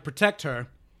tried to protect her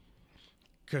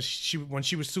because when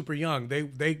she was super young,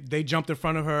 they jumped in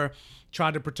front of her,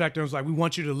 tried to protect her. It was like, we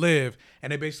want you to live,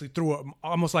 and they basically threw her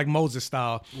almost like Moses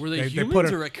style. Were they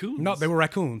humans or raccoons? No, they were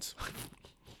raccoons.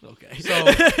 Okay. So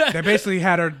they basically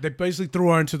threw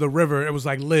her into the river. It was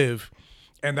like live,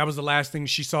 and that was the last thing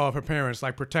she saw of her parents,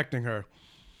 like protecting her.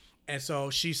 And so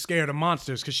she's scared of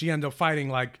monsters because she ended up fighting,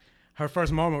 like her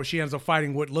first moment where she ends up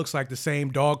fighting what looks like the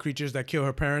same dog creatures that kill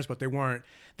her parents, but they're not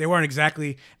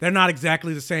exactly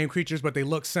the same creatures, but they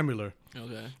look similar.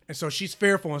 Okay. And so she's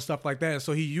fearful and stuff like that. And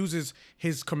so he uses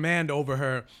his command over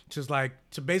her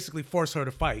to basically force her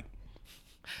to fight.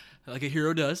 Like a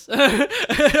hero does.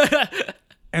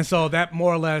 And so that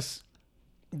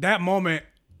moment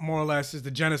more or less is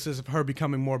the genesis of her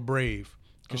becoming more brave.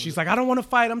 Because she's like, I don't want to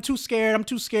fight. I'm too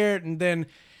scared. And then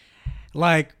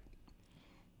like,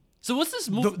 so what's this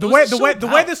movie? The way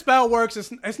the spell works,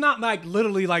 it's not like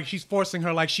literally like she's forcing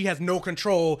her, like she has no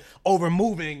control over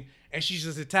moving and she's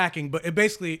just attacking. But it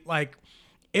basically, like,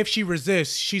 if she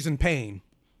resists, she's in pain.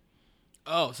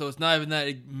 Oh, so it's not even that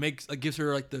it gives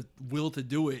her like the will to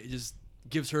do it. It just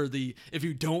gives her if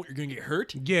you don't, you're gonna get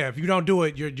hurt. Yeah, if you don't do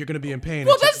it, you're gonna be in pain.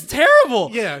 Well, that's terrible.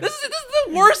 Yeah, this is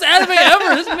the worst anime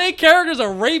ever. This main character's a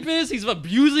rapist. He's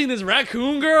abusing this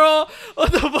raccoon girl.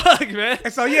 What the fuck, man?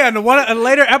 And so yeah, in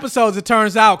later episodes, it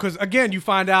turns out, because again, you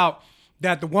find out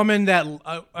that the woman that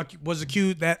was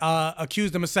accused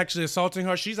him of sexually assaulting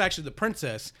her, she's actually the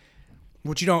princess,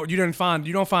 which you don't find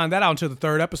that out until the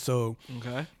 3rd episode.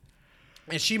 Okay.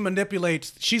 And she's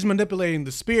manipulating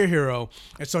the spear hero,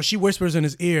 and so she whispers in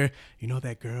his ear, "You know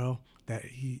that girl that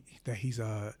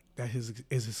is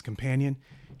his companion?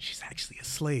 She's actually a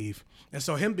slave." And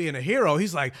so him being a hero,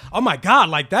 he's like, "Oh my God,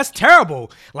 like that's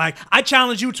terrible. Like I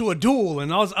challenge you to a duel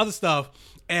and all this other stuff."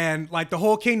 And like the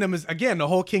whole kingdom is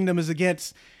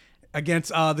against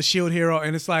the shield hero,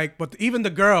 and it's like, but even the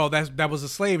girl that was a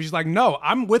slave, she's like, "No,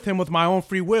 I'm with him with my own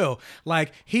free will.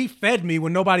 Like he fed me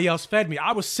when nobody else fed me.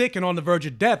 I was sick and on the verge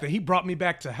of death, and he brought me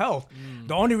back to health.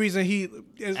 The only reason he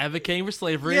is advocating for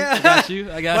slavery. Yeah. I got you.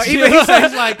 But you. even he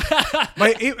says like,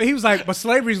 but he was like, but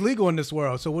slavery's legal in this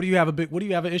world. So what do you have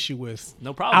an issue with?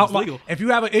 No problem. It's legal. If you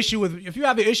have an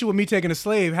issue with me taking a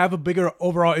slave, have a bigger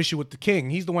overall issue with the king.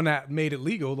 He's the one that made it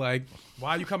legal. Like,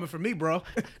 why are you coming for me, bro?"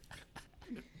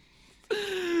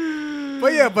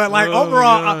 But yeah, but like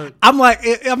overall, I'm like,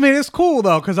 it's cool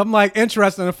though, because I'm like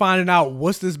interested in finding out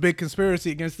what's this big conspiracy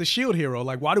against the shield hero.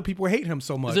 Like, why do people hate him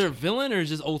so much? Is there a villain, or is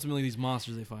just ultimately these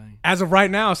monsters they fighting? As of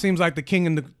right now, it seems like the king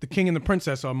and the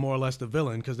princess are more or less the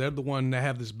villain, because they're the one that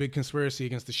have this big conspiracy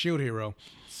against the shield hero.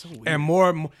 So weird. And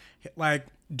more like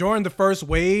during the first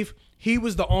wave, he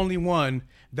was the only one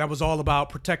that was all about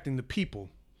protecting the people.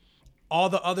 All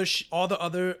the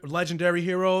other legendary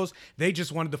heroes, they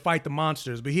just wanted to fight the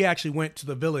monsters. But he actually went to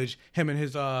the village, him and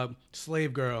his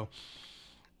slave girl.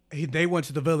 They went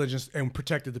to the village and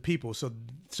protected the people. So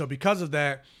because of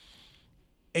that,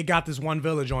 it got this one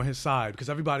village on his side. Because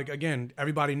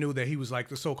everybody knew that he was like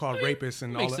the so-called rapist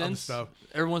and all that other stuff.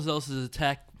 Everyone else is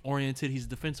attack-oriented. He's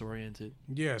defense-oriented.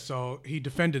 Yeah, so he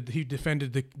defended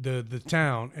the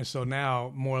town. And so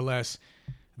now, more or less,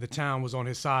 the town was on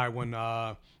his side when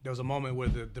there was a moment where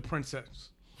the princess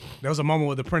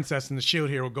and the shield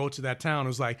hero go to that town. It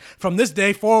was like, from this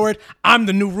day forward, I'm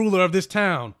the new ruler of this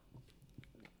town.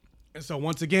 And so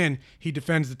once again, he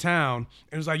defends the town,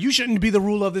 and it was like, you shouldn't be the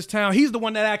ruler of this town. He's the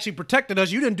one that actually protected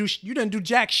us. You didn't do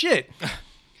jack shit.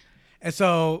 And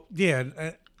so yeah,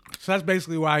 so that's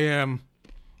basically where I am.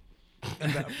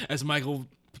 As Michael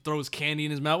throws candy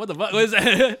in his mouth. What the fuck? What is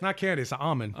that? Not candy, it's an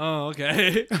almond. Oh,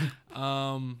 okay.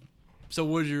 So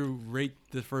would you rate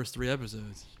the first 3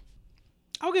 episodes?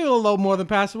 I'll give it a little more than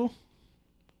passable.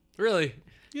 Really?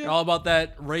 Yeah. You're all about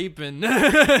that rape and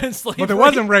slavery. But there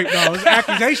wasn't rape, though. It was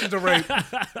accusations of rape. All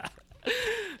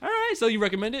right, so you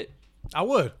recommend it? I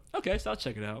would. Okay, so I'll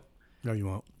check it out. No, you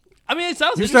won't. I mean, it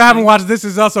sounds You still haven't watched This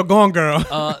Is Us or Gone Girl.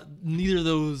 Neither of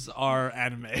those are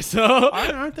anime, so...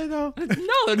 Aren't they, though? No,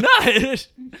 they're not.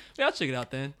 Yeah, I'll check it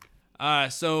out then.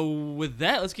 So with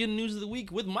that, let's get into news of the week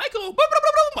with Michael.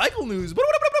 Michael news.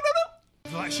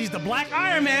 Like she's the Black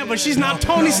Iron Man, but she's not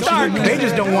Tony Stark. They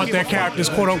just don't want their characters,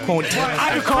 quote unquote.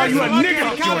 I could call you a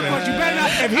nigga, Jordan. You better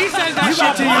not. If he says that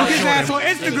shit to you, his ass on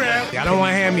Instagram. I don't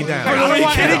want hand me down. I don't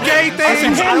want any gay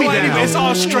things. Hand me down. It's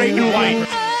all straight and white.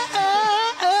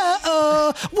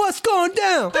 What's going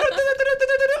down?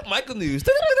 Michael news.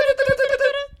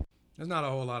 There's not a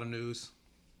whole lot of news.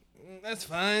 That's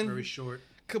fine. Very short.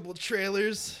 Couple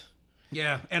trailers.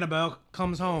 Yeah, Annabelle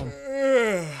comes home.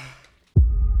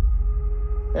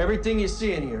 Everything you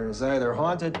see in here is either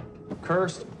haunted,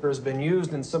 cursed, or has been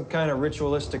used in some kind of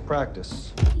ritualistic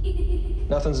practice.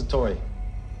 Nothing's a toy.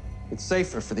 It's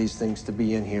safer for these things to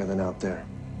be in here than out there.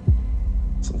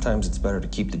 Sometimes it's better to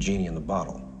keep the genie in the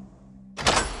bottle.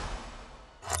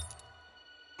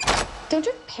 Don't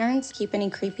your parents keep any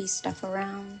creepy stuff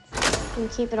around? We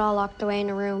keep it all locked away in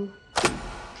a room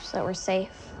so that we're safe.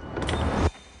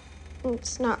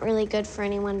 It's not really good for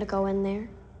anyone to go in there.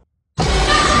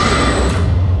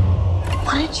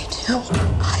 What did you do?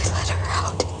 I let her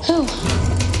out. Who?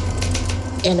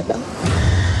 Annabelle.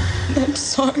 I'm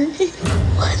sorry.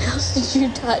 What else did you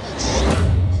touch?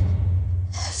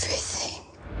 Everything.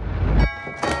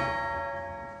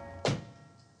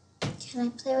 Can I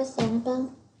play with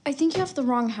Annabelle? I think you have the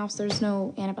wrong house. There's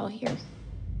no Annabelle here.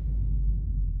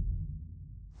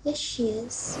 Yes, she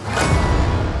is.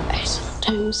 I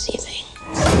sometimes see things.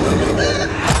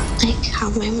 Like how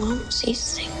my mom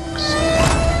sees things.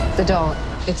 The doll.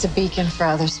 It's a beacon for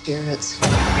other spirits.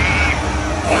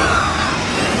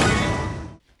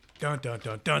 Dun, dun,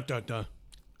 dun, dun, dun, dun.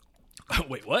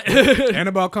 Wait, what?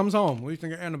 Annabelle comes home. What do you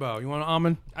think of Annabelle? You want an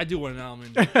almond? I do want an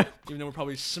almond. Even though we're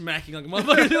probably smacking like a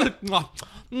motherfucker. What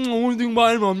do you think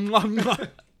about Annabelle?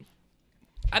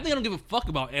 I think I don't give a fuck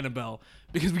about Annabelle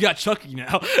because we got Chucky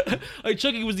now. Like,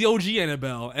 Chucky was the OG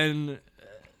Annabelle, and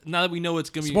now that we know it's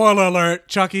gonna be Spoiler alert,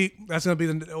 Chucky, that's gonna be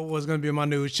what's gonna be in my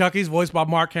news. Chucky's voiced by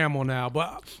Mark Hamill now.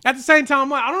 But at the same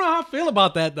time, I don't know how I feel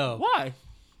about that though. Why?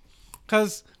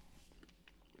 Because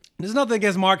there's nothing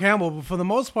against Mark Hamill, but for the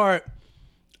most part,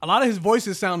 a lot of his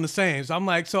voices sound the same. So I'm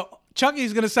like, so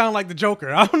Chucky's gonna sound like the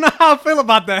Joker. I don't know how I feel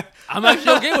about that. I'm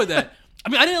actually okay with that. I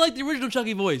mean, I didn't like the original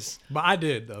Chucky voice, but I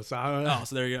did though. So I don't know. Oh,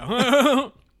 so there you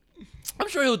go. I'm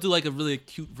sure he'll do like a really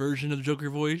cute version of the Joker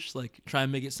voice, like try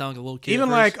and make it sound like a little kid. Even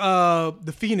like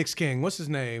the Phoenix King, what's his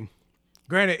name?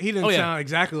 Granted, he didn't sound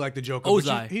exactly like the Joker,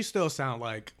 Ozai. but he still sound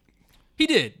like he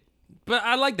did. But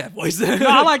I like that voice. No,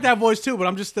 I like that voice too, but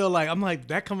I'm just still like,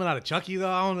 that coming out of Chucky though.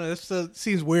 I don't know. It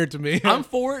seems weird to me. I'm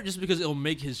for it just because it'll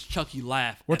make his Chucky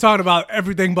laugh. We're talking about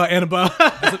everything but Annabelle.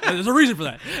 There's a reason for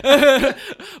that.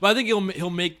 But I think he'll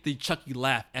make the Chucky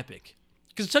laugh epic.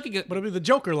 Because Chucky, but it'll be the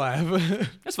Joker laugh.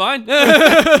 That's fine. I'm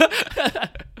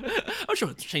sure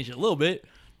it'll change it a little bit.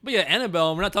 But yeah,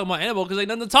 Annabelle. We're not talking about Annabelle because there's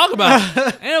nothing to talk about.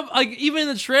 Like even in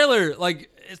the trailer, like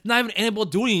it's not even Annabelle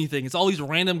doing anything. It's all these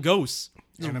random ghosts.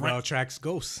 Annabelle attracts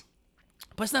ghosts.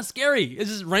 But it's not scary. It's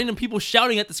just random people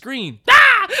shouting at the screen.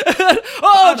 Ah!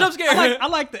 Oh, jump scare! I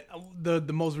like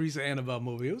the most recent Annabelle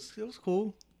movie. It was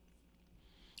cool.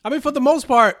 I mean, for the most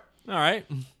part. All right.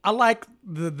 I like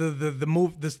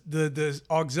the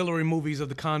auxiliary movies of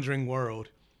the Conjuring world.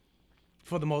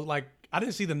 For the most, like, I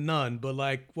didn't see The Nun, but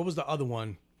like, what was the other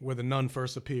one where the nun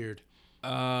first appeared?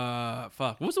 Fuck.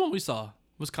 What was the one we saw?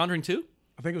 Was Conjuring 2?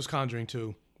 I think it was Conjuring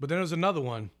 2. But then there was another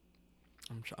one.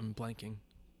 I'm blanking.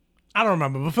 I don't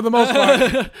remember, but for the most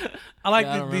part, I like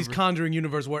these remember. Conjuring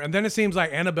universe world. And then it seems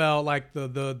like Annabelle, like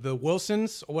the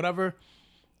Wilsons or whatever.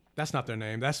 That's not their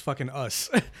name. That's fucking Us.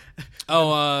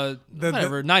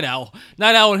 Whatever. Night Owl.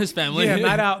 Night Owl and his family. Yeah,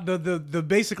 Night Owl. The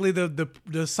basically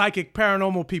the psychic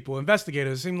paranormal people,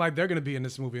 investigators, seem like they're gonna be in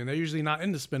this movie, and they're usually not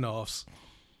in the spinoffs.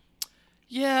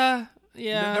 Yeah.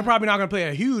 They're probably not gonna play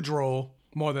a huge role,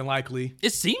 more than likely.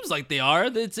 It seems like they are.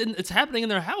 It's happening in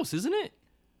their house, isn't it?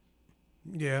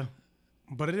 Yeah.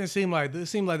 But it didn't seem like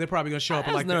they're probably gonna show up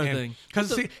at like the another end. thing.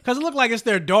 Because it looked like it's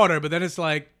their daughter, but then it's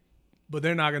like, but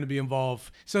they're not going to be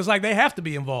involved. So it's like they have to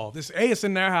be involved. It's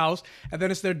in their house, and then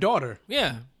it's their daughter.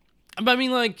 Yeah, but I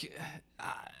mean, like,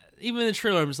 even in the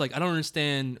trailer, I'm just like, I don't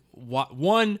understand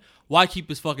why keep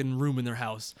this fucking room in their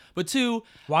house, but two,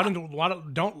 why not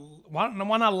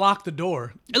lock the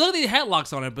door? It looked like they had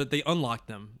locks on it, but they unlocked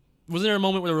them. Was there a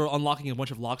moment where they were unlocking a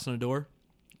bunch of locks on the door?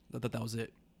 I thought that was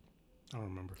it. I don't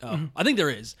remember. Oh, I think there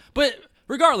is, but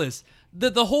regardless.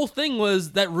 The whole thing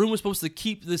was that room was supposed to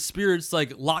keep the spirits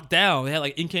like locked down. They had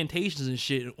like incantations and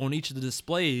shit on each of the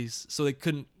displays so they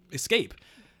couldn't escape.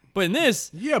 But in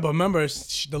this, yeah, but remember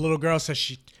the little girl said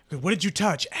what did you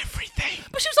touch? Everything.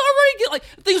 But she was already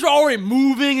things were already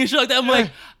moving and shit like that. I'm like,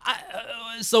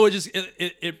 so it just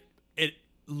it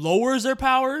lowers their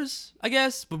powers, I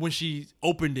guess. But when she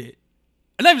opened it,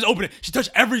 and not even opened it, she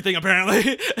touched everything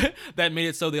apparently. That made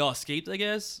it so they all escaped, I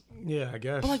guess. Yeah, I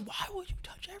guess. But like, why would you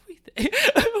touch everything?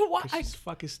 Why? She's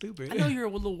fucking stupid. I know you're a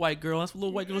little white girl. That's what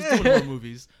little white girls do in horror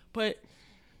movies. But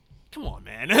come on,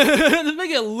 man. Let's make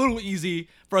it a little easy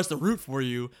for us to root for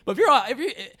you. But if you're, I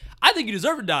think you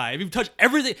deserve to die if you touch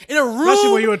everything in a room.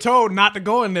 Especially when you were told not to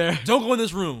go in there. Don't go in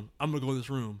this room. I'm gonna go in this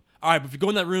room. All right, but if you go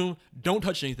in that room, don't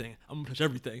touch anything. I'm gonna touch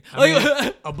everything.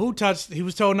 Abu touched. He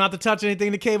was told not to touch anything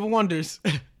in the Cave of Wonders.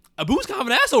 Abu's kind of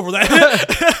an ass over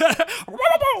that.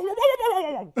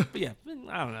 But yeah,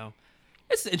 I don't know.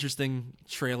 It's an interesting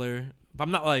trailer, but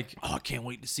I'm not like, oh, I can't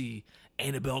wait to see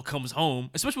Annabelle Comes Home,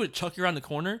 especially with Chucky around the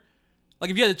corner.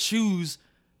 Like, if you had to choose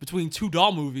between two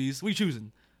doll movies, what are you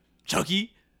choosing?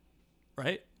 Chucky,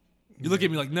 right? You look at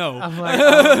me like, no. I'm like,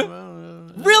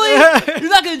 really? You're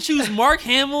not gonna choose Mark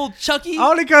Hamill, Chucky?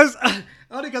 Only because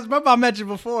remember I mentioned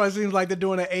before, it seems like they're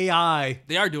doing an AI.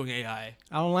 They are doing AI.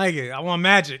 I don't like it. I want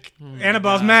magic.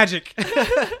 Annabelle's magic.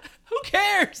 Who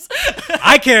cares?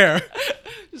 I care.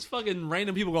 Just fucking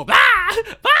random people go, bah!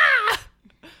 Bah!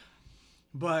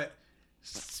 But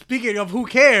speaking of who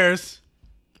cares,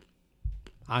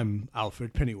 I'm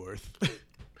Alfred Pennyworth.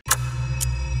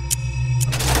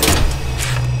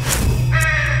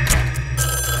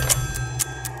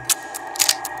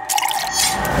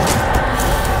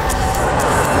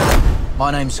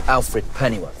 My name's Alfred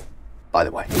Pennyworth, by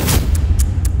the way.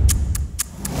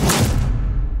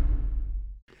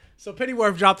 So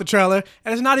Pennyworth dropped the trailer,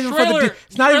 and it's not even Trailer. for the.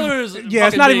 It's not even. Yeah,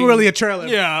 it's not even really a trailer.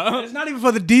 Yeah, it's not even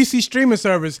for the DC streaming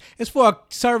service. It's for a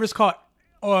service called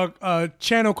or a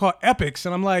channel called Epix,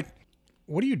 and I'm like,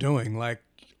 what are you doing? Like,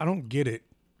 I don't get it.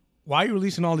 Why are you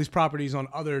releasing all these properties on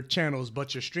other channels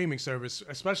but your streaming service?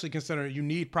 Especially considering you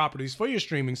need properties for your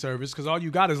streaming service because all you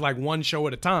got is like one show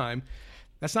at a time.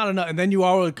 That's not enough. And then you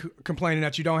are complaining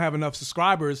that you don't have enough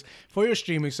subscribers for your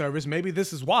streaming service. Maybe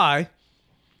this is why.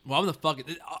 Well, I'm the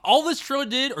fucking. All this trailer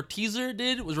did or teaser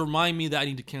did was remind me that I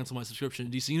need to cancel my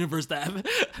subscription to DC Universe tab.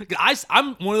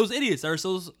 I'm one of those idiots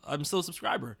that I'm still a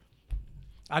subscriber.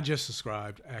 I just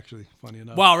subscribed, actually. Funny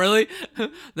enough. Wow, really?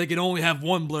 They can only have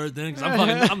one blurred then because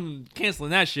I'm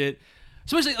canceling that shit.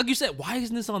 Especially like you said, why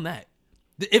isn't this on that?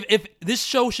 If this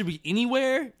show should be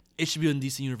anywhere, it should be on the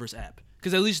DC Universe app.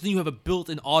 Because at least then you have a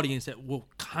built-in audience that will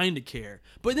kind of care.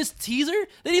 But in this teaser,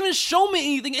 they didn't even show me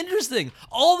anything interesting.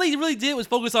 All they really did was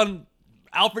focus on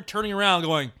Alfred turning around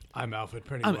going, I'm Alfred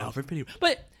Pennyworth. I'm Alfred Pennyworth.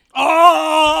 But,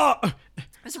 oh!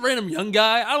 This random young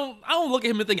guy, I don't look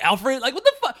at him and think, Alfred? Like, what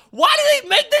the fuck? Why did they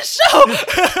make this show?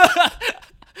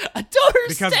 I don't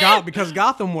understand. Because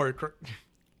Gotham worked.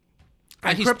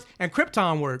 And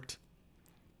Krypton worked.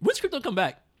 When's Krypton come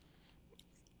back?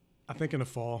 I think in the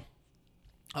fall.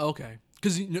 Oh, okay.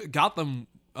 Because Gotham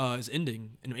is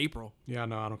ending in April. Yeah,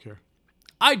 no, I don't care.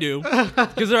 I do.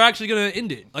 Because they're actually going to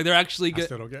end it. Like, they're actually going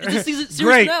to... I still don't care. It's a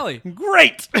series finale.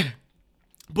 Great!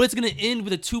 But it's going to end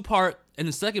with a 2-part, and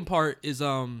the second part is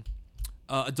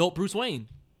adult Bruce Wayne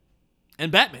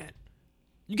and Batman.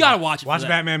 You got to watch it. Watch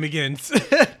Batman Begins.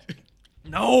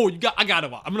 No, I got to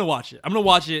watch. I'm going to watch it. I'm going to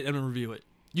watch it and I'm going to review it.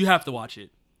 You have to watch it.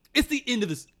 It's the end of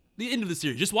the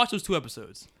series. Just watch those 2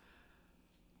 episodes.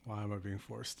 Why am I being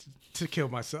forced to kill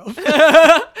myself?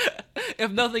 If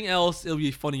nothing else, it'll be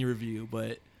a funny review.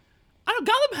 But I don't.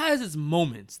 Gotham has its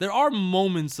moments. There are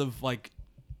moments of like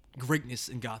greatness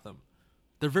in Gotham.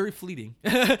 They're very fleeting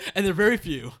and they're very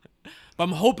few. But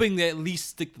I'm hoping they at least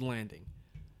stick the landing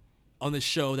on this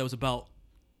show that was about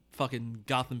fucking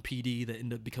Gotham PD that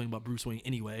ended up becoming about Bruce Wayne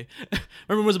anyway.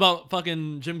 Remember it was about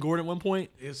fucking Jim Gordon at one point?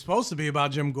 It's supposed to be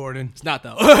about Jim Gordon. It's not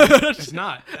though. It's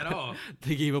not at all.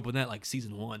 They gave up on that like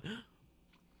season 1.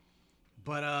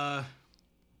 But I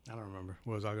don't remember.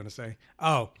 What was I going to say?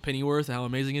 Oh. Pennyworth, how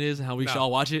amazing it is and how we should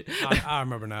all watch it. I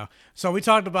remember now. So we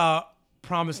talked about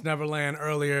Promised Neverland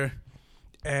earlier,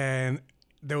 and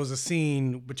there was a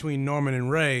scene between Norman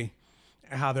and Ray,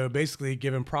 and how they were basically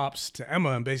giving props to Emma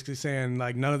and basically saying,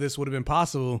 like, none of this would have been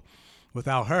possible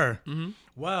without her. Mm-hmm.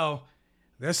 Well,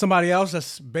 there's somebody else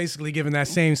that's basically giving that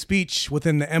same speech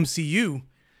within the MCU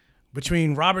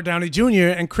between Robert Downey Jr.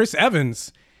 and Chris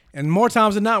Evans. And more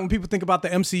times than not, when people think about the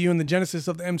MCU and the genesis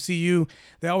of the MCU,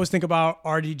 they always think about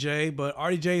RDJ, but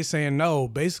RDJ is saying, no,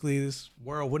 basically this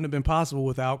world wouldn't have been possible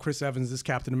without Chris Evans as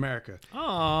Captain America.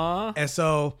 Aww. And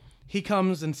so he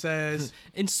comes and says...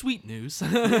 In sweet news.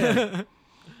 Yeah.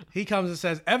 He comes and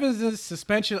says, Evans'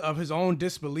 suspension of his own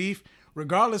disbelief,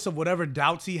 regardless of whatever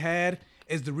doubts he had,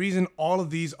 is the reason all of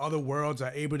these other worlds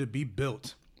are able to be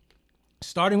built.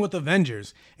 Starting with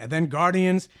Avengers, and then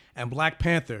Guardians, and Black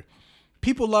Panther.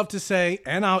 People love to say,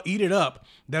 and I'll eat it up,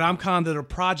 that I'm kind of the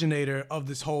progenitor of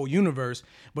this whole universe.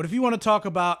 But if you want to talk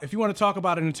about it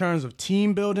in terms of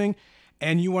team building,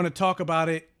 and you want to talk about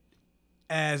it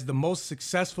as the most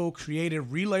successful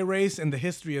creative relay race in the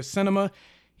history of cinema,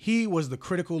 he was the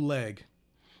critical leg.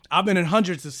 I've been in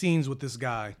hundreds of scenes with this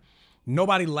guy.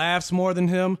 Nobody laughs more than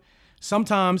him.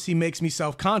 Sometimes he makes me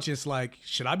self-conscious, like,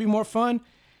 should I be more fun?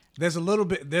 There's a little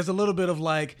bit of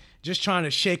like just trying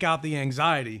to shake out the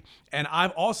anxiety. And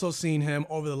I've also seen him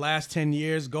over the last 10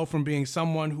 years go from being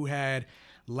someone who had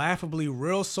laughably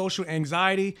real social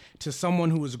anxiety to someone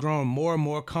who has grown more and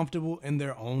more comfortable in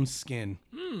their own skin.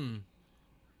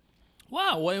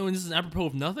 Wow, when this is apropos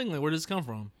of nothing? Like, where does this come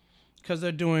from? Because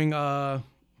they're doing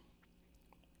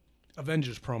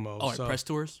Avengers promos. Oh, like press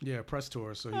tours? Yeah, press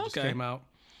tours. So he just came out.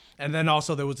 And then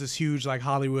also there was this huge like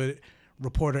Hollywood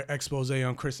reporter expose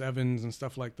on Chris Evans and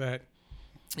stuff like that.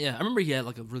 Yeah, I remember he had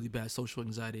like a really bad social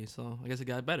anxiety, so I guess it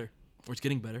got better. Or it's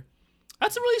getting better.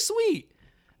 That's really sweet.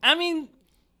 I mean,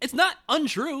 it's not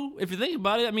untrue if you think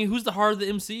about it. I mean, who's the heart of the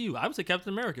MCU? I would say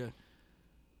Captain America.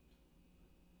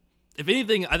 If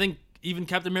anything, I think even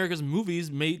Captain America's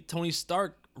movies made Tony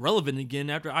Stark relevant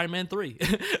again after Iron Man 3.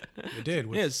 It did.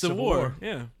 With Civil War.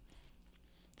 Yeah.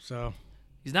 So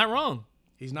he's not wrong.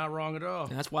 He's not wrong at all.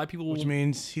 And that's why people... Which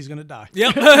means he's going to die.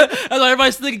 Yep. That's why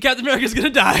everybody's thinking Captain America's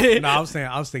going to die. No, I was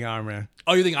thinking Iron Man.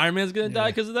 Oh, you think Iron Man's going to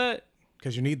die because of that?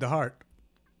 Because you need the heart.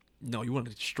 No, you want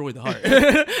to destroy the heart.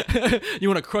 You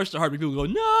want to crush the heart, but people go,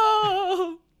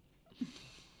 no!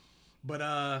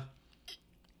 But,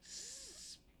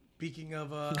 speaking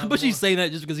of... but she's saying that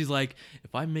just because he's like,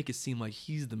 if I make it seem like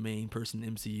he's the main person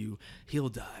in MCU, he'll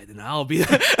die, then I'll be...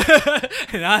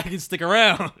 and I can stick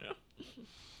around.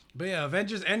 But yeah,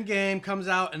 Avengers Endgame comes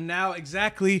out, and now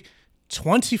exactly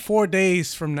 24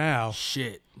 days from now.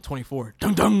 Shit, 24.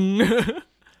 Dun dun.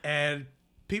 And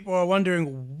people are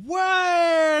wondering,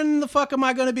 when the fuck am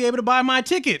I going to be able to buy my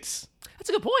tickets? That's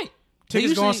a good point.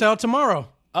 Tickets going on sale tomorrow.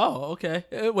 Oh, okay.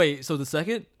 Wait, so the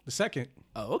second? The second.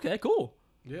 Oh, okay, cool.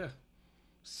 Yeah.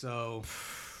 So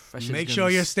That shit's make gonna sure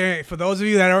be you're staring. For those of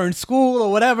you that are in school or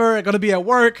whatever, going to be at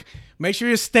work, make sure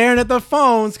you're staring at the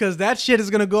phones because that shit is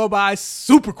going to go by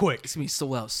super quick. It's going to be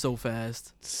sold out so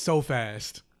fast. So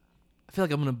fast. I feel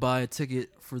like I'm going to buy a ticket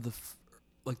for the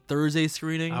Thursday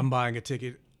screening. I'm buying a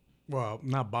ticket. Well,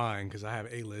 not buying because I have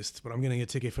A-list, but I'm getting a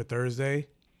ticket for Thursday,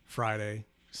 Friday,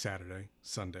 Saturday,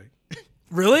 Sunday.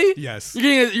 Really? Yes.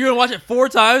 You're gonna watch it 4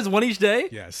 times, one each day?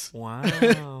 Yes.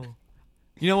 Wow.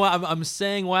 You know what? I'm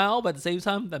saying wow, but at the same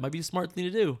time, that might be a smart thing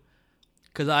to do.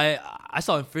 Because I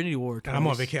saw Infinity War twice. And I'm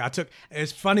on vacation.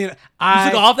 It's funny. You took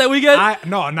off that weekend?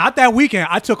 No, not that weekend.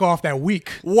 I took off that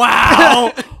week.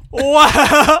 Wow.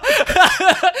 Wow.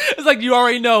 It's like you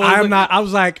already know. I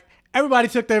was like, everybody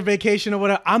took their vacation or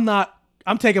whatever.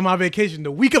 I'm taking my vacation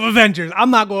the week of Avengers. I'm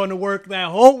not going to work that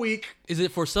whole week. Is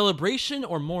it for celebration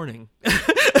or mourning?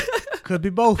 Could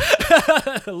be both.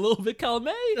 A little bit column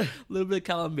A, a little bit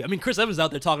column B. I mean, Chris Evans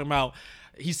out there talking about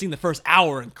he's seen the first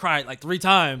hour and cried like 3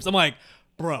 times. I'm like,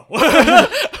 bro,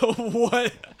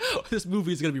 what? This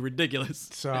movie is going to be ridiculous.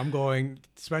 So I'm going,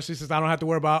 especially since I don't have to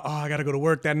worry about, I got to go to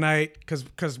work that night.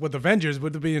 Because with Avengers,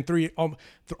 with it being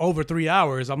over 3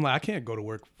 hours, I'm like, I can't go to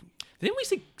work. Didn't we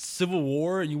see Civil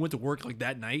War and you went to work like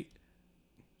that night?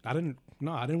 I didn't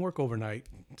work overnight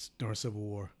during Civil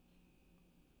War.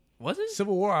 Was it?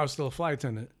 Civil War, I was still a flight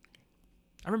attendant.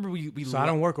 I remember we So I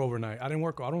don't work overnight. I don't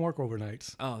work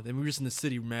overnights. Oh, then we were just in the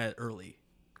city mad early.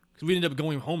 Because we ended up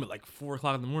going home at like 4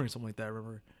 o'clock in the morning, something like that, I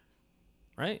remember.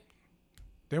 Right?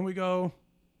 Then we go.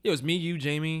 Yeah, it was me, you,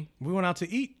 Jamie. We went out to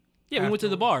eat. Yeah, we went to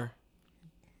the bar.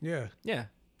 Yeah. Yeah.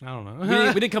 I don't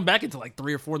know. we didn't come back until like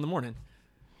 3 or 4 in the morning.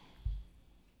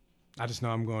 I just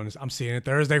know I'm seeing it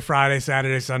Thursday, Friday,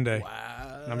 Saturday, Sunday.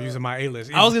 Wow. And I'm using my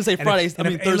A-list. I was going to say Friday.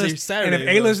 Thursday, A-list, Saturday. And if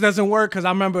A-list doesn't work, because I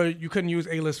remember you couldn't use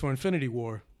A-list for Infinity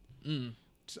War.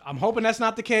 So I'm hoping that's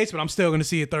not the case, but I'm still going to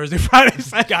see it Thursday, Friday,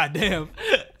 Saturday. Goddamn.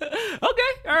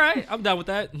 Okay. All right. I'm down with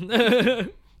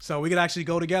that. So we could actually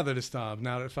go together this time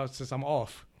now since I'm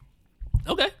off.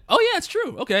 Okay. Oh, yeah, it's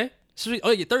true. Okay.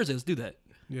 Thursday. Let's do that.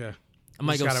 Yeah.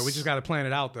 We just gotta plan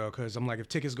it out though, because I'm like, if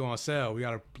tickets go on sale, we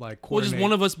gotta like coordinate. Well, just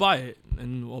one of us buy it,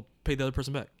 and we'll pay the other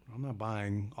person back. I'm not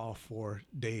buying all 4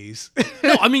 days.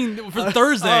 No, I mean for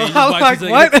Thursday. I'm like,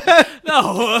 what?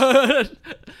 No.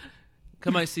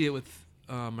 Come might see it with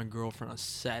my girlfriend on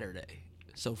Saturday,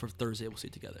 so for Thursday we'll see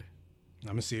it together. I'm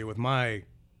gonna see it with my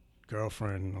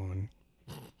girlfriend on.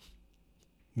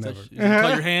 Never. You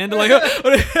cut your hand like.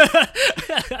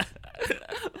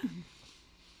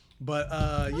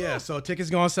 But yeah, so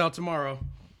tickets go on sale tomorrow.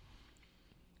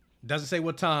 Doesn't say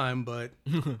what time, but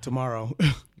tomorrow.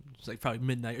 It's like probably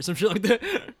midnight or some shit like that.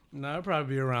 No, it'll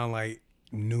probably be around like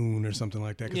noon or something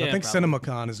like that. Because Yeah, I think probably.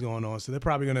 CinemaCon is going on, so they're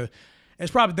probably gonna. They're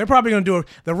probably gonna do a.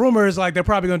 The rumor is like they're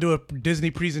probably gonna do a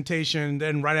Disney presentation.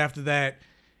 Then right after that,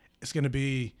 it's gonna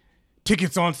be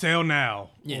tickets on sale now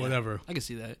or whatever. I can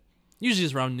see that. Usually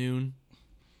it's around noon.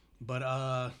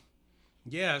 But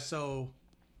yeah. So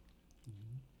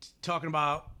talking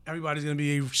about everybody's gonna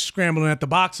be scrambling at the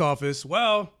box office.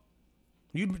 Well,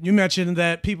 you mentioned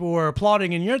that people were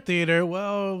applauding in your theater.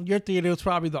 Well, your theater was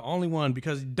probably the only one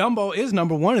because Dumbo is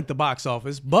 #1 at the box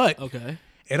office, but Okay.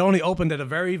 it only opened at a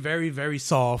very, very, very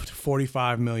soft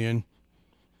 $45 million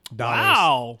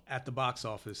Wow. at the box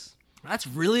office. That's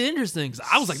really interesting. 'Cause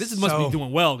I was like, this must So- be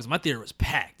doing well because my theater was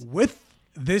packed. With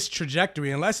this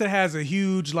trajectory, unless it has a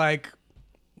huge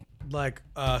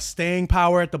staying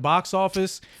power at the box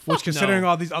office, which considering no.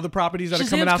 all these other properties that are Shazam's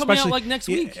coming out, coming out, especially like, next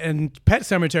week. and Pet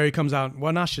Sematary comes out. Pet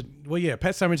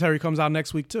Sematary comes out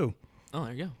next week too. Oh,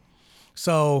 there you go.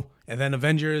 So, and then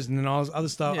Avengers and then all this other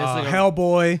stuff. Yeah, it's like a-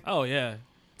 Hellboy. Oh, yeah.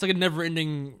 It's like a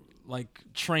never-ending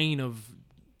train of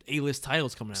A-list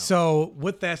titles coming out. So,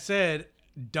 with that said,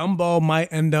 Dumbo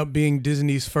might end up being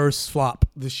Disney's first flop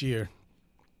this year.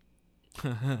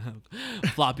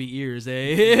 Floppy ears,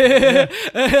 eh?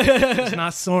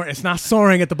 It's not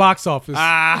soaring at the box office.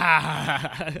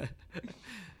 In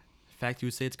fact, you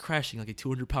would say it's crashing like a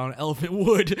 200-pound elephant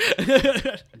would.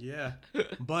 Yeah,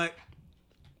 but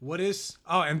what is?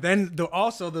 Oh, and then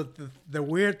the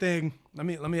weird thing. Let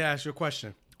me ask you a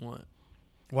question. What?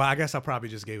 Well, I guess I probably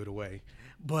just gave it away.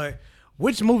 But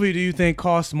which movie do you think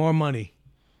costs more money?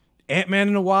 Ant-Man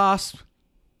and the Wasp,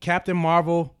 Captain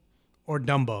Marvel, or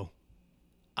Dumbo?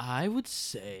 I would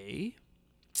say,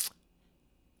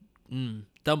 no,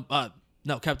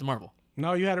 Captain Marvel.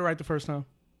 No, you had it right the first time.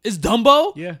 Is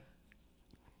Dumbo? Yeah.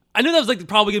 I knew that was like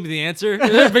probably gonna be the answer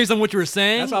based on what you were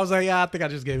saying. That's why I was like, yeah, I think I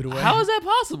just gave it away. How is that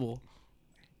possible?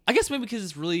 I guess maybe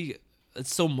because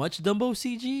it's so much Dumbo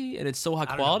CG and it's so high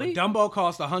quality. Dumbo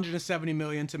cost $170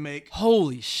 million to make.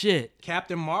 Holy shit!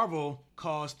 Captain Marvel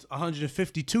cost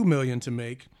 $152 million to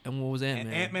make. And what was Ant-Man?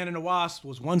 And Ant-Man and the Wasp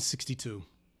was $162.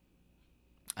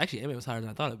 Actually, Ant-Man was higher than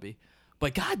I thought it'd be.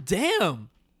 But goddamn,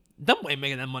 Dumbo ain't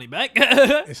making that money back.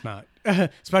 It's not,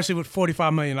 especially with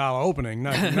 $45 million opening.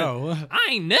 No. I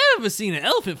ain't never seen an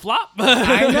elephant flop.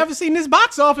 I ain't never seen this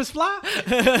box office flop.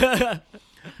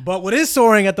 But what is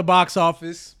soaring at the box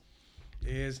office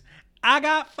is I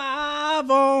Got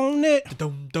Five on It.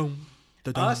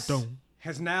 Us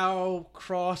has now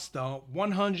crossed the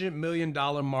 $100 million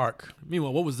mark.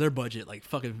 Meanwhile, what was their budget? Like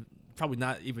fucking probably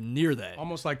not even near that.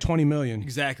 Almost like $20 million.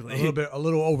 Exactly. A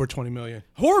little over $20 million.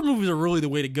 Horror movies are really the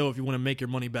way to go if you want to make your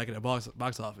money back at the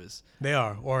box office. They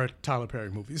are, or Tyler Perry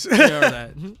movies. They are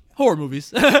that. Horror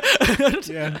movies.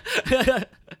 Yeah.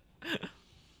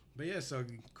 But yeah, so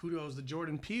kudos to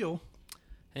Jordan Peele.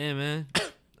 Hey, man.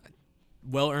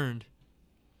 Well earned.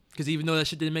 Because even though that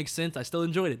shit didn't make sense, I still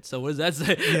enjoyed it. So what does that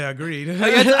say? Yeah, agreed.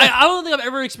 I don't think I've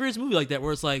ever experienced a movie like that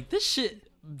where it's like, this shit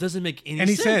doesn't make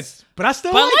any sense. But I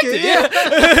still like it.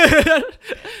 Yeah.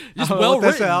 Just well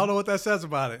written. I don't know what that says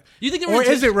about it. You think or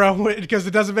is it well written because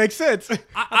it doesn't make sense? I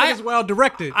think it's well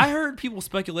directed. I heard people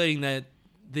speculating that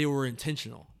they were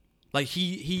intentional. Like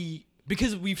he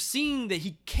because we've seen that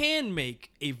he can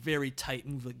make a very tight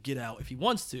movie like Get Out if he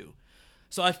wants to.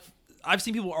 So I've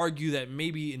seen people argue that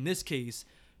maybe in this case,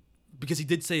 because he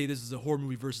did say this is a horror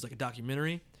movie versus like a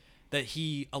documentary, that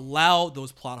he allowed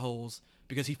those plot holes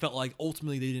because he felt like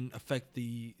ultimately they didn't affect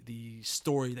the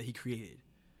story that he created.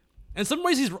 And in some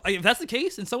ways, if that's the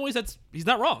case, in some ways he's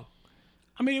not wrong.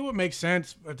 I mean, it would make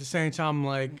sense, but at the same time,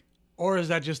 like, or is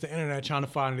that just the internet trying to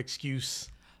find an excuse?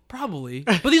 Probably.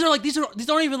 But these aren't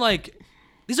even like,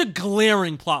 these are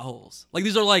glaring plot holes. Like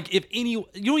these are like, if any, you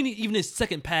don't need even a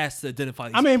second pass to identify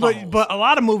these. I mean, plot holes. but a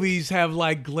lot of movies have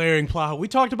like glaring plot holes. We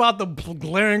talked about the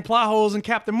glaring plot holes in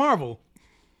Captain Marvel.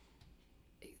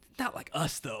 Not like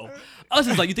Us though. Us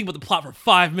is like you think about the plot for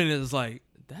 5 minutes, it's like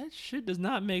that shit does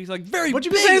not make like very. What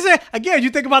you been saying? Again, you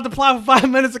think about the plot for 5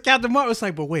 minutes of Captain Marvel. It's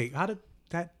like, but wait, how did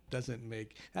that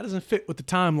doesn't fit with the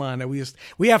timeline that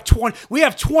we have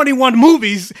 21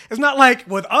 movies. It's not like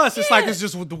with us. It's like it's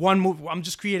just with the one movie. I'm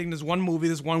just creating this one movie,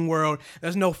 this one world.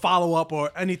 There's no follow up or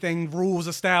anything rules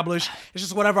established. It's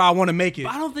just whatever I want to make it.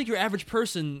 But I don't think your average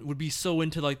person would be so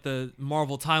into like the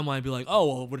Marvel timeline and be like, oh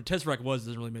well, what a Tesseract was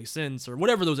doesn't really make sense or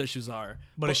whatever those issues are.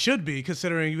 But it should be,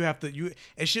 considering you have to.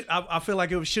 It should. I feel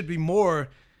like it should be more.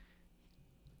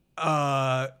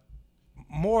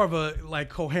 More of a like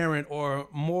coherent or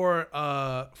more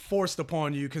forced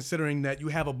upon you, considering that you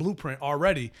have a blueprint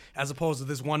already, as opposed to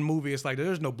this one movie. It's like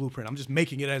there's no blueprint. I'm just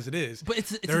making it as it is.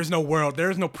 But there is no world. There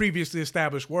is no previously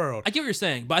established world. I get what you're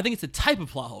saying, but I think it's a type of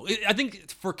plot hole. I think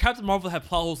for Captain Marvel to have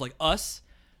plot holes like Us,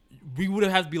 we would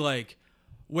have had to be like,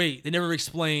 wait, they never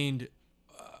explained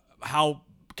how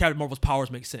Captain Marvel's powers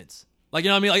make sense. Like, you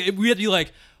know what I mean? Like we have to be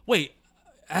like, wait,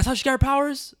 that's how she got her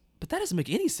powers, but that doesn't make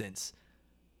any sense.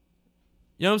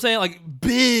 You know what I'm saying? Like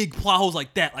big plot holes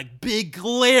like that, like big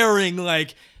glaring,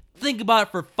 like think about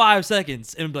it for 5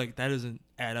 seconds and be like, that doesn't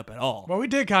add up at all. Well, we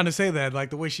did kind of say that, like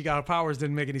the way she got her powers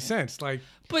didn't make any sense. Like,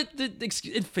 but the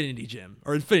Infinity Gem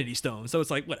or Infinity Stone, so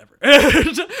it's like whatever.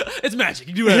 It's magic,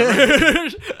 you do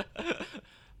whatever.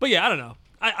 But yeah, I don't know.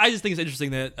 I just think it's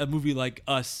interesting that a movie like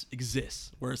Us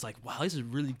exists, where it's like, wow, these are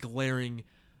really glaring,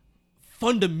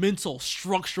 fundamental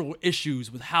structural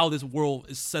issues with how this world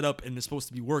is set up and is supposed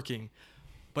to be working.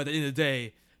 But at the end of the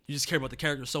day, you just care about the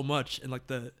characters so much, and like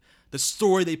the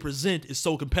story they present is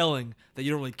so compelling that you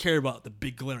don't really care about the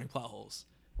big glaring plot holes.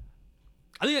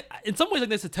 I think in some ways, like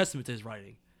that's a testament to his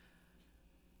writing.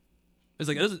 It's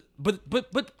like,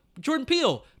 but Jordan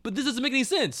Peele, but this doesn't make any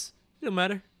sense. It don't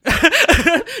matter.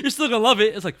 You're still gonna love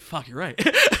it. It's like, fuck, you're right.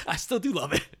 I still do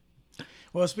love it.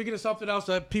 Well, speaking of something else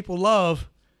that people love,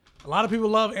 a lot of people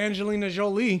love Angelina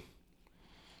Jolie.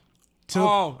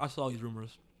 I saw these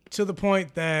rumors. To the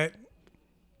point that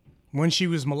when she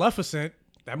was Maleficent,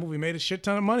 that movie made a shit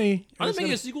ton of money. Are they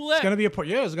making a sequel to that? It's gonna be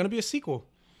it's gonna be a sequel.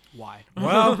 Why?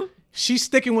 Well, she's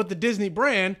sticking with the Disney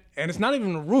brand, and it's not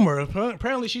even a rumor.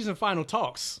 Apparently, she's in final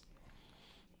talks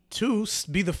to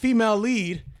be the female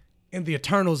lead in the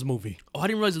Eternals movie. Oh, I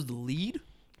didn't realize it was the lead?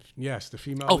 Yes, the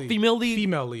female lead. Oh, female lead?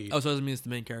 Female lead. Oh, so that doesn't mean it's the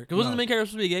main character. Wasn't the main character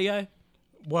supposed to be a gay guy?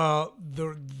 Well,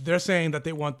 they're saying that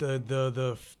they want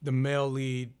the male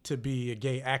lead to be a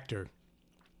gay actor.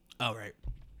 Oh, right.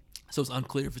 So it's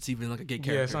unclear if it's even like a gay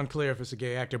character. Yeah, it's unclear if it's a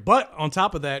gay actor. But on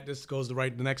top of that, this goes to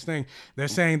the next thing. They're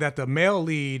saying that the male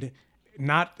lead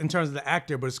not in terms of the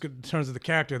actor, but it's good in terms of the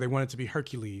character. They want it to be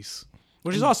Hercules,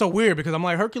 which is also weird because I'm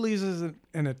like, Hercules is an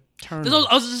Eternal.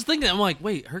 I was just thinking, I'm like,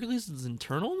 wait, Hercules is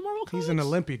internal in the Marvel comics? He's an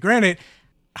Olympian. Granted,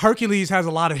 Hercules has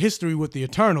a lot of history with the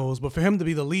Eternals, but for him to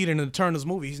be the lead in an Eternals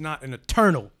movie, he's not an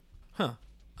Eternal. Huh.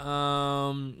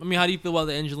 I mean, how do you feel about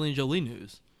the Angelina Jolie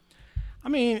news? I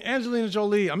mean, Angelina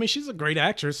Jolie, she's a great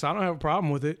actress, so I don't have a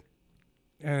problem with it.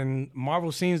 And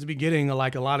Marvel seems to be getting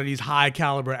like a lot of these high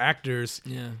caliber actors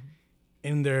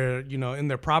in their, in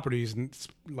their properties, and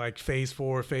like phase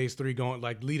 4, phase 3 going,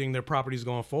 like leading their properties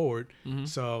going forward. Mm-hmm.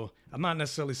 So I'm not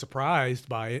necessarily surprised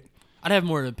by it. I'd have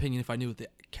more of an opinion if I knew what the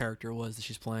character was that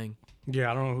she's playing.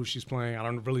 Yeah, I don't know who she's playing. I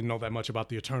don't really know that much about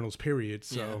the Eternals, period.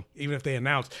 So even if they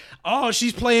announce, oh,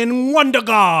 she's playing Wonder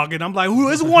Gog, and I'm like, who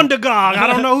is Wonder Gog? I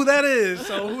don't know who that is.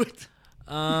 So,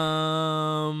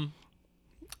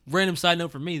 random side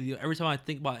note for me: every time I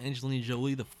think about Angelina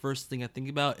Jolie, the first thing I think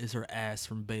about is her ass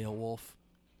from Beowulf.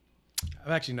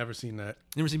 I've actually never seen that.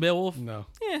 Never seen Beowulf? No.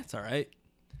 Yeah, it's all right.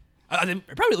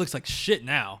 It probably looks like shit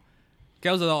now.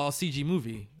 That was an all CG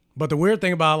movie. But the weird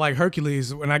thing about like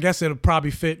Hercules, and I guess it'll probably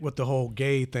fit with the whole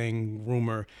gay thing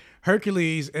rumor,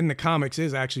 Hercules in the comics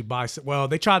is actually bisexual. Well,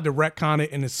 they tried to retcon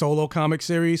it in the solo comic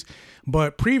series,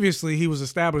 but previously he was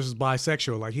established as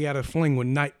bisexual. Like he had a fling with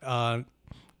Nightwing.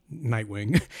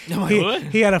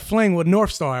 He had a fling with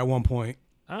Northstar at one point.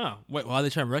 Oh, wait, why are they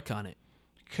trying to retcon it?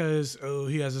 Because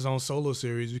he has his own solo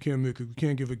series. We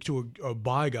can't give it to a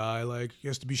bi guy. Like he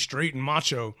has to be straight and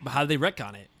macho. But how do they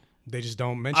retcon it? They just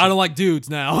don't mention. I don't like dudes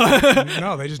now.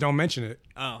 No, they just don't mention it.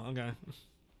 Oh, okay.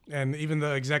 And even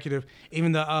the executive,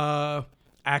 even the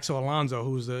Axel Alonso,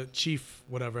 who's the chief,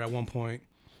 whatever, at one point,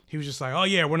 he was just like, "Oh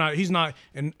yeah, we're not. He's not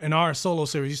in our solo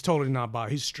series. He's totally not bi.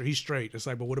 He's straight." It's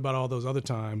like, but what about all those other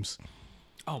times?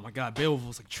 Oh my God, Beowulf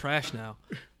was like trash now.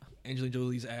 Angelina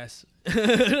Jolie's ass.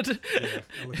 It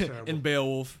looks terrible. In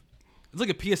Beowulf, it's like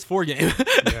a PS4 game.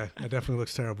 Yeah, it definitely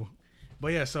looks terrible.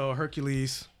 But yeah, so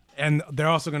Hercules. And they're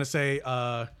also going to say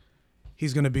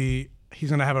he's going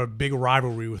to have a big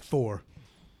rivalry with Thor.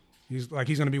 He's going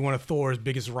to be one of Thor's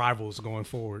biggest rivals going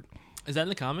forward. Is that in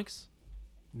the comics?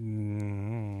 I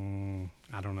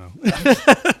don't know.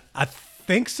 I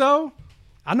think so.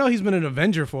 I know he's been an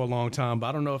Avenger for a long time, but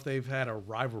I don't know if they've had a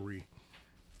rivalry.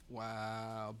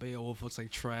 Wow, Beowulf looks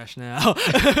like trash now.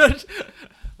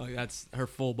 Oh, that's her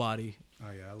full body.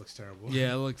 Oh yeah, it looks terrible.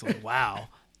 Yeah, it looks like wow.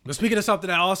 But speaking of something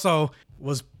that also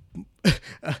was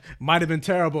might have been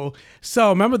terrible. So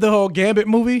remember the whole Gambit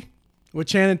movie with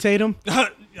Channing Tatum?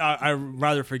 I'd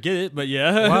rather forget it, but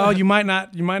yeah. Well, you might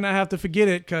not have to forget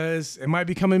it because it might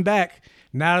be coming back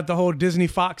now that the whole Disney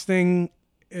Fox thing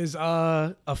is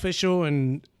official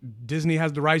and Disney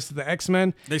has the rights to the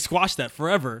X-Men. They squashed that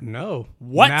forever. No.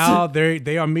 What? Now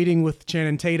they are meeting with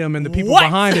Channing Tatum and the people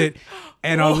behind it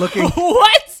and are looking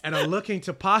and are looking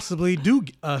to possibly do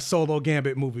a solo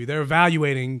Gambit movie. They're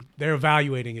evaluating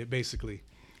it basically.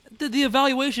 The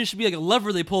evaluation should be like a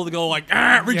lever they pull to go like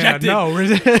rejected.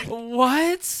 Yeah, no.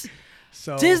 What?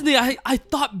 So Disney, I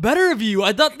thought better of you.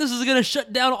 I thought this was gonna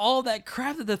shut down all that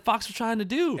crap that the Fox was trying to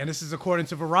do. And this is according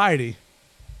to Variety.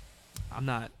 I'm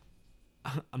not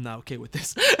okay with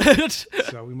this.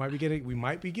 So we might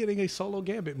be getting a solo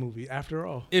Gambit movie after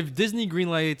all. If Disney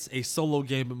greenlights a solo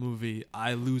Gambit movie,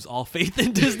 I lose all faith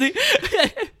in Disney.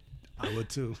 I would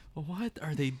too. What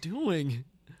are they doing?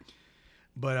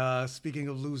 But speaking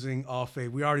of losing all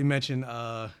faith, we already mentioned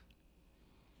well,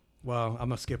 I'm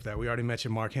gonna skip that. We already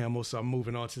mentioned Mark Hamill, so I'm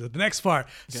moving on to the next part.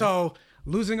 Okay. So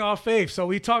losing all faith. So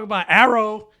we talk about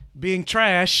Arrow being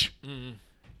trash.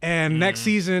 And next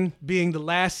season being the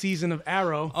last season of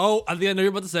Arrow. Oh, I think I know what you're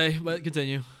about to say, but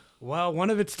continue. Well, one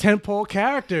of its tentpole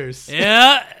characters.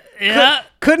 Yeah.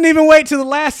 Couldn't even wait till the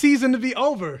last season to be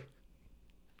over.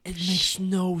 It makes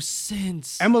no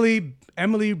sense.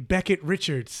 Emily Beckett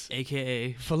Richards,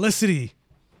 a.k.a. Felicity,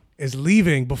 is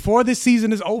leaving before this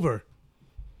season is over.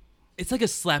 It's like a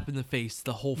slap in the face,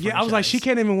 the whole franchise. Yeah, I was like, she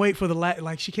can't even wait for the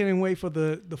she can't even wait for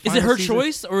the final Is it her season.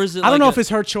 choice or is it I don't know if it's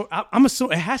her choice. I'm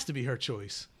assuming it has to be her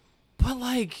choice. But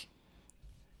like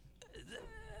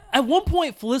at one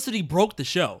point Felicity broke the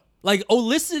show. Like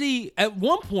Olicity at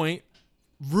one point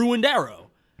ruined Arrow.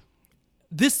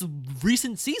 This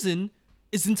recent season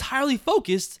is entirely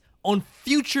focused on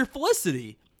future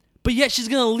Felicity. But yet she's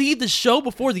going to leave the show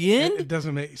before the end? It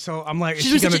doesn't make so I'm like,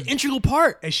 she's such an integral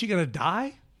part. Is she going to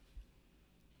die?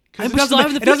 It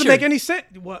doesn't make any sense.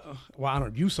 Well, I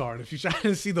don't know. You saw it if you tried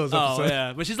to see those episodes. Oh,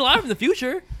 yeah. But she's alive in the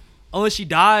future. Unless she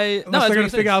died. Unless they're going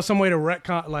to figure out some way to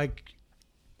retcon, like,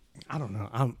 I don't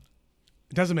know.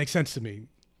 It doesn't make sense to me.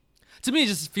 To me, it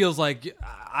just feels like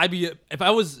if I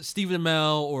was Stephen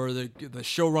Amell or the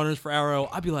showrunners for Arrow,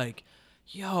 I'd be like,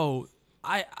 Yo,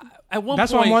 I at one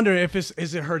That's point, why I'm wondering if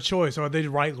is it her choice or are they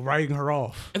writing her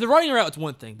off? if they're writing her out, it's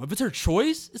one thing, but if it's her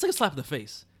choice, it's like a slap in the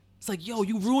face. It's like, yo,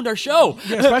 you ruined our show.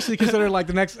 Yeah, especially considering like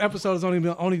the next episode is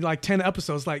only like 10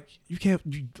 episodes. Like you can't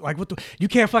you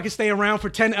can't fucking stay around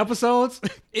for 10 episodes.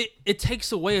 It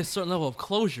takes away a certain level of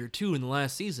closure too in the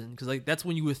last season, because like that's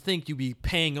when you would think you'd be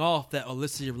paying off that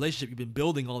illicit relationship you've been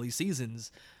building all these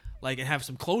seasons, like, and have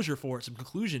some closure for it, some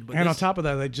conclusion. But And on top of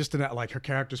that, like just in that, like her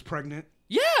character's pregnant.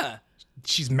 yeah,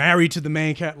 She's married to the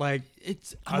main cat. Like, I'm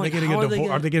are like, they getting how a are they divorce?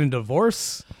 gonna- Are they getting a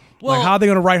divorce? Well- like, how are they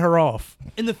gonna write her off?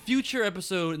 in the future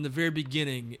episode, in the very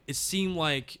beginning, it seemed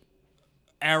like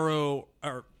Arrow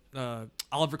or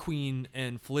Oliver Queen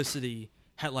and Felicity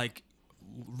had like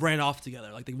ran off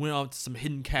together. Like they went off to some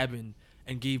hidden cabin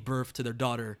and gave birth to their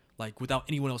daughter, like without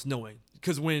anyone else knowing.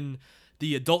 Because when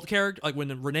the adult character, like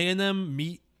when Renee and them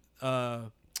meet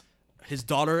his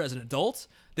daughter as an adult,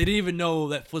 they didn't even know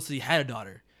that Felicity had a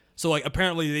daughter. So like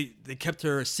apparently they kept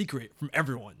her a secret from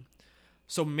everyone.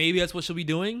 So maybe that's what she'll be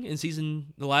doing in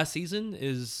the last season,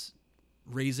 is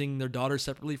raising their daughter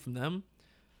separately from them.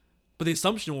 But the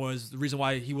assumption was the reason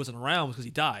why he wasn't around was because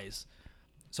he dies.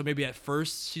 So maybe at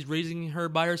first she's raising her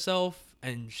by herself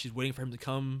and she's waiting for him to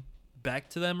come back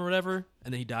to them or whatever,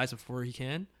 and then he dies before he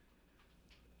can.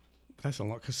 That's a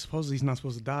lot because supposedly he's not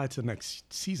supposed to die till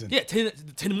next season. Yeah,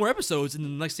 10 more episodes in the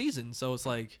next season. So it's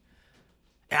like,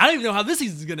 I don't even know how this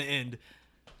season's going to end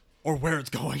or where it's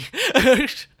going. I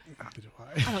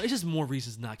don't know, it's just more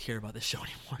reasons to not care about this show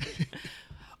anymore.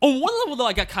 On one level, though,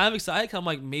 I got kind of excited. 'Cause I'm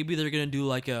like, maybe they're going to do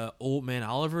like a Old Man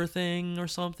Oliver thing or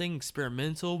something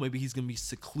experimental. Maybe he's going to be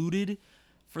secluded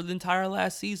for the entire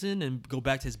last season and go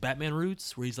back to his Batman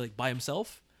roots where he's like by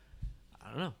himself. I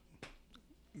don't know.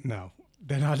 No,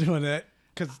 they're not doing that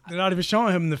because they're not even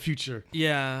showing him in the future.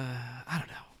 Yeah, I don't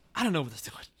know. I don't know what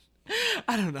they're doing.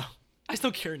 I don't know. I just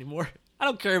don't care anymore. I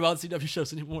don't care about CW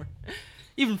shows anymore.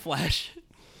 Even Flash.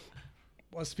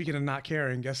 Well, speaking of not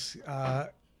caring, guess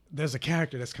there's a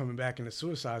character that's coming back in the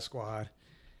Suicide Squad.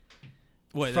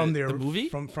 What, from the movie?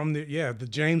 From the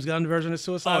James Gunn version of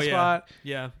Suicide Squad.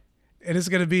 Yeah. And it's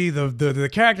gonna be the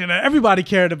character that everybody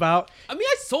cared about. I mean,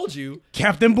 I told you.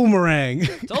 Captain Boomerang.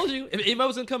 Told you. If anybody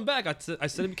was gonna come back, I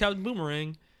said him Captain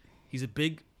Boomerang. He's a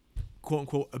big, quote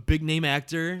unquote, a big name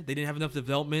actor. They didn't have enough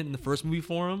development in the first movie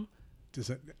for him.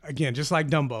 Again, just like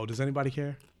Dumbo. Does anybody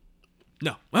care?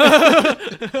 No.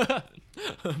 But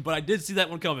I did see that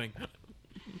one coming.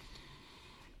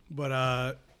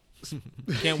 But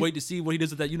can't wait to see what he does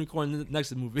with that unicorn in the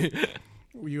next movie.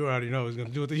 You already know what he's gonna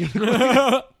do with the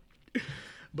unicorn.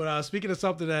 But speaking of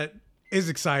something that is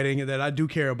exciting and that I do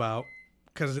care about,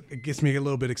 because it gets me a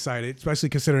little bit excited, especially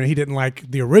considering he didn't like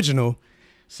the original.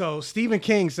 So Stephen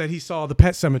King said he saw The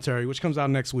Pet Sematary, which comes out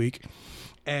next week,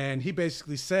 and he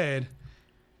basically said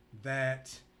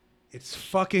that it's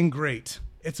fucking great.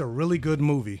 It's a really good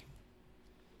movie.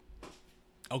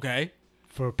 Okay.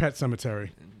 For Pet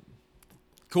Sematary.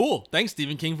 Cool. Thanks,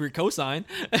 Stephen King, for your cosign.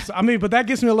 So, I mean, but that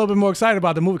gets me a little bit more excited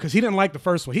about the movie because he didn't like the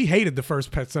first one. He hated the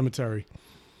first Pet Sematary.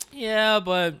 Yeah,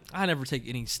 but I never take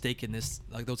any stake in this,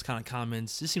 like those kind of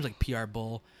comments. It just seems like PR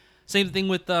bull. Same thing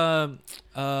with James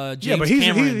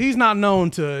Cameron. he's not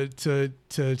known to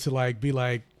like be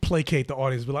like placate the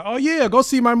audience, be like, oh yeah, go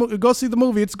see the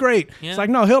movie, it's great. Yeah. It's like,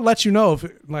 no, he'll let you know if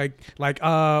it, like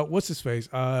what's his face,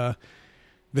 The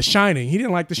Shining. He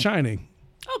didn't like The Shining.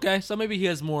 Okay, so maybe he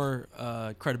has more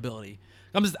credibility.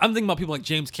 I'm thinking about people like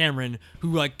James Cameron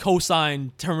who like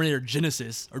co-signed Terminator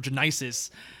Genesis,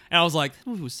 and I was like,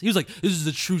 he was like, this is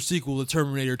the true sequel to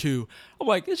Terminator 2. I'm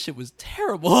like, this shit was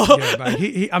terrible. Yeah, like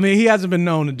he hasn't been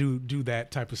known to do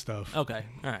that type of stuff. Okay,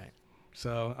 all right.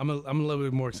 So I'm a little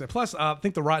bit more excited. Plus, I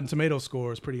think the Rotten Tomato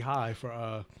score is pretty high for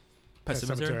Pet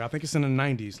Sematary. I think it's in the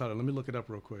 90s. Hold on, let me look it up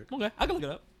real quick. Okay, I can look it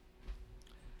up.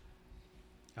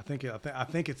 I think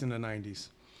it's in the 90s.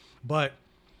 But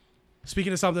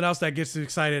speaking of something else that gets you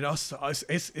excited,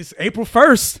 it's April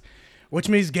 1st, which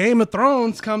means Game of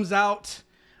Thrones comes out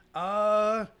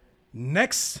not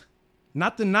next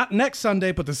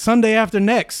Sunday, but the Sunday after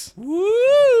next.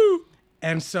 Woo!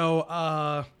 And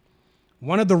so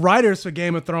one of the writers for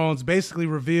Game of Thrones basically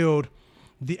revealed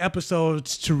the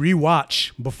episodes to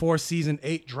rewatch before season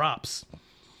 8 drops.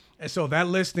 And so that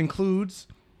list includes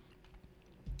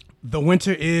The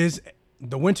Winter is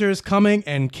Coming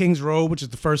and King's Road, which is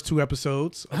the first 2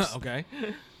 episodes. Okay.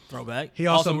 Throwback. He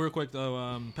also real quick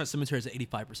though, Pet Sematary is at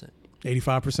 85%.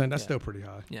 85%. That's still pretty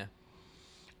high. Yeah.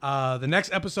 The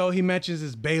next episode he mentions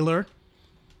is Baylor,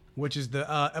 which is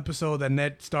the episode that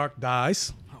Ned Stark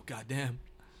dies. Oh goddamn.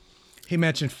 He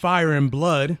mentioned Fire and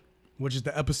Blood, which is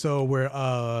the episode where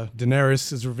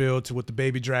Daenerys is revealed with the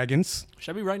baby dragons.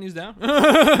 Should I be writing these down?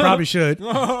 Probably should.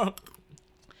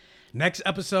 Next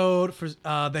episode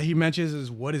that he mentions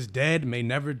is What is Dead May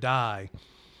Never Die.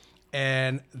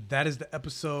 And that is the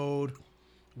episode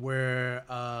where,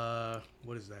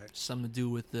 what is that? Something to do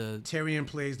with the... Tyrion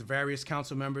plays the various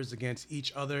council members against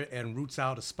each other and roots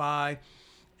out a spy.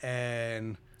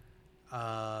 And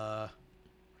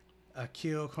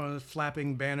Akil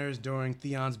flapping banners during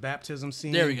Theon's baptism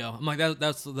scene. There we go. I'm like,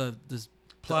 that's the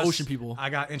Plus, ocean people. I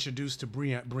got introduced to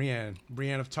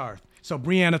Brienne of Tarth. So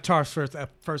Brienne of Tarth's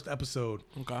first episode.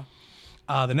 Okay.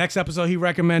 The next episode he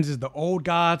recommends is The Old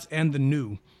Gods and the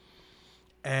New.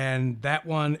 And that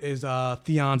one is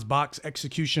Theon's box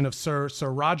execution of Sir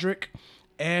Roderick.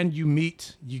 And you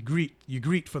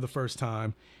greet for the first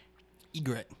time.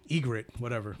 Egret,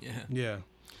 whatever. Yeah.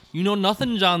 You know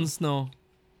nothing, Jon Snow.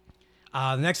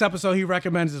 The next episode he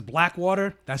recommends is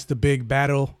Blackwater. That's the big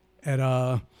battle at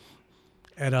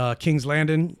King's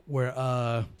Landing where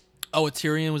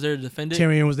Tyrion was there to defend it?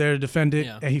 Tyrion was there to defend it,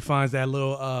 Yeah. and he finds that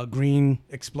little green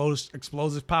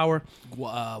explosive power.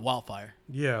 Wildfire.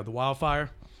 Yeah, the wildfire.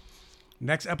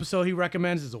 Next episode he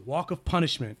recommends is A Walk of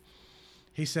Punishment.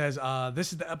 He says,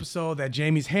 this is the episode that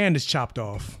Jaime's hand is chopped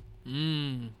off.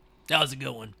 That was a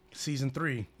good one. Season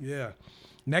 3, yeah.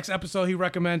 Next episode he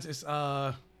recommends is,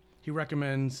 he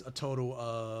recommends a total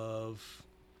of...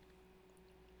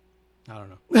 I don't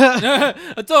know.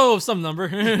 A total of some number.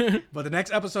 But the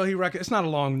next episode it's not a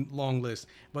long list.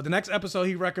 But the next episode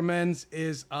he recommends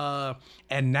is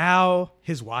and now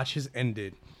his watch has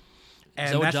ended. And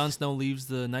is that when Jon Snow leaves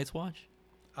the Night's Watch?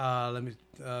 Or is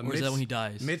that when he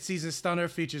dies? Mid-season stunner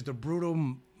features the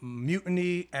brutal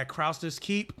mutiny at Crouster's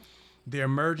Keep, the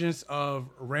emergence of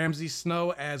Ramsay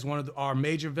Snow as one of our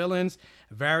major villains,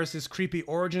 Varys' creepy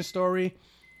origin story,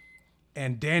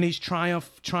 and Dany's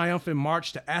triumphant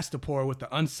march to Astapor with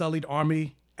the Unsullied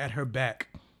army at her back.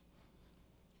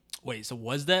 Wait, so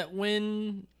was that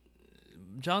when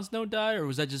Jon Snow died, or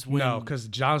was that just when? No, because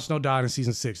Jon Snow died in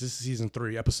season 6. This is season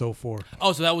 3, episode 4.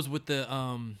 Oh, so that was with the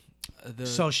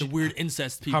weird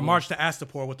incest people. Her march to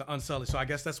Astapor with the Unsullied. So I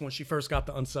guess that's when she first got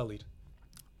the Unsullied.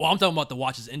 Well, I'm talking about the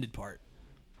watches ended part.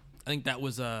 I think that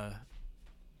was Otherwise,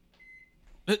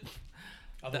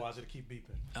 it'd keep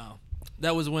beeping. Oh,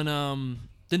 that was when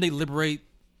didn't they liberate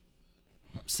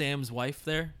Sam's wife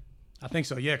there? I think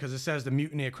so. Yeah, because it says the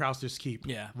mutiny at Crouster's Keep.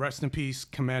 Yeah. Rest in peace,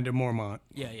 Commander Mormont.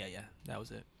 Yeah. That was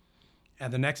it.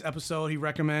 And the next episode he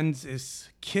recommends is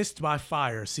Kissed by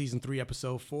Fire, season 3,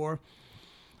 episode 4.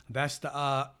 That's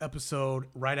the episode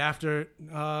right after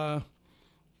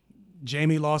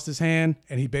Jaime lost his hand,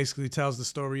 and he basically tells the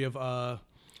story of the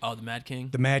Mad King.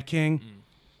 The Mad King,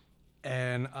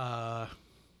 and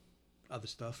other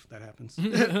stuff that happens.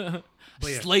 But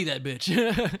yeah. Slay that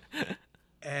bitch.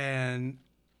 And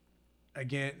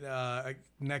again,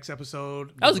 next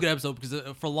episode. That was a good episode because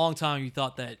for a long time you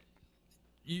thought that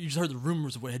you just heard the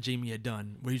rumors of what Jaime had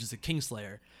done, where he's just a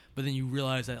Kingslayer, but then you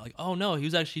realize that like, oh no, he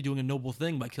was actually doing a noble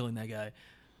thing by killing that guy.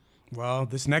 Well,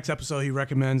 this next episode he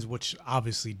recommends, which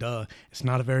obviously, it's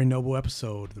not a very noble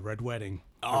episode. The Red Wedding,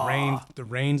 the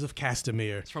Reigns of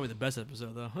Castamere. It's probably the best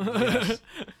episode though. Yes.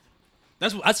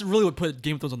 That's really what put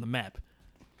Game of Thrones on the map.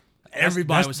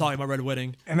 Everybody was talking about Red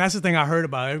Wedding, and that's the thing I heard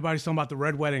about. Everybody's talking about the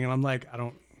Red Wedding, and I'm like, I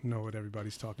don't know what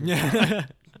everybody's talking about.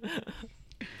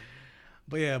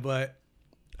 But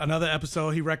another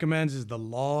episode he recommends is The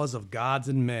Laws of Gods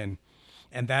and Men,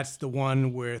 and that's the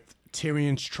one with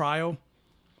Tyrion's trial.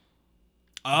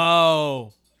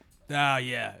 Oh,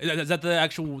 yeah. Is that the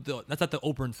actual? That's not the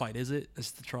Oberyn fight, is it?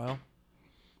 It's the trial.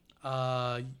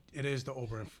 It is the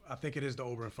Oberyn. I think it is the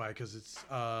Oberyn fight because it's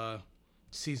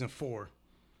season 4.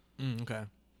 Okay.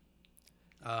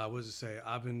 What does it say?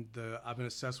 I've been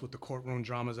obsessed with the courtroom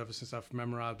dramas ever since I've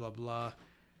memorized blah blah.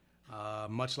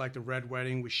 Much like the Red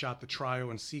Wedding, we shot the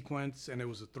trial in sequence, and it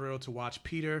was a thrill to watch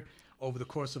Peter over the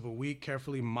course of a week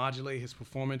carefully modulate his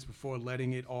performance before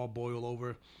letting it all boil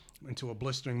over into a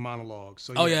blistering monologue.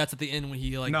 So that's at the end when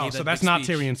he like. No, gave so that that's big not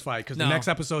speech. Tyrion's fight because the next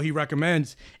episode he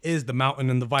recommends is The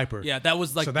Mountain and the Viper. Yeah, that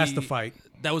was like. So that's the fight.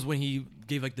 That was when he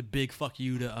gave like the big fuck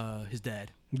you to his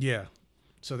dad. Yeah.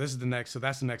 So this is the next. So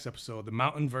that's the next episode, The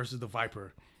Mountain versus the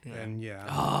Viper. Yeah. And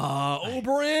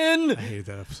Oberyn. I hated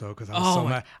that episode because I was so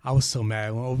mad. I was so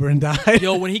mad when Oberyn died.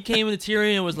 Yo, when he came into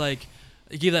Tyrion and was like,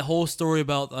 he gave that whole story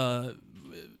about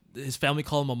his family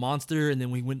called him a monster, and then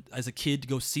when he went as a kid to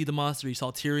go see the monster, he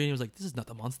saw Tyrion. He was like, "This is not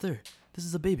the monster. This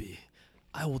is a baby.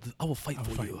 I will fight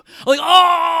for you." I'm like,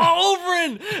 oh,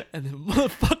 Oberyn! And then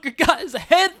motherfucker got his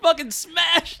head fucking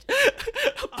smashed,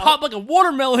 popped like a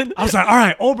watermelon. I was like, all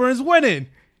right, Oberyn's winning.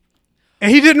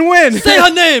 And he didn't win. Say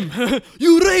her name.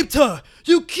 You raped her.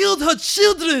 You killed her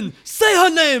children. Say her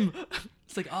name.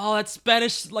 It's like, oh, that's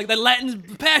Spanish, like that Latin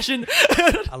passion.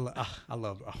 I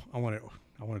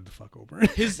wanted to fuck over.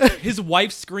 His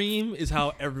wife's scream is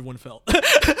how everyone felt.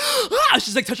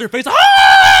 She's like touching her face.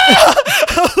 I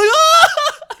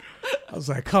was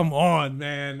like, come on,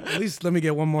 man. At least let me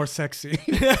get one more sex scene.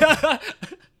 Yeah,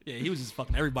 he was just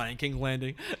fucking everybody in King's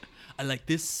Landing. I like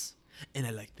this, and I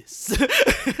like this.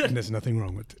 And there's nothing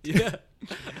wrong with it. Yeah.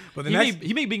 But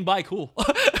he made being bi cool.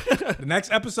 The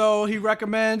next episode he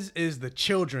recommends is The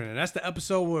Children. And that's the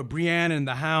episode where Brienne and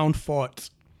the Hound fought.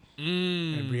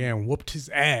 And Brienne whooped his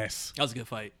ass. That was a good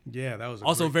fight. Yeah, that was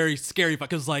also very scary fight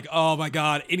because like, oh my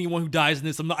god, anyone who dies in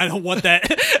this, I don't want that.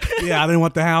 Yeah, I didn't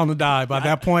want the Hound to die by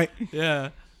that point. Yeah.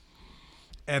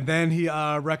 And then he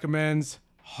recommends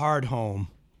Hard Home.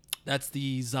 That's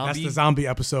the zombie. That's the zombie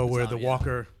episode where the zombie,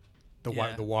 Walker,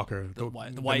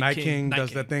 the Night King does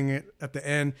that thing at the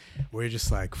end where you're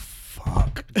just like,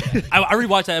 fuck. I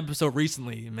rewatched that episode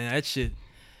recently, man. That shit.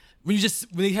 When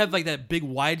they have like that big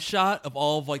wide shot of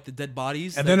all of like the dead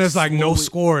bodies, and then there's like no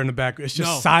score in the back. It's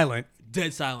just silent,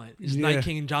 dead silent. It's Night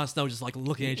King and Jon Snow just like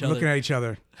looking at each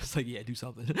other. It's like, yeah, do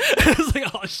something. It's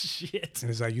like, oh shit. And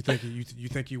it's like, you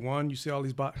think you won? You see all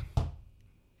these bodies?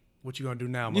 What you gonna do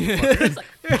now, motherfucker? It's like,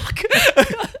 fuck.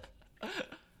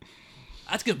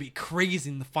 That's gonna be crazy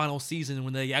in the final season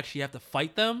when they actually have to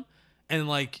fight them, and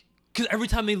like. Because every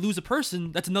time they lose a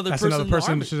person, that's another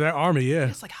person to their army, yeah.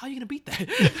 It's like, how are you going to beat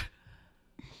that?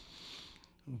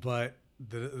 But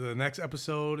the next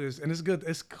episode is, and it's good,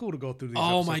 it's cool to go through these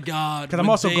episodes. My God. Because I'm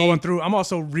also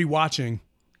rewatching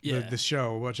the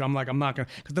show, which I'm not going to,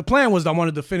 because the plan was I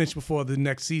wanted to finish before the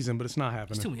next season, but it's not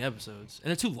happening. It's too many episodes, and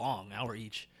they're too long, an hour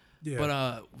each. Yeah.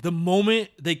 But the moment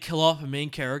they kill off a main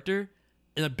character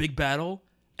in a big battle,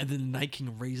 and then the Night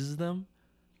King raises them,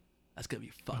 that's gonna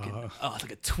be fucking. It's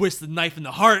like a twist, the knife in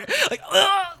the heart. Like,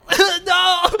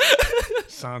 no.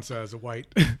 Sansa as a white.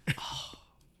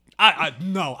 I'd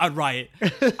riot.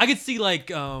 I could see like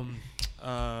the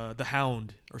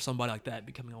Hound or somebody like that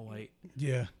becoming all white.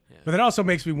 Yeah. But it also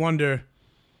makes me wonder,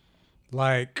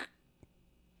 like,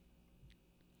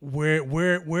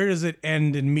 where does it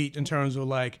end and meet in terms of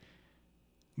like,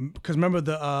 because remember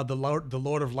the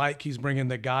Lord of Light keeps bringing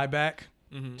the guy back.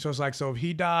 Mm-hmm. So it's like, so if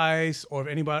he dies or if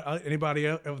anybody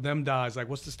of them dies, like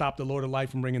what's to stop the Lord of Light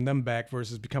from bringing them back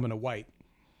versus becoming a white?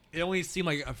 It only seemed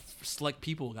like a select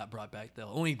people got brought back though.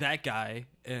 Only that guy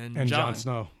and Jon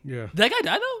Snow. Yeah. Did that guy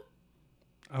die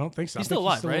though? I don't think so. He's still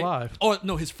alive, right? Alive. Oh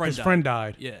no, his friend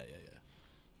died. Yeah.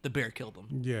 The bear killed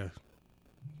him. Yeah.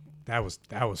 That was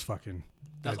fucking.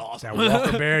 That's awesome. That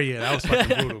Walker bear, yeah, that was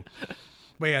fucking brutal.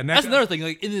 But yeah, that's another thing.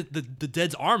 Like in the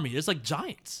Dead's army, there's like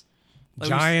giants. Like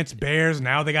giants, bears,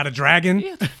 now they got a dragon.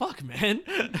 Yeah, what the fuck, man?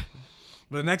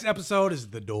 But the next episode is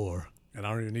The Door. And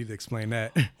I don't even need to explain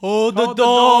that. Hold the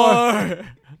door!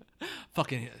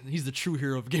 Fucking, he's the true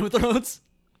hero of Game of Thrones.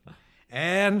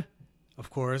 And, of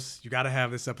course, you got to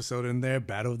have this episode in there,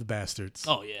 Battle of the Bastards.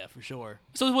 Oh, yeah, for sure.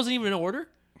 So it wasn't even in order?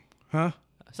 Huh?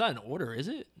 It's not in order, is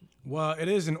it? Well, it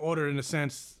is in order in the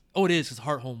sense... Oh, it is, because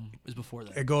Hardhome is before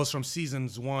that. It goes from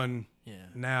seasons 1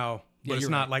 now... But it's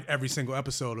not like every single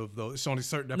episode of those. It's only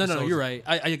certain episodes. No, you're right.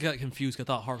 I got confused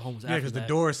because I thought Hardhome was after that. Yeah, because The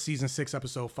Door is season 6,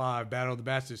 episode 5. Battle of the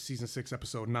Bastards, season 6,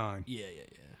 episode 9. Yeah.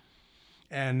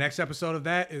 And next episode of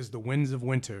that is The Winds of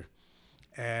Winter.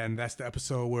 And that's the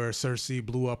episode where Cersei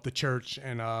blew up the church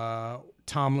and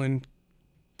Tomlin?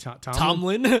 Is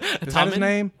that his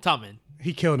name? Tommen.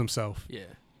 He killed himself. Yeah.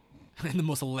 In the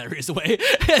most hilarious way.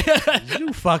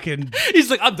 You fucking...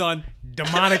 He's like, I'm done.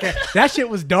 Demonic. That shit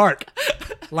was dark.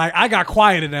 Like, I got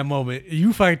quiet in that moment.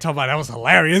 You fucking talking about that was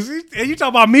hilarious. And you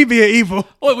talking about me being evil.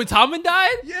 Oh, when Tommen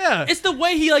died? Yeah. It's the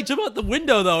way he like jumped out the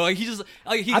window though. Like he just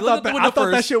like he looked out the window I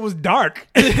thought that shit was dark.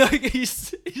 Like he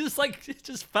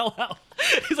just fell out.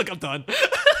 He's like, I'm done.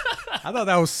 I thought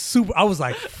that was super. I was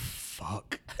like,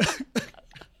 fuck.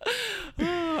 I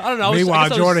don't know. Meanwhile,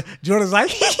 Jordan's like.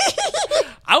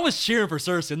 I was cheering for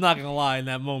Cersei. I'm not gonna lie in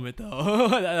that moment though.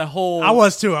 That whole. I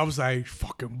was too. I was like,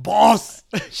 fucking boss.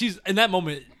 She's in that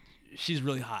moment. She's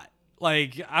really hot.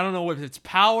 Like I don't know if it's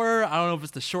power. I don't know if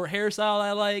it's the short hairstyle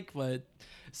I like, but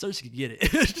Cersei could get it.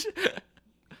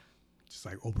 Just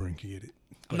like Oberyn can get it.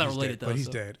 I'm not related though. But he's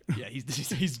dead. Yeah,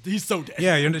 he's so dead.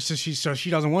 Yeah, so she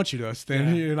doesn't want you to.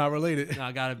 Then you're not related. No,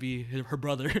 I gotta be her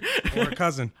brother or a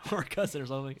cousin or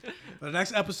something. The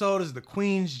next episode is The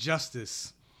Queen's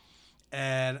Justice.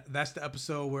 And that's the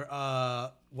episode where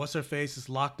what's her face is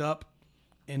locked up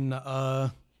in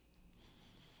the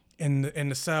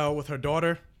cell with her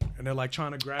daughter, and they're like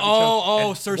trying to grab each other.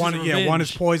 Oh, Cersei's revenge. One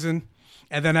is poison,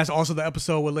 And then that's also the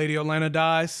episode where Lady Olenna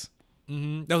dies.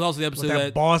 Mm-hmm. That was also the episode with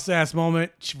that boss ass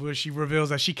moment where she reveals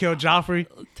that she killed Joffrey.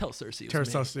 Tell Cersei it Tell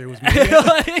was me. Cersei it was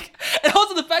me. And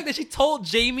also the fact that she told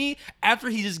Jaime after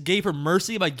he just gave her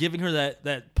mercy by giving her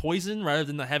that poison rather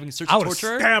than having Cersei I would have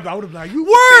torture her. stabbed. I would have like, you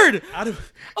word. I'd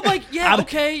have, I'm like, yeah,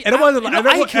 okay. And it wasn't. I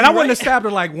Like, and I wouldn't have stabbed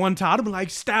her like one time. I'd have been like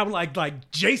stabbed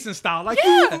like Jason style. Like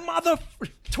you mother.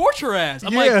 Torture ass.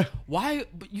 I'm like, why?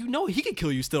 But you know he could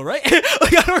kill you still, right?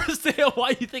 Like I don't understand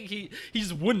why you think he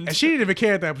just wouldn't. And she didn't even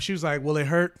care at that, but she was like, "Will it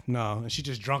hurt?" No, and she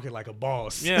just drunk it like a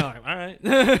boss. Yeah, like, all right,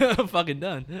 I'm fucking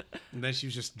done. And then she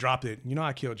just dropped it. You know,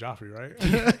 I killed Joffrey, right?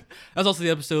 That was also the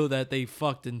episode that they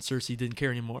fucked and Cersei didn't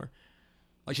care anymore.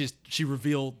 Like she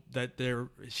revealed that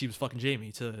she was fucking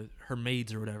Jaime to her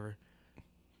maids or whatever.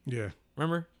 Yeah,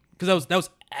 remember? Because that was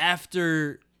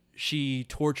after she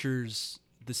tortures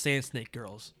the Sand Snake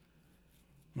girls.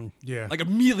 Yeah, like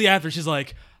immediately after, she's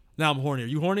like, "Now I'm horny. Are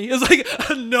you horny?" It's like,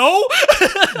 no.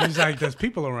 He's like, "There's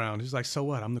people around." He's like, "So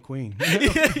what? I'm the queen.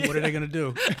 What are they gonna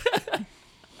do?"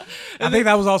 I think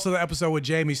that was also the episode where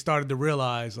Jaime started to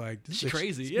realize, like, this is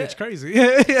crazy. It's crazy.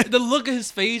 The look of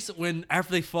his face when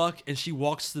after they fuck and she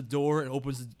walks to the door and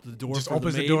opens the door. Just for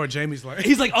opens the door. Jaime's like,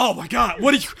 he's like, "Oh my god,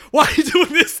 why are you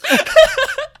doing this?"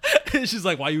 And she's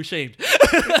like, "Why are you ashamed?"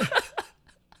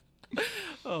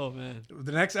 Oh man.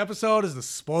 The next episode is the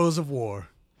Spoils of War.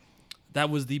 That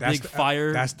was the big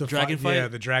fire. That's the dragon fight. Yeah,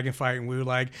 the dragon fight, and we were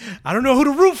like, I don't know who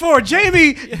to root for,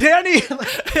 Jaime, Danny.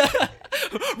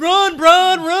 Run!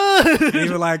 And we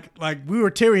were like we were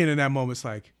Tyrion in that moment. It's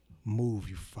like, move,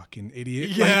 you fucking idiot.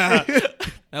 Yeah.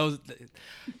 That was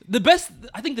the best.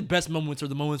 I think the best moments are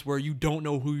the moments where you don't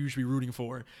know who you should be rooting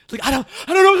for. It's like I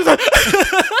don't know.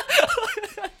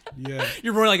 Yeah,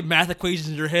 you're running like math equations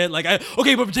in your head. Like,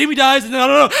 okay, but Jaime dies, and then I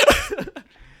don't know.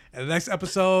 And the next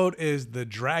episode is the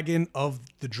Dragon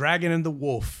and the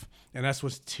Wolf, and that's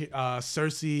what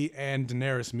Cersei and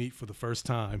Daenerys meet for the first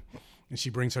time, and she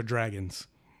brings her dragons.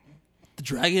 The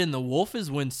Dragon and the Wolf is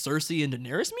when Cersei and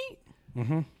Daenerys meet.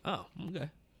 Mm-hmm. Oh, okay.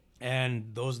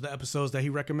 And those are the episodes that he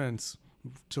recommends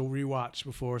to rewatch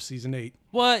before season 8.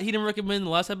 What? He didn't recommend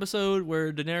the last episode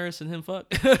where Daenerys and him fuck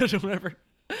or whatever.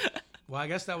 Well, I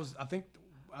guess that was. I think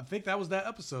that was that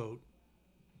episode.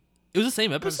 It was the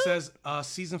same episode? It says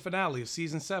season finale of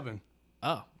season 7.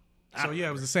 Oh. So yeah,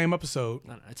 it was the same episode.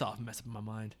 It's all messing up my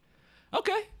mind.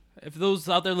 Okay. If those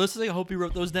out there listening, I hope you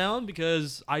wrote those down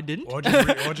because I didn't. Or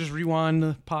just rewind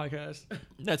the podcast.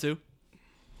 That too.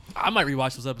 I might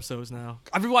rewatch those episodes now.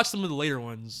 I've rewatched some of the later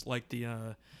ones, like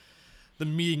the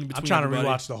meeting between. I'm trying everybody.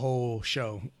 to rewatch the whole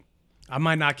show. I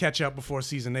might not catch up before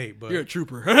season 8, but you're a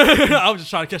trooper. I was just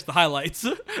trying to catch the highlights.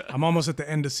 I'm almost at the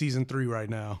end of season 3 right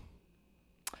now.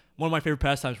 One of my favorite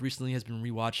pastimes recently has been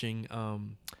rewatching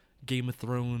Game of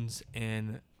Thrones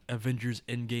and Avengers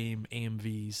Endgame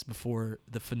AMVs before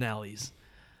the finales.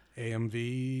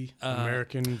 AMV,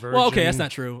 American version. Well, okay, that's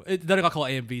not true. They're not called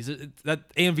AMVs.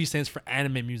 That AMV stands for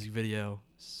anime music video.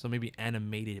 So maybe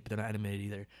animated, but they're not animated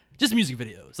either. Just music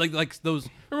videos, like those.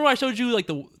 Remember I showed you like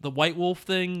the White Wolf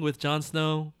thing with Jon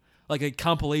Snow, like a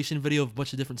compilation video of a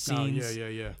bunch of different scenes. Oh,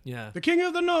 yeah. Yeah. The King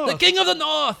of the North. The King of the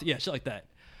North. Yeah, shit like that.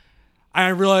 I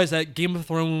realized that Game of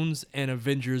Thrones and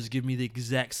Avengers give me the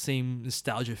exact same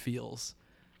nostalgia feels.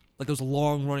 Like those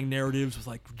long-running narratives with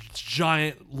like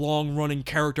giant, long-running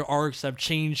character arcs that have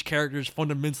changed characters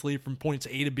fundamentally from point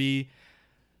to A to B.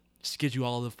 Just gives you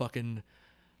all the fucking...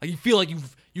 Like you feel like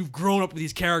you've grown up with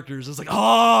these characters. It's like,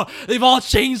 oh, they've all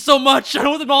changed so much. I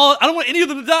don't want any of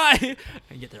them to die.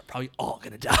 And yet they're probably all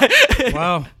gonna die.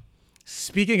 Well,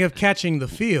 speaking of catching the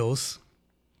feels,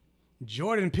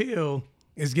 Jordan Peele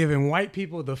is giving white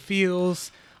people the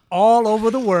feels all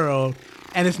over the world,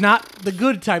 and it's not the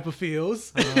good type of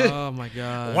feels. Oh my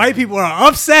god! White people are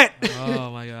upset.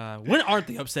 Oh my god! When aren't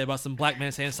they upset about some black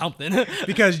man saying something?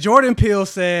 Because Jordan Peele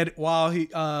said while he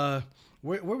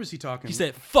where was he talking? He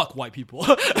said, "Fuck white people."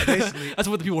 Basically, that's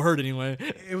what the people heard anyway.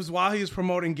 It was while he was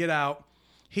promoting Get Out.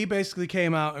 He basically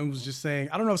came out and was just saying,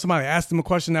 I don't know if somebody asked him a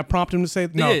question that prompted him to say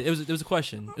no. Yeah, it was a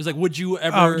question. It was like, would you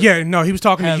ever? He was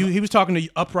talking to you. He was talking to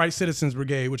Upright Citizens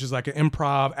Brigade, which is like an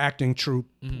improv acting troupe,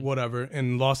 whatever,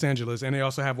 in Los Angeles, and they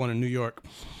also have one in New York.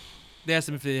 They asked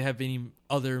him if they have any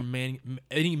other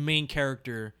main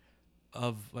character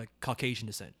of like Caucasian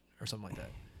descent or something like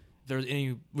that. If there's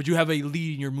any, would you have a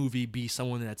lead in your movie be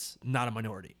someone that's not a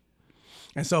minority?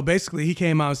 And so basically, he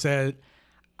came out and said,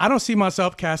 I don't see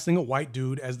myself casting a white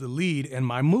dude as the lead in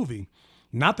my movie.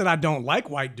 Not that I don't like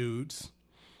white dudes,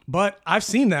 but I've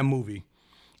seen that movie.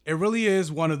 It really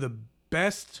is one of the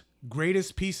best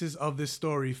greatest pieces of this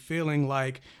story feeling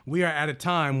like we are at a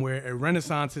time where a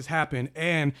renaissance has happened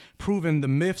and proven the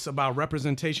myths about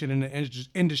representation in the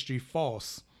industry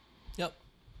false. Yep.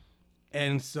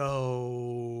 And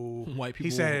so white people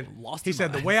he said the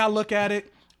minds. way I look at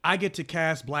it, I get to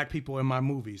cast black people in my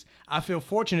movies. I feel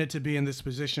fortunate to be in this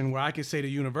position where I can say to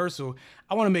Universal,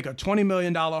 I want to make a $20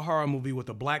 million horror movie with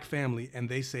a black family, and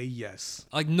they say yes.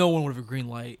 Like, no one would have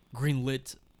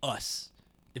greenlit us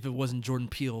if it wasn't Jordan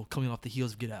Peele coming off the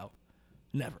heels of Get Out.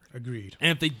 Never. Agreed.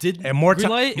 And if they did and more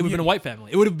greenlight it, it would have been a white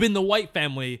family. It would have been the white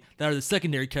family that are the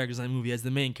secondary characters in that movie as the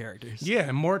main characters. Yeah,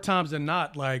 and more times than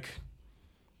not, like...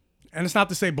 And it's not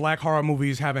to say black horror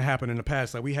movies haven't happened in the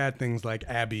past. Like we had things like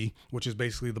Abby, which is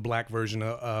basically the black version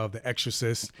of The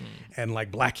Exorcist, and like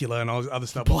Blackula and all this other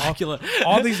stuff. Blackula.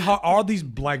 all these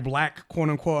black quote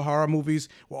unquote horror movies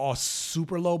were all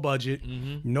super low budget.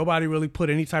 Nobody really put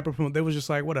any type of. They was just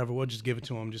like whatever. We'll just give it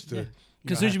to them just to.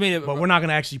 Because as soon as you made it, but we're not going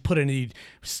to actually put any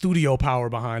studio power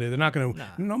behind it. They're not going to.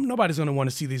 Nobody's going to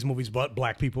want to see these movies but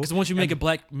black people. Because once you make a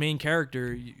black main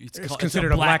character, it's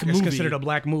considered a black movie. It's considered a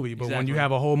black movie. But when you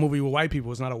have a whole movie with white people,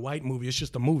 it's not a white movie. It's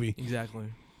just a movie. Exactly.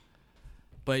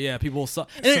 But yeah, people saw.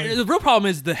 And the real problem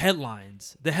is the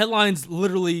headlines. The headlines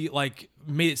literally like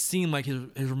made it seem like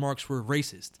his remarks were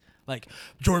racist. Like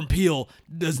Jordan Peele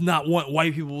does not want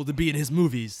white people to be in his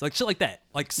movies. Like shit like that.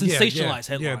 Like sensationalized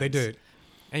headlines. Yeah, they did.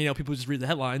 And, people just read the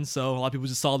headlines, so a lot of people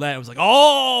just saw that and was like,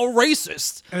 oh,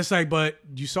 racist. And it's like, but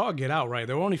you saw Get Out, right?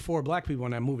 There were only 4 black people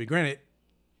in that movie. Granted,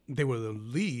 they were the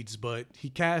leads, but he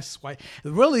cast white.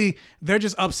 Really, they're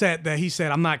just upset that he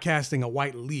said, I'm not casting a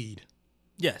white lead.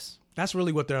 Yes. That's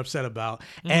really what they're upset about.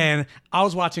 And I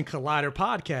was watching Collider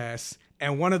podcast,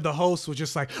 and one of the hosts was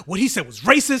just like, what he said was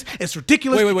racist. It's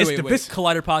ridiculous. Wait.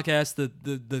 Collider podcast,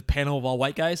 the panel of all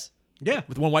white guys? Yeah,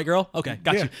 with one white girl. Okay,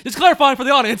 got you. Just clarifying for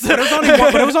the audience. But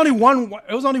it was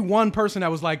only one person that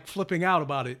was like flipping out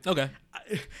about it. Okay,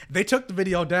 they took the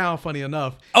video down. Funny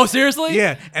enough. Oh, seriously?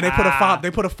 Yeah, and they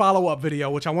put a follow-up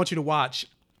video, which I want you to watch.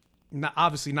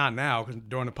 Obviously not now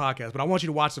during the podcast, but I want you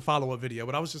to watch the follow-up video.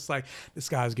 But I was just like, this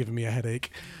guy's giving me a headache.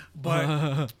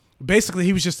 But basically,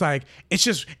 he was just like,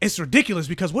 it's ridiculous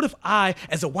because what if I,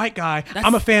 as a white guy,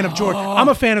 I'm a fan of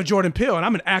Jordan Peele, and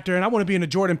I'm an actor, and I want to be in a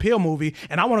Jordan Peele movie,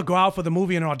 and I want to go out for the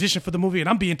movie and audition for the movie, and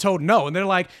I'm being told no. And they're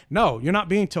like, no, you're not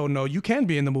being told no. You can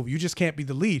be in the movie. You just can't be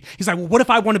the lead. He's like, well, what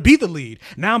if I want to be the lead?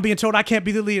 Now I'm being told I can't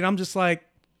be the lead. And I'm just like,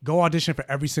 go audition for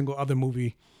every single other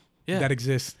movie that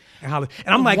exists. And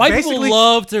I'm like, white people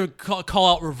love to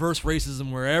call out reverse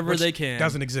racism wherever they can.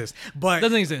 Doesn't exist. But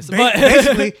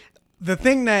basically, the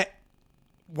thing that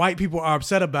white people are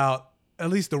upset about, at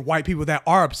least the white people that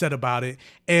are upset about it,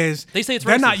 is they say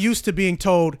they're racist. not used to being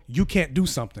told you can't do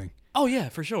something. Oh yeah,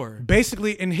 for sure.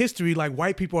 Basically, in history, like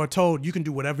white people are told you can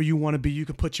do whatever you want to be. You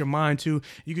can put your mind to.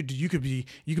 You could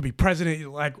be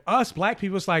president. Like us, black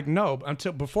people, it's like no.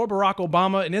 Until before Barack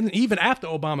Obama, and then even after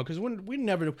Obama, because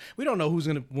we don't know who's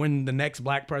gonna when the next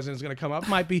black president is gonna come up. It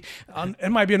might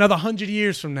be another 100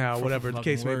 years from now, whatever the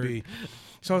case may be.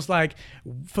 So it's like,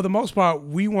 for the most part,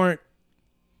 we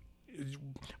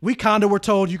kind of were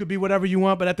told you could be whatever you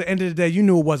want, but at the end of the day, you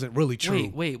knew it wasn't really true.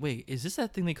 Wait. Is this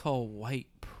that thing they call white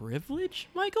privilege,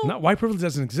 Michael? No, white privilege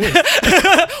doesn't exist.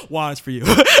 Why, it's for you.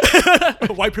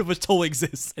 White privilege totally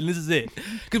exists, and this is it.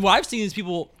 Because what I've seen is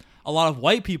a lot of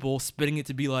white people spitting it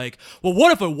to be like, well,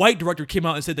 what if a white director came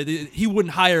out and said that he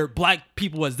wouldn't hire black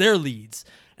people as their leads?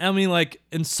 And I mean, like,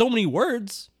 in so many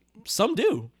words, some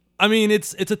do. I mean,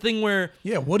 it's a thing where...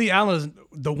 Yeah, Woody Allen...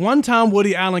 The one time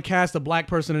Woody Allen cast a black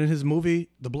person in his movie,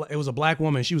 it was a black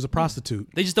woman. She was a prostitute.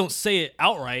 They just don't say it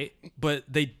outright, but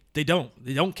they don't.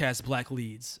 They don't cast black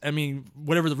leads. I mean,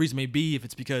 whatever the reason may be, if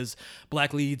it's because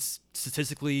black leads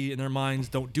statistically in their minds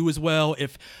don't do as well,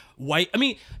 if white... I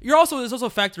mean, there's also a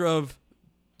factor of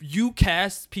you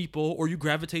cast people or you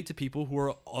gravitate to people who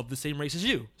are of the same race as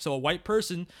you. So a white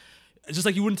person... Just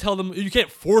like you wouldn't tell them, you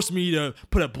can't force me to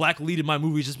put a black lead in my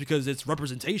movies just because it's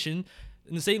representation.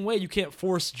 In the same way, you can't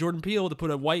force Jordan Peele to put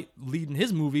a white lead in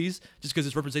his movies just because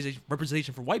it's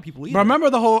representation for white people either. But remember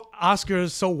the whole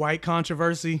Oscars so white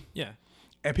controversy? Yeah.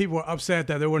 And people were upset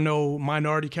that there were no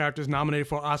minority characters nominated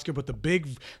for an Oscar, but the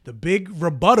big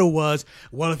rebuttal was,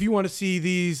 well, if you want to see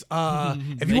these,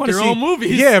 if you want to see own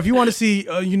movies, if you want to see,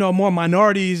 more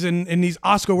minorities in these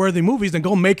Oscar-worthy movies, then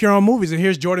go make your own movies. And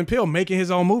here's Jordan Peele making his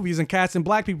own movies and casting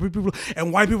black people,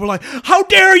 and white people are like, how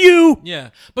dare you? Yeah,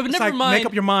 but it's never mind. Make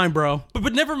up your mind, bro.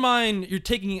 But never mind. You're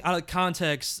taking out of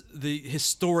context the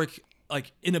historic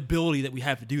inability that we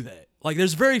have to do that. Like,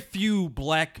 there's very few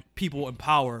black people in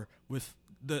power with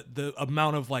the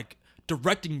amount of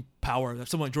directing power that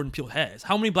someone like Jordan Peele has.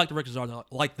 How many black directors are there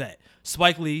like that?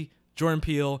 Spike Lee, Jordan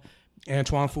Peele,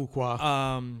 Antoine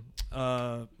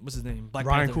Fuqua, what's his name? Ryan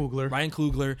Panther. Coogler. Ryan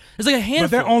Coogler. It's like a handful.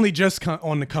 But they're only just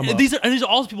on the come up. These are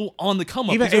all people on the come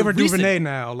up. Even These are Ava recent. DuVernay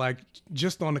now, like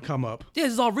just on the come up. Yeah,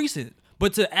 this is all recent.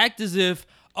 But to act as if,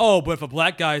 but if a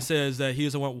black guy says that he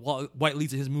doesn't want white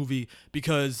leads in his movie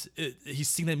because he's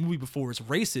seen that movie before, it's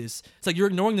racist. It's like you're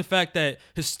ignoring the fact that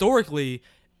historically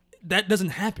that doesn't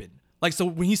happen. Like, so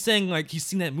when he's saying like he's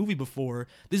seen that movie before,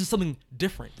 this is something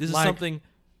different. This is something.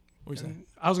 What are you saying?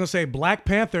 I was gonna say Black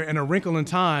Panther and A Wrinkle in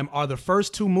Time are the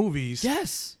first two movies.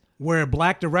 Yes. Where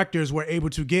black directors were able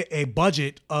to get a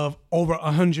budget of over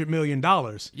 $100 million.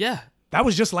 Yeah. That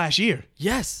was just last year.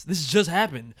 Yes, this just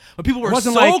happened. But people were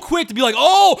so like, quick to be like,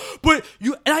 "Oh, but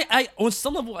you." And I, on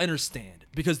some level, I understand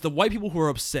because the white people who are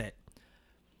upset,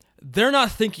 they're not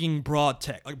thinking broad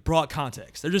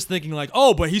context. They're just thinking like,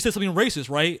 "Oh, but he said something racist,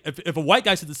 right?" If a white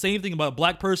guy said the same thing about a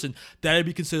black person, that'd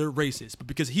be considered racist. But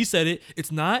because he said it,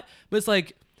 it's not. But it's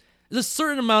like there's a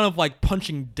certain amount of like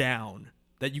punching down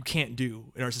that you can't do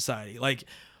in our society. Like,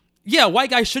 yeah, a white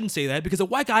guy shouldn't say that because a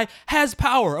white guy has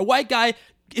power. A white guy,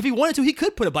 if he wanted to, he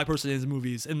could put a black person in his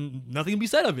movies and nothing would be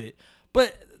said of it.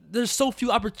 But there's so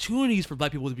few opportunities for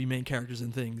black people to be main characters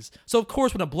in things. So, of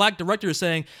course, when a black director is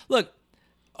saying, look,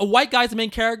 a white guy as the main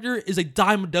character is a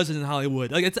dime a dozen in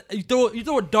Hollywood. Like, you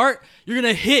throw a dart, you're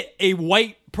going to hit a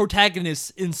white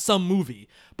protagonist in some movie.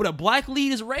 But a black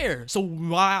lead is rare. So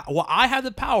while I have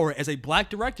the power as a black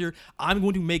director, I'm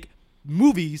going to make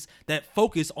movies that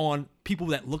focus on people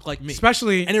that look like me.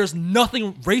 And there's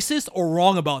nothing racist or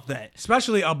wrong about that.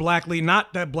 Especially a black lead.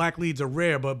 Not that black leads are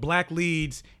rare, but black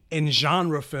leads in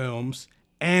genre films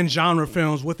and genre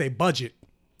films with a budget.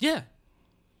 Yeah.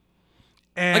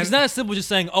 And like, it's not as simple as just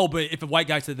saying, oh, but if a white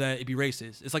guy said that, it'd be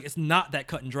racist. It's like, it's not that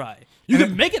cut and dry. You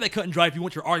can make it that cut and dry if you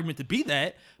want your argument to be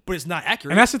that, but it's not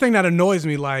accurate. And that's the thing that annoys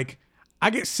me. Like, I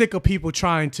get sick of people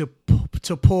trying to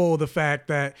pull the fact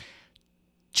that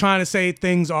trying to say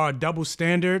things are a double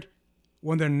standard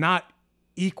when they're not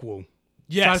equal.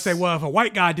 Yes. Try to say, well, if a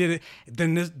white guy did it,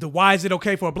 then why is it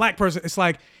okay for a black person? It's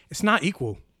like, it's not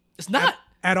equal. It's not.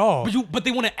 At all. But they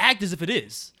want to act as if it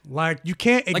is. Like, you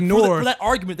can't Like ignore... for that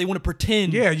argument, they want to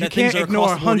pretend Yeah, you that can't things are ignore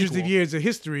across the board hundreds equal. of years of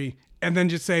history and then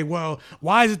just say, well,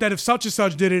 why is it that if such and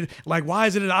such did it, like, why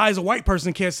is it that I as a white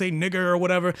person can't say nigger or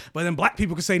whatever, but then black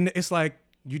people can say... It's like,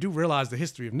 you do realize the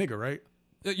history of nigger, right?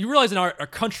 You realize in our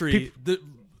country, the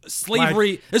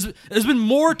slavery... there's been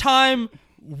more time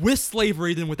with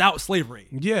slavery than without slavery.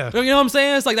 Yeah. You know what I'm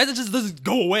saying? It's like, that just doesn't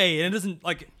go away. And it doesn't,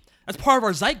 like... That's part of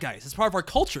our zeitgeist. It's part of our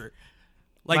culture.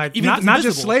 Like even not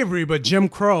just slavery, but Jim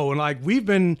Crow. And, like, we've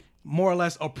been more or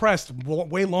less oppressed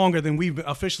way longer than we've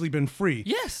officially been free.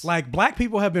 Yes. Like, black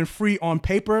people have been free on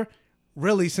paper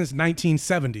really since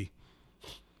 1970.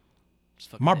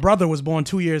 My brother was born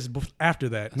 2 years after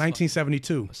that,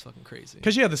 1972. That's fucking crazy.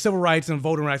 Because, yeah, the Civil Rights and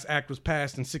Voting Rights Act was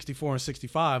passed in 64 and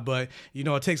 65, but, you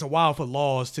know, it takes a while for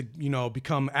laws to, you know,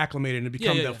 become acclimated and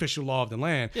become the official law of the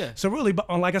land. Yeah. So really,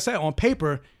 like I said, on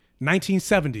paper,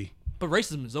 1970. But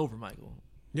racism is over, Michael.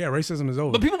 Yeah, racism is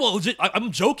over. But people will legit... I'm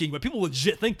joking, but people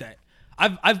legit think that.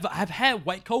 I've had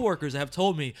white coworkers that have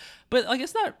told me, but, like,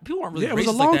 it's not... People aren't really racist it was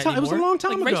a long like that time. It was a anymore. long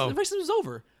time like, ago. Racism is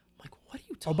over. Like, what are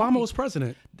you talking Obama was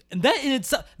president. And that in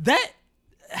itself...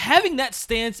 Having that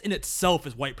stance in itself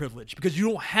is white privilege because you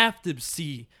don't have to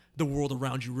see the world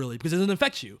around you really because it doesn't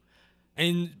affect you.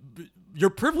 And your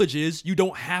privilege is you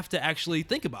don't have to actually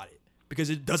think about it because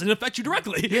it doesn't affect you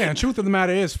directly. Yeah, and truth of the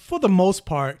matter is, for the most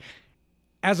part,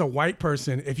 as a white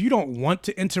person, if you don't want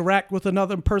to interact with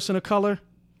another person of color,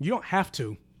 you don't have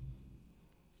to.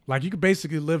 Like, you could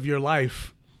basically live your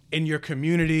life in your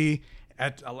community,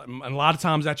 and a lot of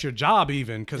times at your job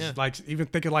even, because like even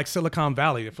thinking like Silicon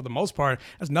Valley, for the most part,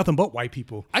 that's nothing but white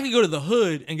people. I could go to the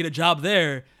hood and get a job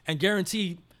there and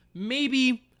guarantee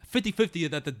maybe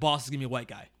 50-50 that the boss is going to be a white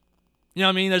guy. You know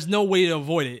what I mean? There's no way to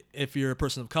avoid it if you're a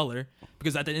person of color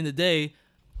because at the end of the day,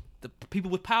 the people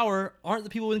with power aren't the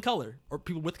people in color or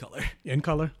people with color. In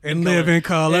color. And live in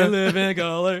color. And live in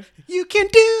color. You can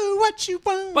do what you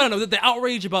want. But I don't know, the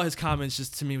outrage about his comments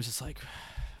just to me was just like,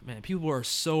 man, people are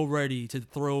so ready to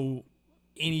throw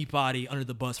anybody under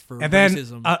the bus for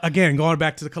racism. Then, again, going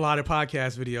back to the Collider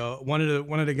podcast video, one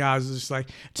of the guys was just like,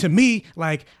 to me,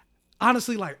 like,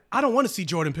 honestly, like, I don't want to see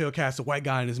Jordan Peele cast a white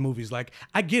guy in his movies. Like,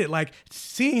 I get it. Like,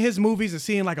 seeing his movies and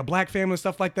seeing, like, a black family and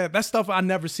stuff like that, that's stuff I've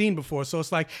never seen before. So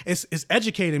it's like, it's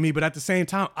educating me. But at the same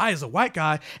time, I, as a white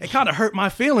guy, it kind of hurt my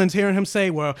feelings hearing him say,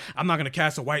 well, I'm not going to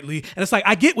cast a white lead. And it's like,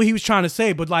 I get what he was trying to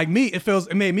say. But, like,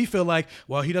 it made me feel like,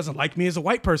 well, he doesn't like me as a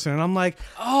white person. And I'm like,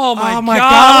 oh my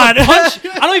God.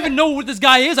 I don't even know what this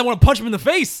guy is. I want to punch him in the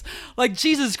face. Like,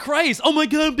 Jesus Christ. Oh, my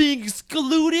God, I'm being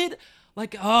excluded.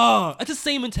 Like, oh, that's the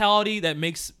same mentality that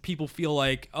makes people feel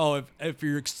like, oh, if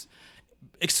you're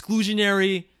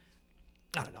exclusionary,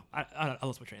 I don't know. I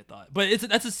lost my train of thought, but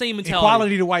that's the same mentality.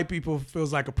 Equality to white people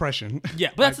feels like oppression.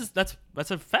 Yeah, but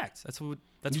that's a fact.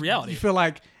 That's reality. You feel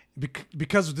like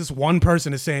because this one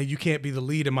person is saying you can't be the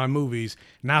lead in my movies,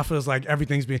 now it feels like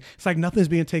it's like nothing's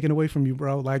being taken away from you,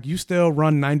 bro. Like you still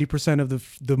run 90% of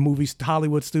the movies,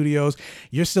 Hollywood studios.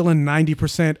 You're still in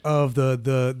 90% of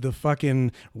the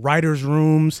fucking writers'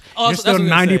 rooms. You're still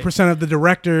 90% of the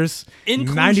directors,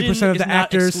 90% of the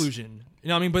actors. Exclusion. You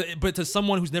know what I mean? But to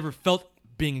someone who's never felt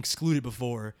being excluded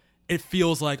before, it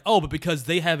feels like, oh, but because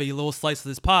they have a little slice of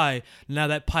this pie, now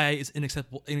that pie is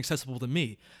inaccessible to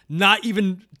me. Not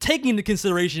even taking into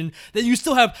consideration that you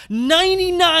still have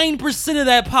 99% of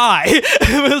that pie.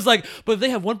 It's like, but if they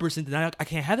have 1%, then I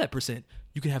can't have that percent.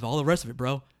 You can have all the rest of it,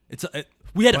 bro.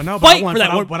 We had to fight for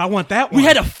that one. But I want that one. We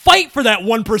had to fight for that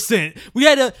 1%. We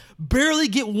had to barely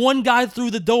get one guy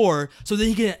through the door so that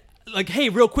he can, like, hey,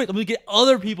 real quick, let me get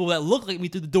other people that look like me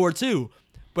through the door too.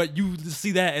 But you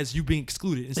see that as you being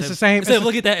excluded. Instead of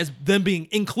looking at that as them being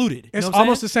included. It's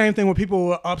almost the same thing when people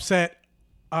were upset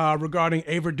regarding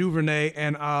Ava DuVernay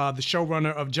and the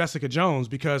showrunner of Jessica Jones,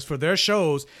 because for their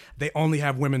shows, they only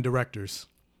have women directors.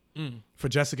 For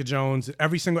Jessica Jones,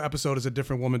 every single episode is a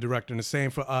different woman director. And the same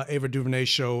for Ava DuVernay's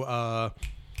show.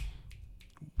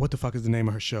 What the fuck is the name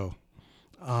of her show?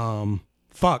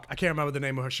 Fuck, I can't remember the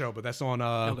name of her show, but that's on,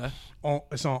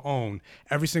 it's on OWN.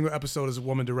 Every single episode is a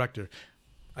woman director.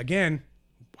 Again,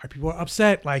 white people are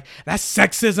upset. Like, that's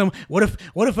sexism. What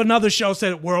if another show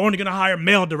said we're only gonna hire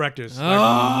male directors?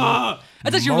 That's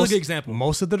actually a really good example.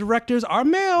 Most of the directors are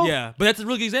male. Yeah, but that's a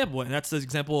really good example, and that's the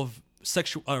example of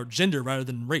sexual or gender rather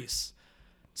than race.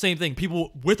 Same thing.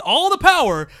 People with all the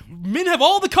power, men have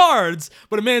all the cards,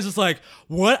 but a man's just like,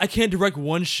 what? I can't direct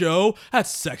one show? That's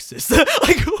sexist. Like,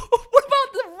 what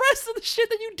about the rest of the shit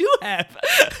that you do have?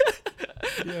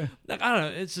 Yeah. Like, I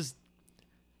don't know. It's just.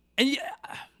 And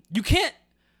you can't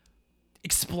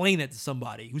explain it to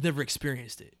somebody who's never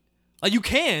experienced it. Like, you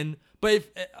can, but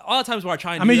a lot of times where I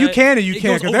try and you can and you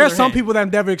can't. Because there are some people that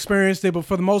have never experienced it, but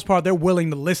for the most part, they're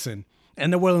willing to listen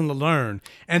and they're willing to learn.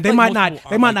 And they might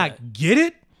not get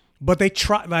it, but they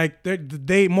try. Like,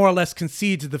 they more or less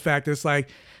concede to the fact that it's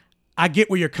like, I get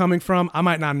where you're coming from. I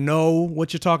might not know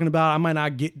what you're talking about. I might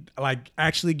not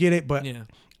actually get it, but. Yeah.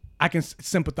 I can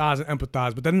sympathize and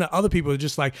empathize, but then the other people are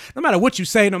just like, no matter what you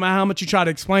say, no matter how much you try to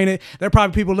explain it, there are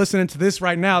probably people listening to this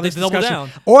right now, this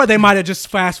discussion, or they might have just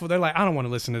fast forward. They're like, I don't want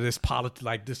to listen to this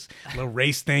this little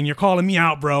race thing. You're calling me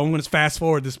out, bro. I'm going to fast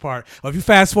forward this part. Or if you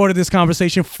fast forward this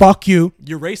conversation, fuck you.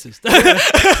 You're racist.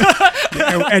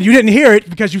 and you didn't hear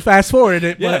it because you fast forwarded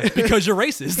it. Yeah, but because you're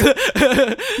racist.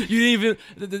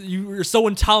 You're so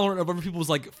intolerant of other people's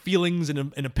like feelings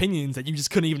and opinions that you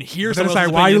just couldn't even hear. But it's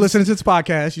like, why are you listening to this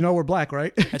podcast? You know we're black,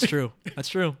 right? That's true.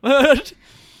 But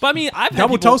I mean, I've had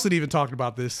Double Toasted even talked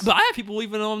about this. But I have people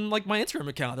even on like my Instagram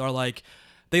account that are like,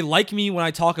 they like me when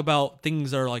I talk about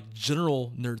things that are like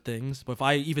general nerd things. But if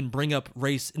I even bring up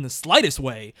race in the slightest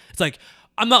way, it's like,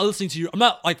 I'm not listening to you. I'm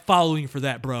not like following you for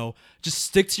that, bro. Just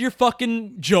stick to your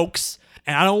fucking jokes.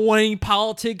 And I don't want any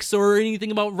politics or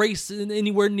anything about race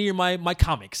anywhere near my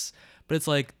comics. But it's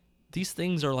like, these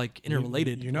things are like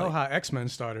interrelated. You know how X-Men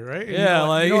started, right?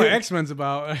 Yeah, you know what X-Men's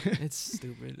about. It's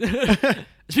stupid.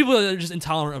 It's people that are just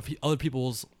intolerant of other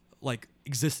people's like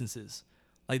existences.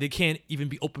 Like, they can't even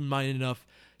be open-minded enough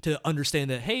to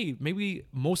understand that, hey, maybe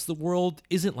most of the world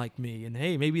isn't like me, and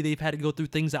hey, maybe they've had to go through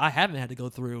things that I haven't had to go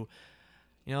through.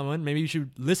 You know, maybe you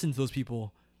should listen to those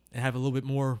people and have a little bit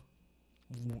more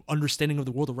understanding of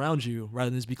the world around you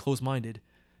rather than just be closed-minded.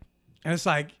 And it's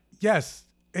like, yes,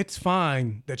 it's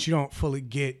fine that you don't fully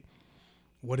get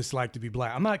what it's like to be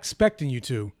black. I'm not expecting you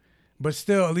to, but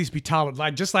still at least be tolerant.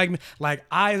 Like, just like me, like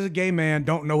I as a gay man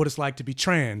don't know what it's like to be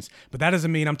trans, but that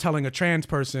doesn't mean I'm telling a trans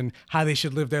person how they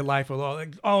should live their life, or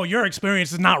like, oh, your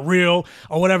experience is not real,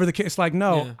 or whatever the case. It's like,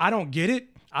 no, yeah. I don't get it.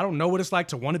 I don't know what it's like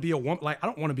to want to be a woman. Like, I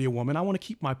don't want to be a woman. I want to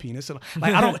keep my penis.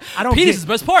 Like, I don't. Penis is the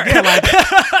best part. Yeah,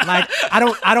 like I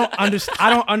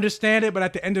don't understand it. But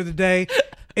at the end of the day,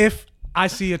 if I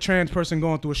see a trans person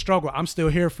going through a struggle, I'm still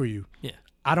here for you. Yeah.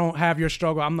 I don't have your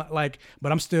struggle. I'm not like,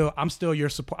 but I'm still your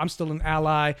support. I'm still an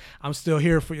ally. I'm still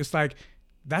here for you. It's like,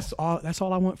 that's all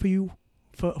I want for you,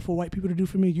 for white people to do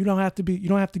for me. You don't have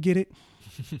to get it,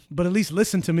 but at least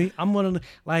listen to me. I'm gonna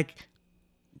like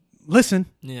listen.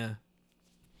 Yeah.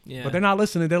 Yeah. But they're not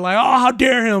listening. They're like, oh, how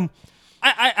dare him.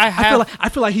 I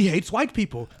feel like he hates white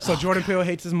people. So Jordan Peele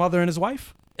hates his mother and his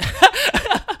wife.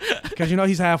 because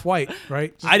he's half white,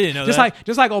 right? I didn't know just that.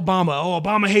 Just like Obama. Oh,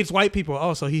 Obama hates white people.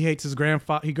 Oh, so he hates his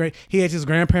he hates his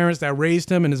grandparents that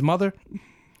raised him and his mother.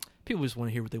 People just want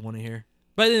to hear what they want to hear.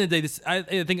 But at the end of the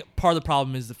day, I think part of the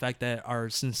problem is the fact that our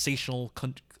sensational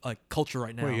culture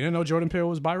right now. Wait, you didn't know Jordan Peele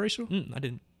was biracial? I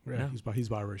didn't. Yeah, no. he's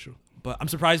biracial. But I'm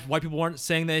surprised white people aren't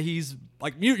saying that he's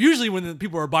like. Usually when the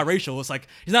people are biracial, it's like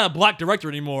he's not a black director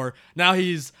anymore. Now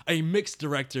he's a mixed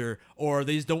director, or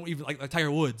they just don't even like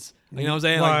Tiger Woods. You know what I'm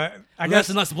saying? Well, like, I less guess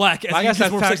and less black. I guess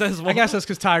that's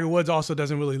because Tiger Woods also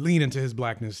doesn't really lean into his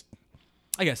blackness.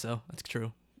 I guess so. That's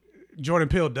true. Jordan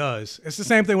Peele does. It's the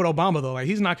same thing with Obama though. Like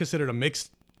he's not considered a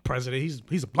mixed president.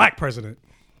 He's a black president.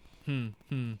 But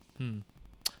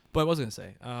what was I gonna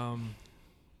say?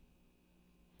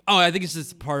 I think it's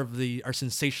just part of our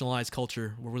sensationalized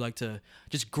culture where we like to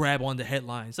just grab onto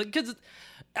headlines. Like, cause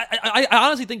I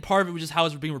honestly think part of it was just how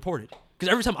it's being reported. Because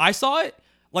every time I saw it,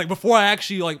 like before I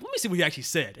actually let me see what he actually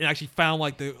said, and actually found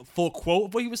like the full quote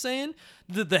of what he was saying.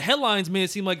 The headlines made it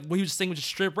seem like what he was saying was just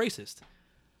straight up racist.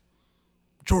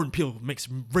 Jordan Peele makes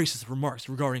racist remarks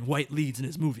regarding white leads in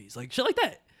his movies, like shit like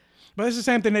that. But it's the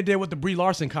same thing they did with the Brie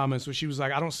Larson comments, where she was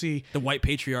like, "I don't see the white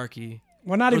patriarchy."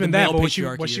 Well, not even that, but what she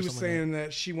was like saying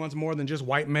that she wants more than just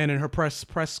white men in her press,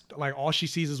 like all she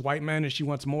sees is white men, and she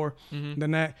wants more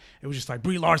than that. It was just like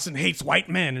Brie Larson hates white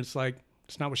men. It's like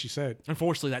it's not what she said.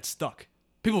 Unfortunately, that stuck.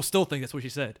 People still think that's what she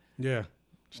said. Yeah,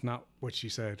 it's not what she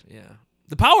said. Yeah,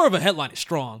 the power of a headline is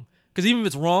strong because even if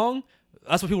it's wrong,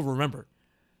 that's what people remember.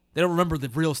 They don't remember the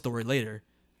real story later.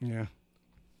 Yeah.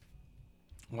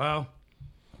 Well,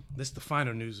 this is the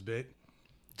final news bit.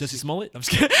 Jussie Smollett? I'm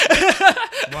just kidding.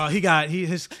 Well,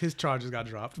 his charges got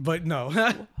dropped, but no.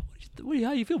 How do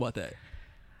you feel about that?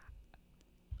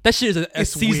 That shit is a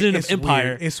season of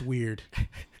Empire. Weird. It's weird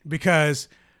because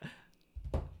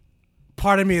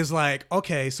part of me is like,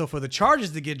 okay, so for the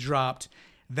charges to get dropped,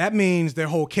 that means their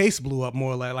whole case blew up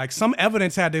more or less. Like some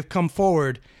evidence had to come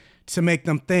forward to make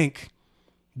them think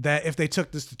that if they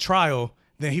took this to trial,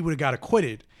 then he would have got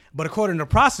acquitted. But according to the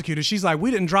prosecutor, she's like,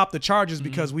 we didn't drop the charges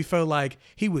because we felt like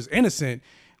he was innocent.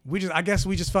 I guess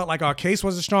we just felt like our case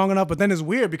wasn't strong enough. But then it's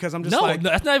weird because I'm just no, like,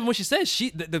 that's not even what she said.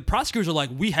 The prosecutors are like,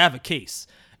 we have a case,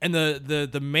 and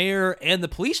the mayor and the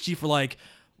police chief were like,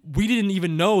 we didn't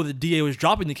even know the DA was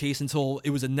dropping the case until it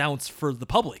was announced for the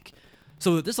public.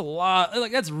 So there's a lot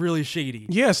like that's really shady.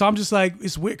 Yeah, so I'm just like,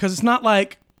 it's weird because it's not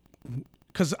like.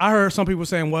 Because I heard some people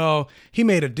saying, well, he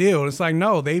made a deal. It's like,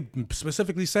 no, they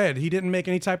specifically said he didn't make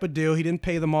any type of deal. He didn't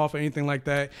pay them off or anything like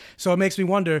that. So it makes me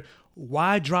wonder,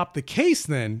 why drop the case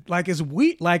then? Like, it's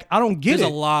weird. Like, I don't get it.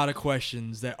 There's a lot of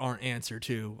questions that aren't answered,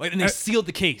 too. Like, and they sealed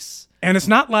the case. And it's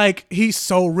not like he's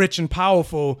so rich and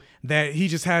powerful that he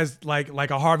just has like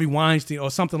a Harvey Weinstein or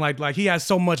something like he has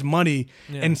so much money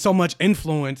and so much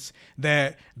influence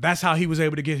that's how he was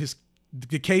able to get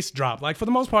the case dropped. Like for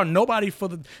the most part, nobody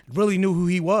really knew who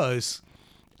he was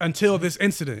until this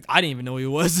incident. I didn't even know who he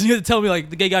was. You had to tell me like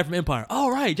the gay guy from Empire. Oh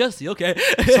right, Jussie. Okay.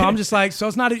 So I'm just like, so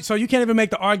it's not. So you can't even make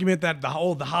the argument that the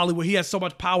Hollywood he has so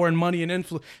much power and money and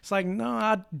influence. It's like no,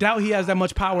 I doubt he has that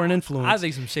much power and influence. I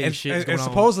think some shady shit is going on. And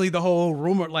supposedly the whole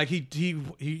rumor, like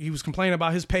he was complaining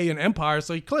about his pay in Empire,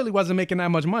 so he clearly wasn't making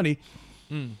that much money.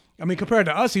 I mean, compared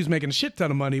to us, he was making a shit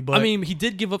ton of money. But I mean, he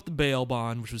did give up the bail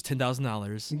bond, which was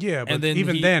 $10,000. Yeah, but and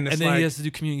then then, it's like, he has to do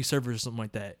community service or something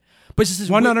like that. But it's just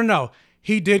no.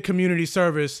 He did community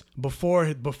service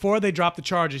before they dropped the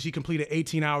charges. He completed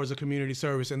 18 hours of community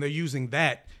service, and they're using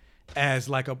that as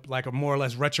like a more or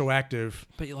less retroactive.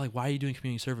 But you're like, why are you doing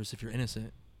community service if you're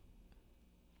innocent?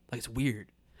 Like it's weird.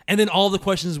 And then all the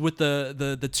questions with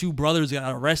the two brothers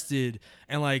got arrested,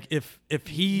 and like if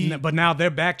he, but now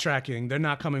they're backtracking, they're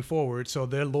not coming forward, so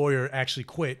their lawyer actually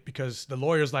quit because the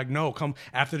lawyer's like, no, come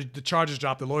after the charges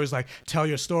dropped. The lawyer's like, tell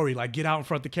your story, like get out in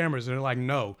front of the cameras, and they're like,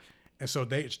 no, and so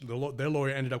their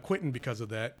lawyer ended up quitting because of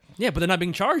that. Yeah, but they're not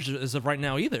being charged as of right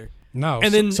now either. No,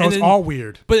 and then it's all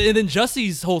weird. But and then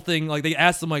Jussie's whole thing, like they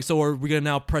asked him, like, so are we gonna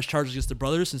now press charges against the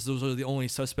brothers since those are the only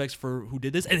suspects for who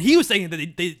did this? And he was saying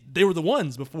that they were the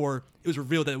ones before it was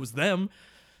revealed that it was them.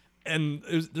 And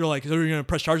they're like, so are we gonna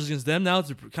press charges against them now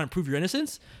to kind of prove your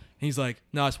innocence? And he's like,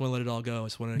 no, I just want to let it all go. I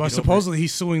just want to. But supposedly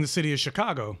he's suing the city of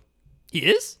Chicago. He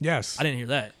is? Yes. I didn't hear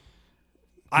that.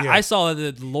 Yeah. I saw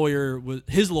that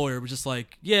his lawyer was just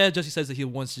like, yeah, Jussie says that he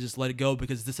wants to just let it go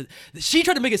because she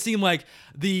tried to make it seem like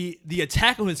the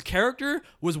attack on his character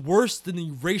was worse than the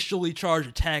racially charged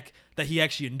attack that he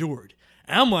actually endured.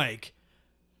 And I'm like,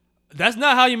 that's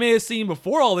not how you made it seem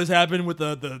before all this happened with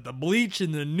the bleach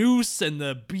and the noose and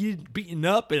the beating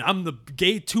up and I'm the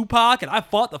gay Tupac and I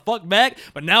fought the fuck back.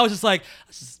 But now it's just like,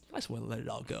 I just want to let it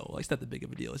all go. Like, it's not that big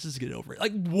of a deal. Let's just get it over it.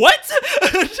 Like, what?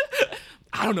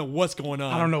 I don't know what's going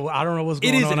on. I don't know what's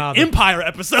going on. It is an either. Empire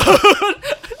episode.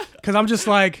 Because I'm just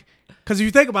like, because if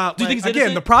you think about, Do you think he's again,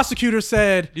 innocent? the prosecutor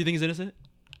said. Do you think he's innocent?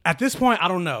 At this point, I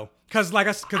don't know. Because like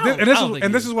this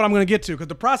is what I'm going to get to. Because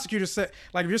the prosecutor said,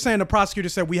 like, if you're saying the prosecutor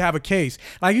said we have a case,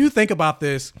 like you think about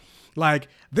this, like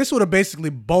this would have basically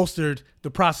bolstered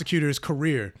the prosecutor's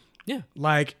career. Yeah.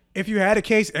 Like if you had a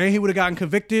case and he would have gotten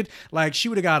convicted, like she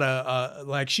would have got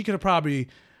like she could have probably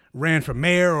ran for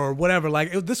mayor or whatever.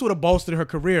 Like this would have bolstered her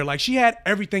career. Like she had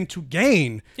everything to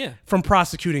gain from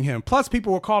prosecuting him. Plus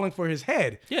people were calling for his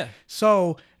head. Yeah.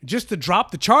 So just to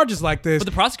drop the charges like this. But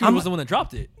the prosecutor was the one that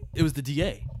dropped it. It was the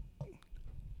DA.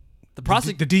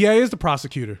 The DA is the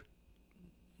prosecutor.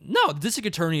 No, the district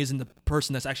attorney isn't the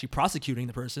person that's actually prosecuting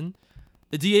the person.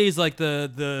 The DA is like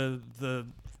the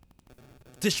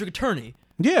district attorney.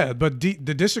 Yeah, but the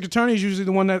district attorney is usually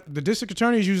the district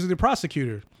attorney is usually the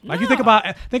prosecutor. Like you think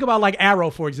about like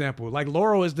Arrow, for example. Like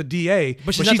Laurel is the DA,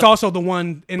 but she's also the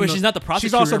one in she's not the prosecutor.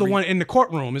 She's also the one in the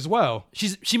courtroom as well.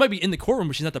 She might be in the courtroom,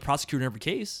 but she's not the prosecutor in every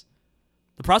case.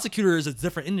 The prosecutor is a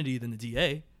different entity than the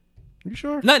DA. You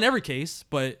sure? Not in every case,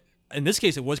 but in this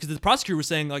case it was, because the prosecutor was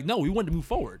saying like, no, we wanted to move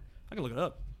forward. I can look it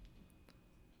up.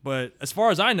 But as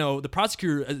far as I know, the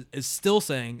prosecutor is still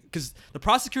saying, because the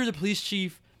prosecutor, the police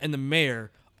chief, and the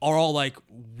mayor are all like,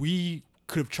 we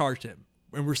could have charged him,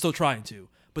 and we're still trying to,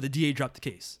 but the DA dropped the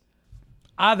case.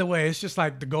 Either way, it's just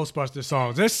like the Ghostbusters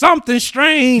songs. There's something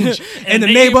strange in the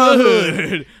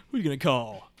neighborhood. Who are you gonna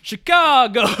call?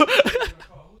 Chicago.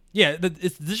 Yeah,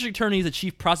 it's the district attorney is the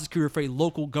chief prosecutor for a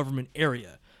local government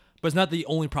area, but it's not the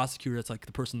only prosecutor that's like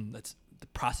the person that's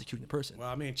prosecuting the person. Well,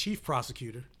 I mean, chief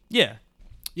prosecutor. Yeah.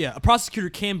 A prosecutor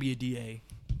can be a DA,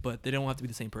 but they don't have to be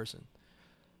the same person.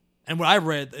 And what I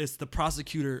read is the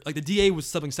prosecutor, like the DA was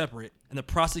something separate, and the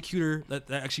prosecutor that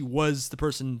actually was the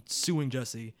person suing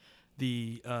Jesse,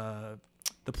 the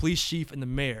police chief and the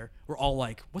mayor were all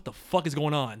like, what the fuck is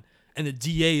going on? And the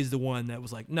DA is the one that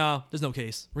was like, nah, there's no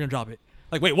case. We're gonna drop it.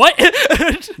 Like, wait, what?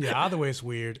 Yeah, either way it's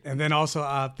weird. And then also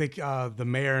I think the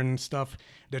mayor and stuff,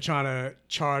 they're trying to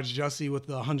charge Jussie with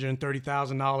the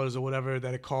 $130,000 or whatever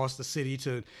that it cost the city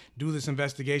to do this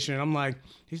investigation. And I'm like,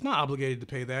 he's not obligated to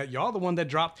pay that. Y'all the one that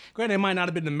dropped. Granted, it might not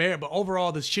have been the mayor, but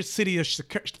overall the city of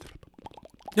Chicago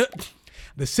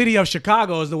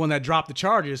is the one that dropped the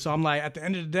charges. So I'm like, at the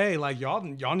end of the day, like y'all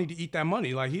need to eat that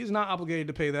money. Like he's not obligated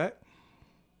to pay that.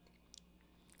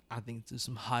 I think there's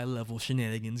some high-level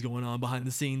shenanigans going on behind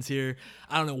the scenes here.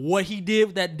 I don't know what he did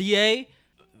with that DA.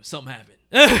 Something happened.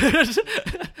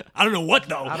 I don't know what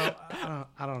though. I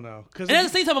don't know. And at the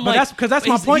same time, I'm like, because that's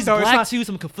my point he's though. Black it's not, too,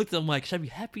 so I'm conflicted. I'm like, should I be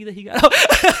happy that he got out?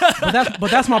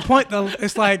 but that's my point though.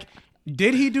 It's like,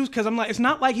 did he do? Because I'm like, it's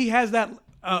not like he has that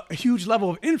huge level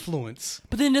of influence.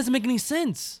 But then it doesn't make any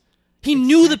sense. He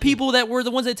knew the people that were the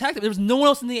ones that attacked him. There was no one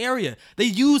else in the area. They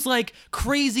used like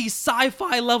crazy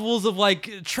sci-fi levels of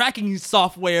like tracking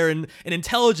software and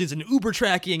intelligence and Uber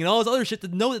tracking and all this other shit to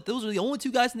know that those are the only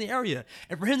two guys in the area.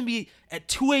 And for him to be at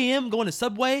 2 a.m. going to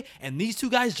Subway and these two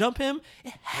guys jump him,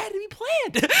 it had to be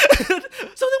planned. So then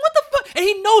what the fuck? And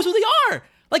he knows who they are.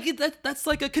 Like that's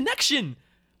like a connection.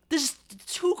 There's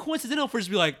too coincidental for it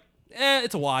to be like,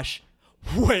 it's a wash.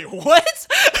 Wait, what?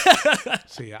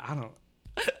 So yeah, I don't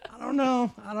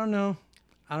know.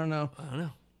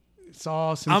 It's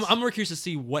all. I'm more curious to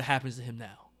see what happens to him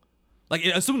now. Like,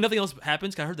 assuming nothing else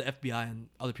happens, 'cause I heard the FBI and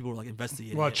other people were like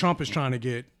investigating. Well, Trump is trying to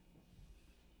get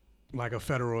like a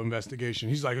federal investigation.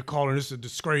 He's like calling this a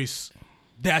disgrace.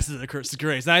 That's a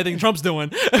disgrace. Not anything Trump's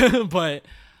doing, but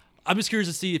I'm just curious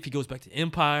to see if he goes back to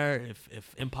Empire,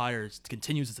 if Empire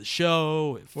continues as a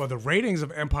show. Well, the ratings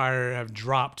of Empire have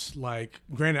dropped. Like,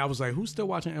 granted, I was like, who's still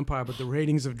watching Empire? But the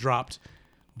ratings have dropped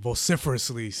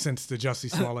vociferously since the Jussie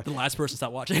Smollett. The last person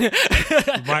stopped watching it.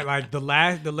 Right, like the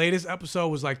latest episode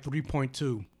was like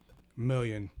 3.2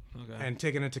 million. Okay. And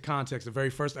taking into context, the very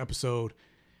first episode,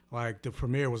 like the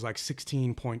premiere was like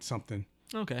 16 point something.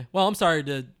 Okay. Well, I'm sorry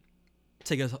to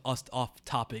take us off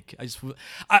topic.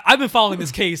 I've been following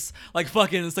this case like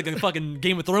fucking, it's like a fucking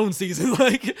Game of Thrones season.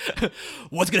 Like,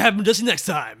 what's gonna happen just next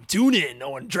time? Tune in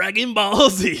on Dragon Ball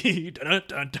Z. Dun,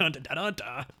 dun, dun, dun, dun,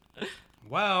 dun.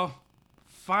 Well,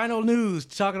 final news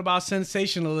talking about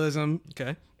sensationalism.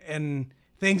 Okay. And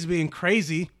things being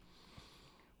crazy.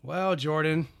 Well,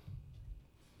 Jordan,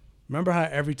 remember how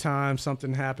every time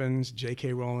something happens,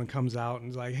 J.K. Rowling comes out and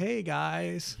is like, hey,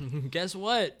 guys. Guess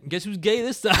what? Guess who's gay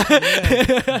this time?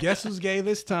 Yeah, guess who's gay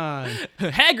this time?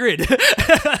 Hagrid.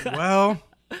 Well,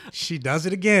 she does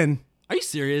it again. Are you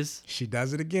serious? She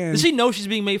does it again. Does she know she's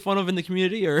being made fun of in the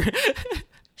community, or?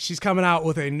 She's coming out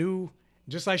with a new,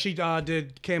 just like she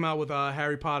came out with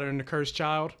Harry Potter and the Cursed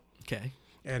Child. Okay.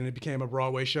 and it became a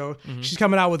Broadway show. Mm-hmm. She's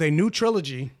coming out with a new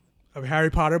trilogy of Harry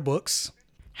Potter books.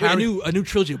 Wait, a new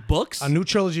trilogy of books? A new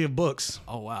trilogy of books.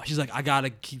 Oh, wow. She's like, I got to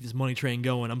keep this money train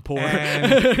going. I'm poor.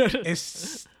 And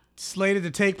it's slated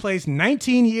to take place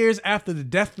 19 years after the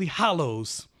Deathly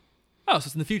Hallows. Oh, so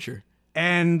it's in the future.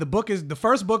 And the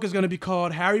first book is going to be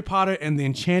called Harry Potter and the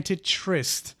Enchanted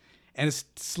Tryst. And it's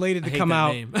slated to come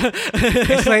out.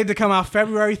 It's slated to come out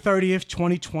February 30th,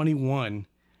 2021.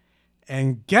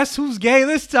 And guess who's gay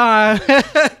this time?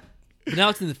 But now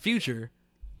it's in the future.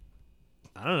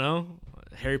 I don't know.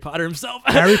 Harry Potter himself.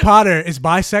 Harry Potter is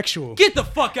bisexual. Get the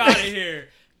fuck out of here.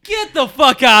 Get the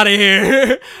fuck out of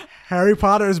here. Harry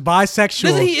Potter is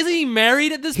bisexual. Isn't he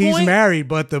married at this point? He's married,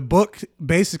 but the book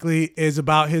basically is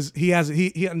about he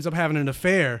ends up having an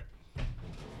affair.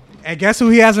 And guess who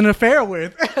he has an affair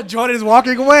with? Jordan is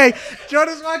walking away.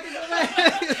 Jordan's walking away.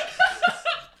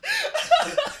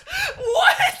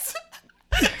 What?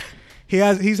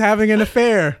 He's having an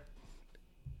affair.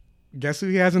 Guess who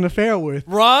he has an affair with?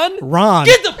 Ron?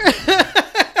 Get the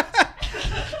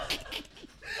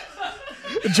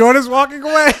Jordan's walking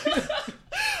away.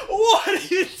 What are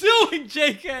you doing,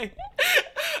 JK?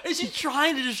 Is she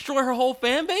trying to destroy her whole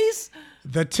fan base?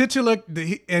 The titular,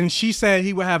 and she said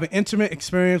he would have an intimate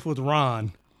experience with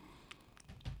Ron.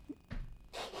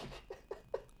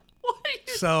 What are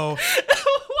you So,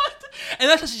 what? And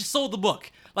that's how she sold the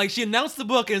book. Like, she announced the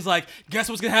book and it's like, guess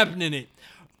what's gonna happen in it?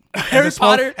 Harry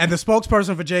Potter. And the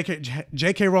spokesperson for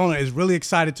J.K. Rowling is really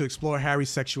excited to explore Harry's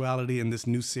sexuality in this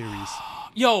new series.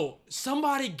 Yo,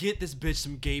 somebody get this bitch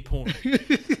some gay porn.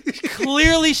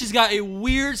 Clearly, she's got a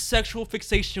weird sexual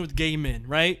fixation with gay men,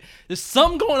 right? There's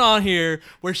something going on here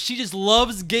where she just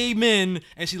loves gay men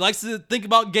and she likes to think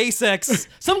about gay sex.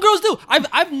 Some girls do.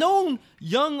 I've known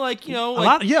young, like, you know,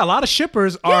 like, a lot of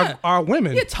shippers are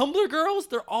women. Yeah, Tumblr girls,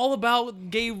 they're all about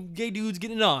gay dudes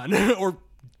getting it on, or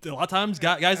a lot of times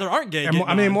guys that aren't gay. And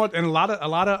a lot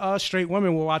of straight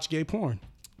women will watch gay porn.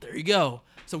 There you go.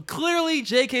 So clearly,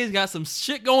 JK's got some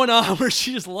shit going on where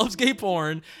she just loves gay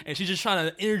porn and she's just trying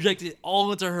to interject it all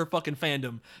into her fucking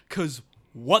fandom. Cause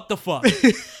what the fuck?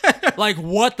 Like,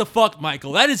 what the fuck,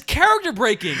 Michael? That is character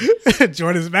breaking.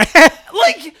 Jordan's mad.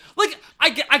 Like I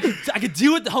could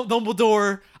deal with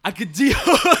Dumbledore. I could deal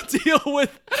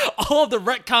with all of the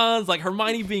retcons, like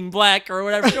Hermione being black or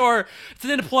whatever. Sure, it's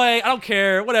an into play. I don't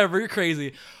care. Whatever. You're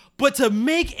crazy. But to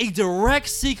make a direct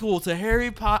sequel to Harry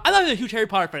Potter, I'm not even a huge Harry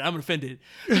Potter fan. I'm offended.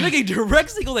 To make a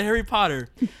direct sequel to Harry Potter,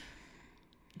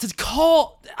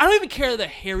 I don't even care that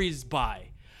Harry's bi.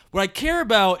 What I care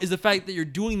about is the fact that you're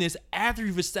doing this after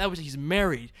you've established he's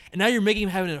married, and now you're making him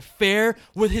have an affair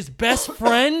with his best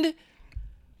friend.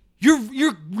 You're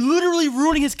literally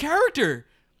ruining his character.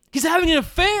 He's having an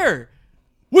affair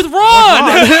with Ron.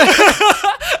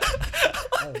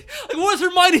 Like, what does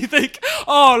Hermione think?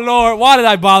 Oh Lord, why did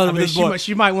I bother with this book?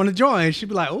 She might want to join. She'd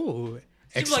be like, "Oh,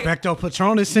 expecto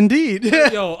Patronus, indeed."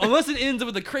 Yo, unless it ends up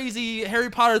with a crazy Harry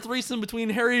Potter threesome between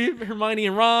Harry, Hermione,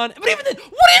 and Ron. But even then,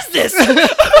 what is this?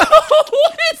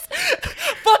 What is?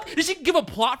 Fuck! Did she give a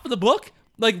plot for the book?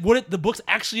 Like, what the book's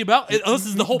actually about? Unless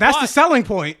this is the whole plot. That's the selling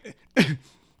point.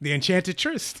 The Enchanted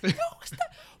Tryst.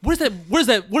 What does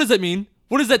that mean?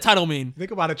 What does that title mean?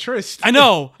 Think about a tryst. I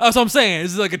know. That's what I'm saying.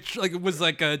 Is it was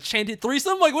like a chanted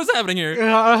threesome? Like, what's happening here?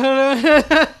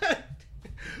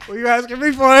 What are you asking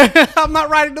me for? I'm not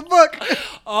writing the book.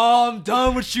 Oh, I'm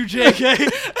done with you, JK.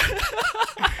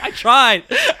 I tried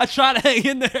to hang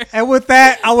in there. And with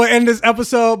that, I will end this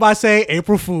episode by saying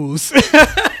April Fools.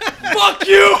 Fuck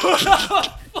you.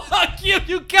 Fuck you.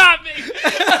 You got me.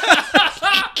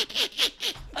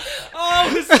 Oh,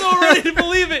 I was so ready to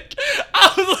believe it.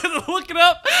 I was looking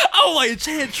up. I was like,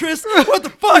 Enchantress, what the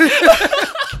fuck?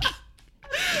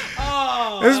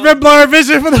 Oh, this has been Blurred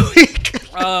Vision for the week.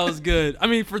 Oh, it was good. I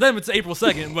mean, for them, it's April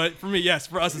 2nd, but for me, yes.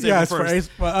 For us, it's April 1st.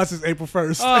 For us, it's April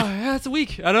 1st. Oh, yeah, it's a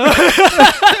week. I don't know.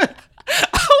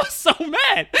 I was so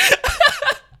mad.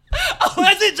 Oh,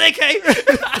 that's it,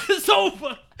 JK. It's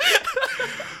over.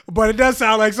 But it does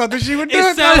sound like something she would do.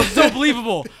 It sounds so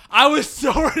believable. I was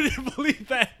so ready to believe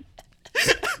that.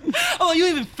 Oh, you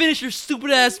even finish your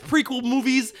stupid ass prequel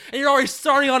movies and you're already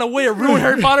starting on a way to ruin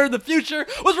Harry Potter in the future?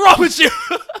 What's wrong with you?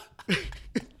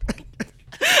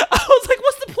 I was like,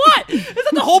 what's the plot? Is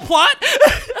that the whole plot?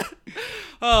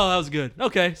 Oh, that was good.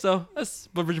 Okay, so that's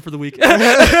Blurred Vision for the week.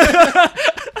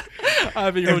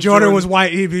 If Jordan was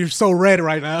white, he'd be so red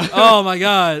right now. Oh my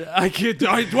god, I can't. Do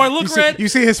I look red? You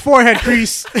see his forehead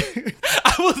crease.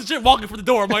 I was legit walking for the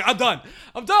door. I'm like, I'm done.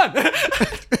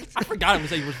 I forgot it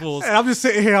was April Fools. And I'm just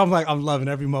sitting here. I'm like, I'm loving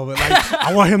every moment. Like,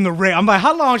 I want him to rant. I'm like,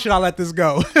 how long should I let this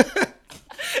go?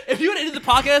 If you had ended the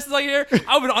podcast like here,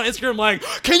 I would on Instagram like,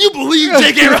 can you believe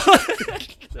J.K. Rowling?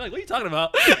 They're like, what are you talking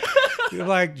about? You're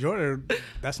like, Jordan,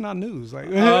 that's not news. Like,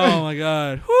 oh my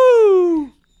god.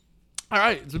 Woo! All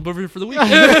right, it's been Book for the week.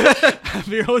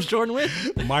 I'm your host Jordan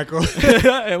with Michael,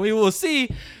 and we will see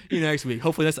you next week.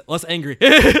 Hopefully that's less angry.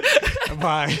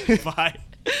 Bye. Bye.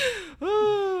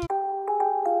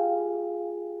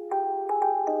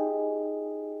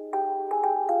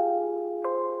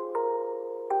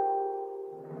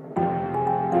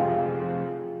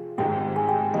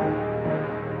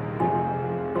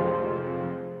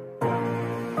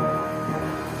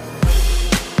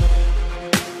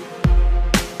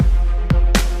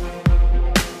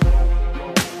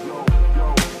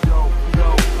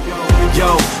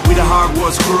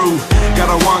 Crew, got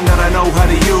a wand that I know how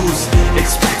to use.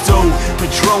 Expecto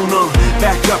Patronum,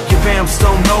 back up your vamps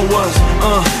don't know us.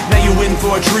 Now you in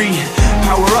for a treat.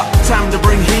 Power up, time to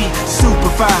bring heat.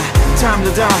 Stupefy, time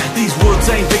to die. These woods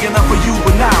ain't big enough for you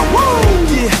but now. Whoa,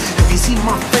 yeah, have you seen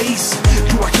my face?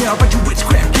 Do I care about your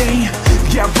witchcraft game?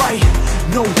 Yeah, right,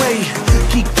 no way.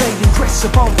 Keep fading, dress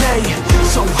up all day.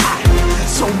 So hot,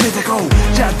 so mythical.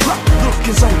 Jaw drop,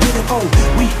 looking so pitiful.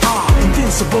 We are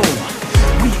invincible.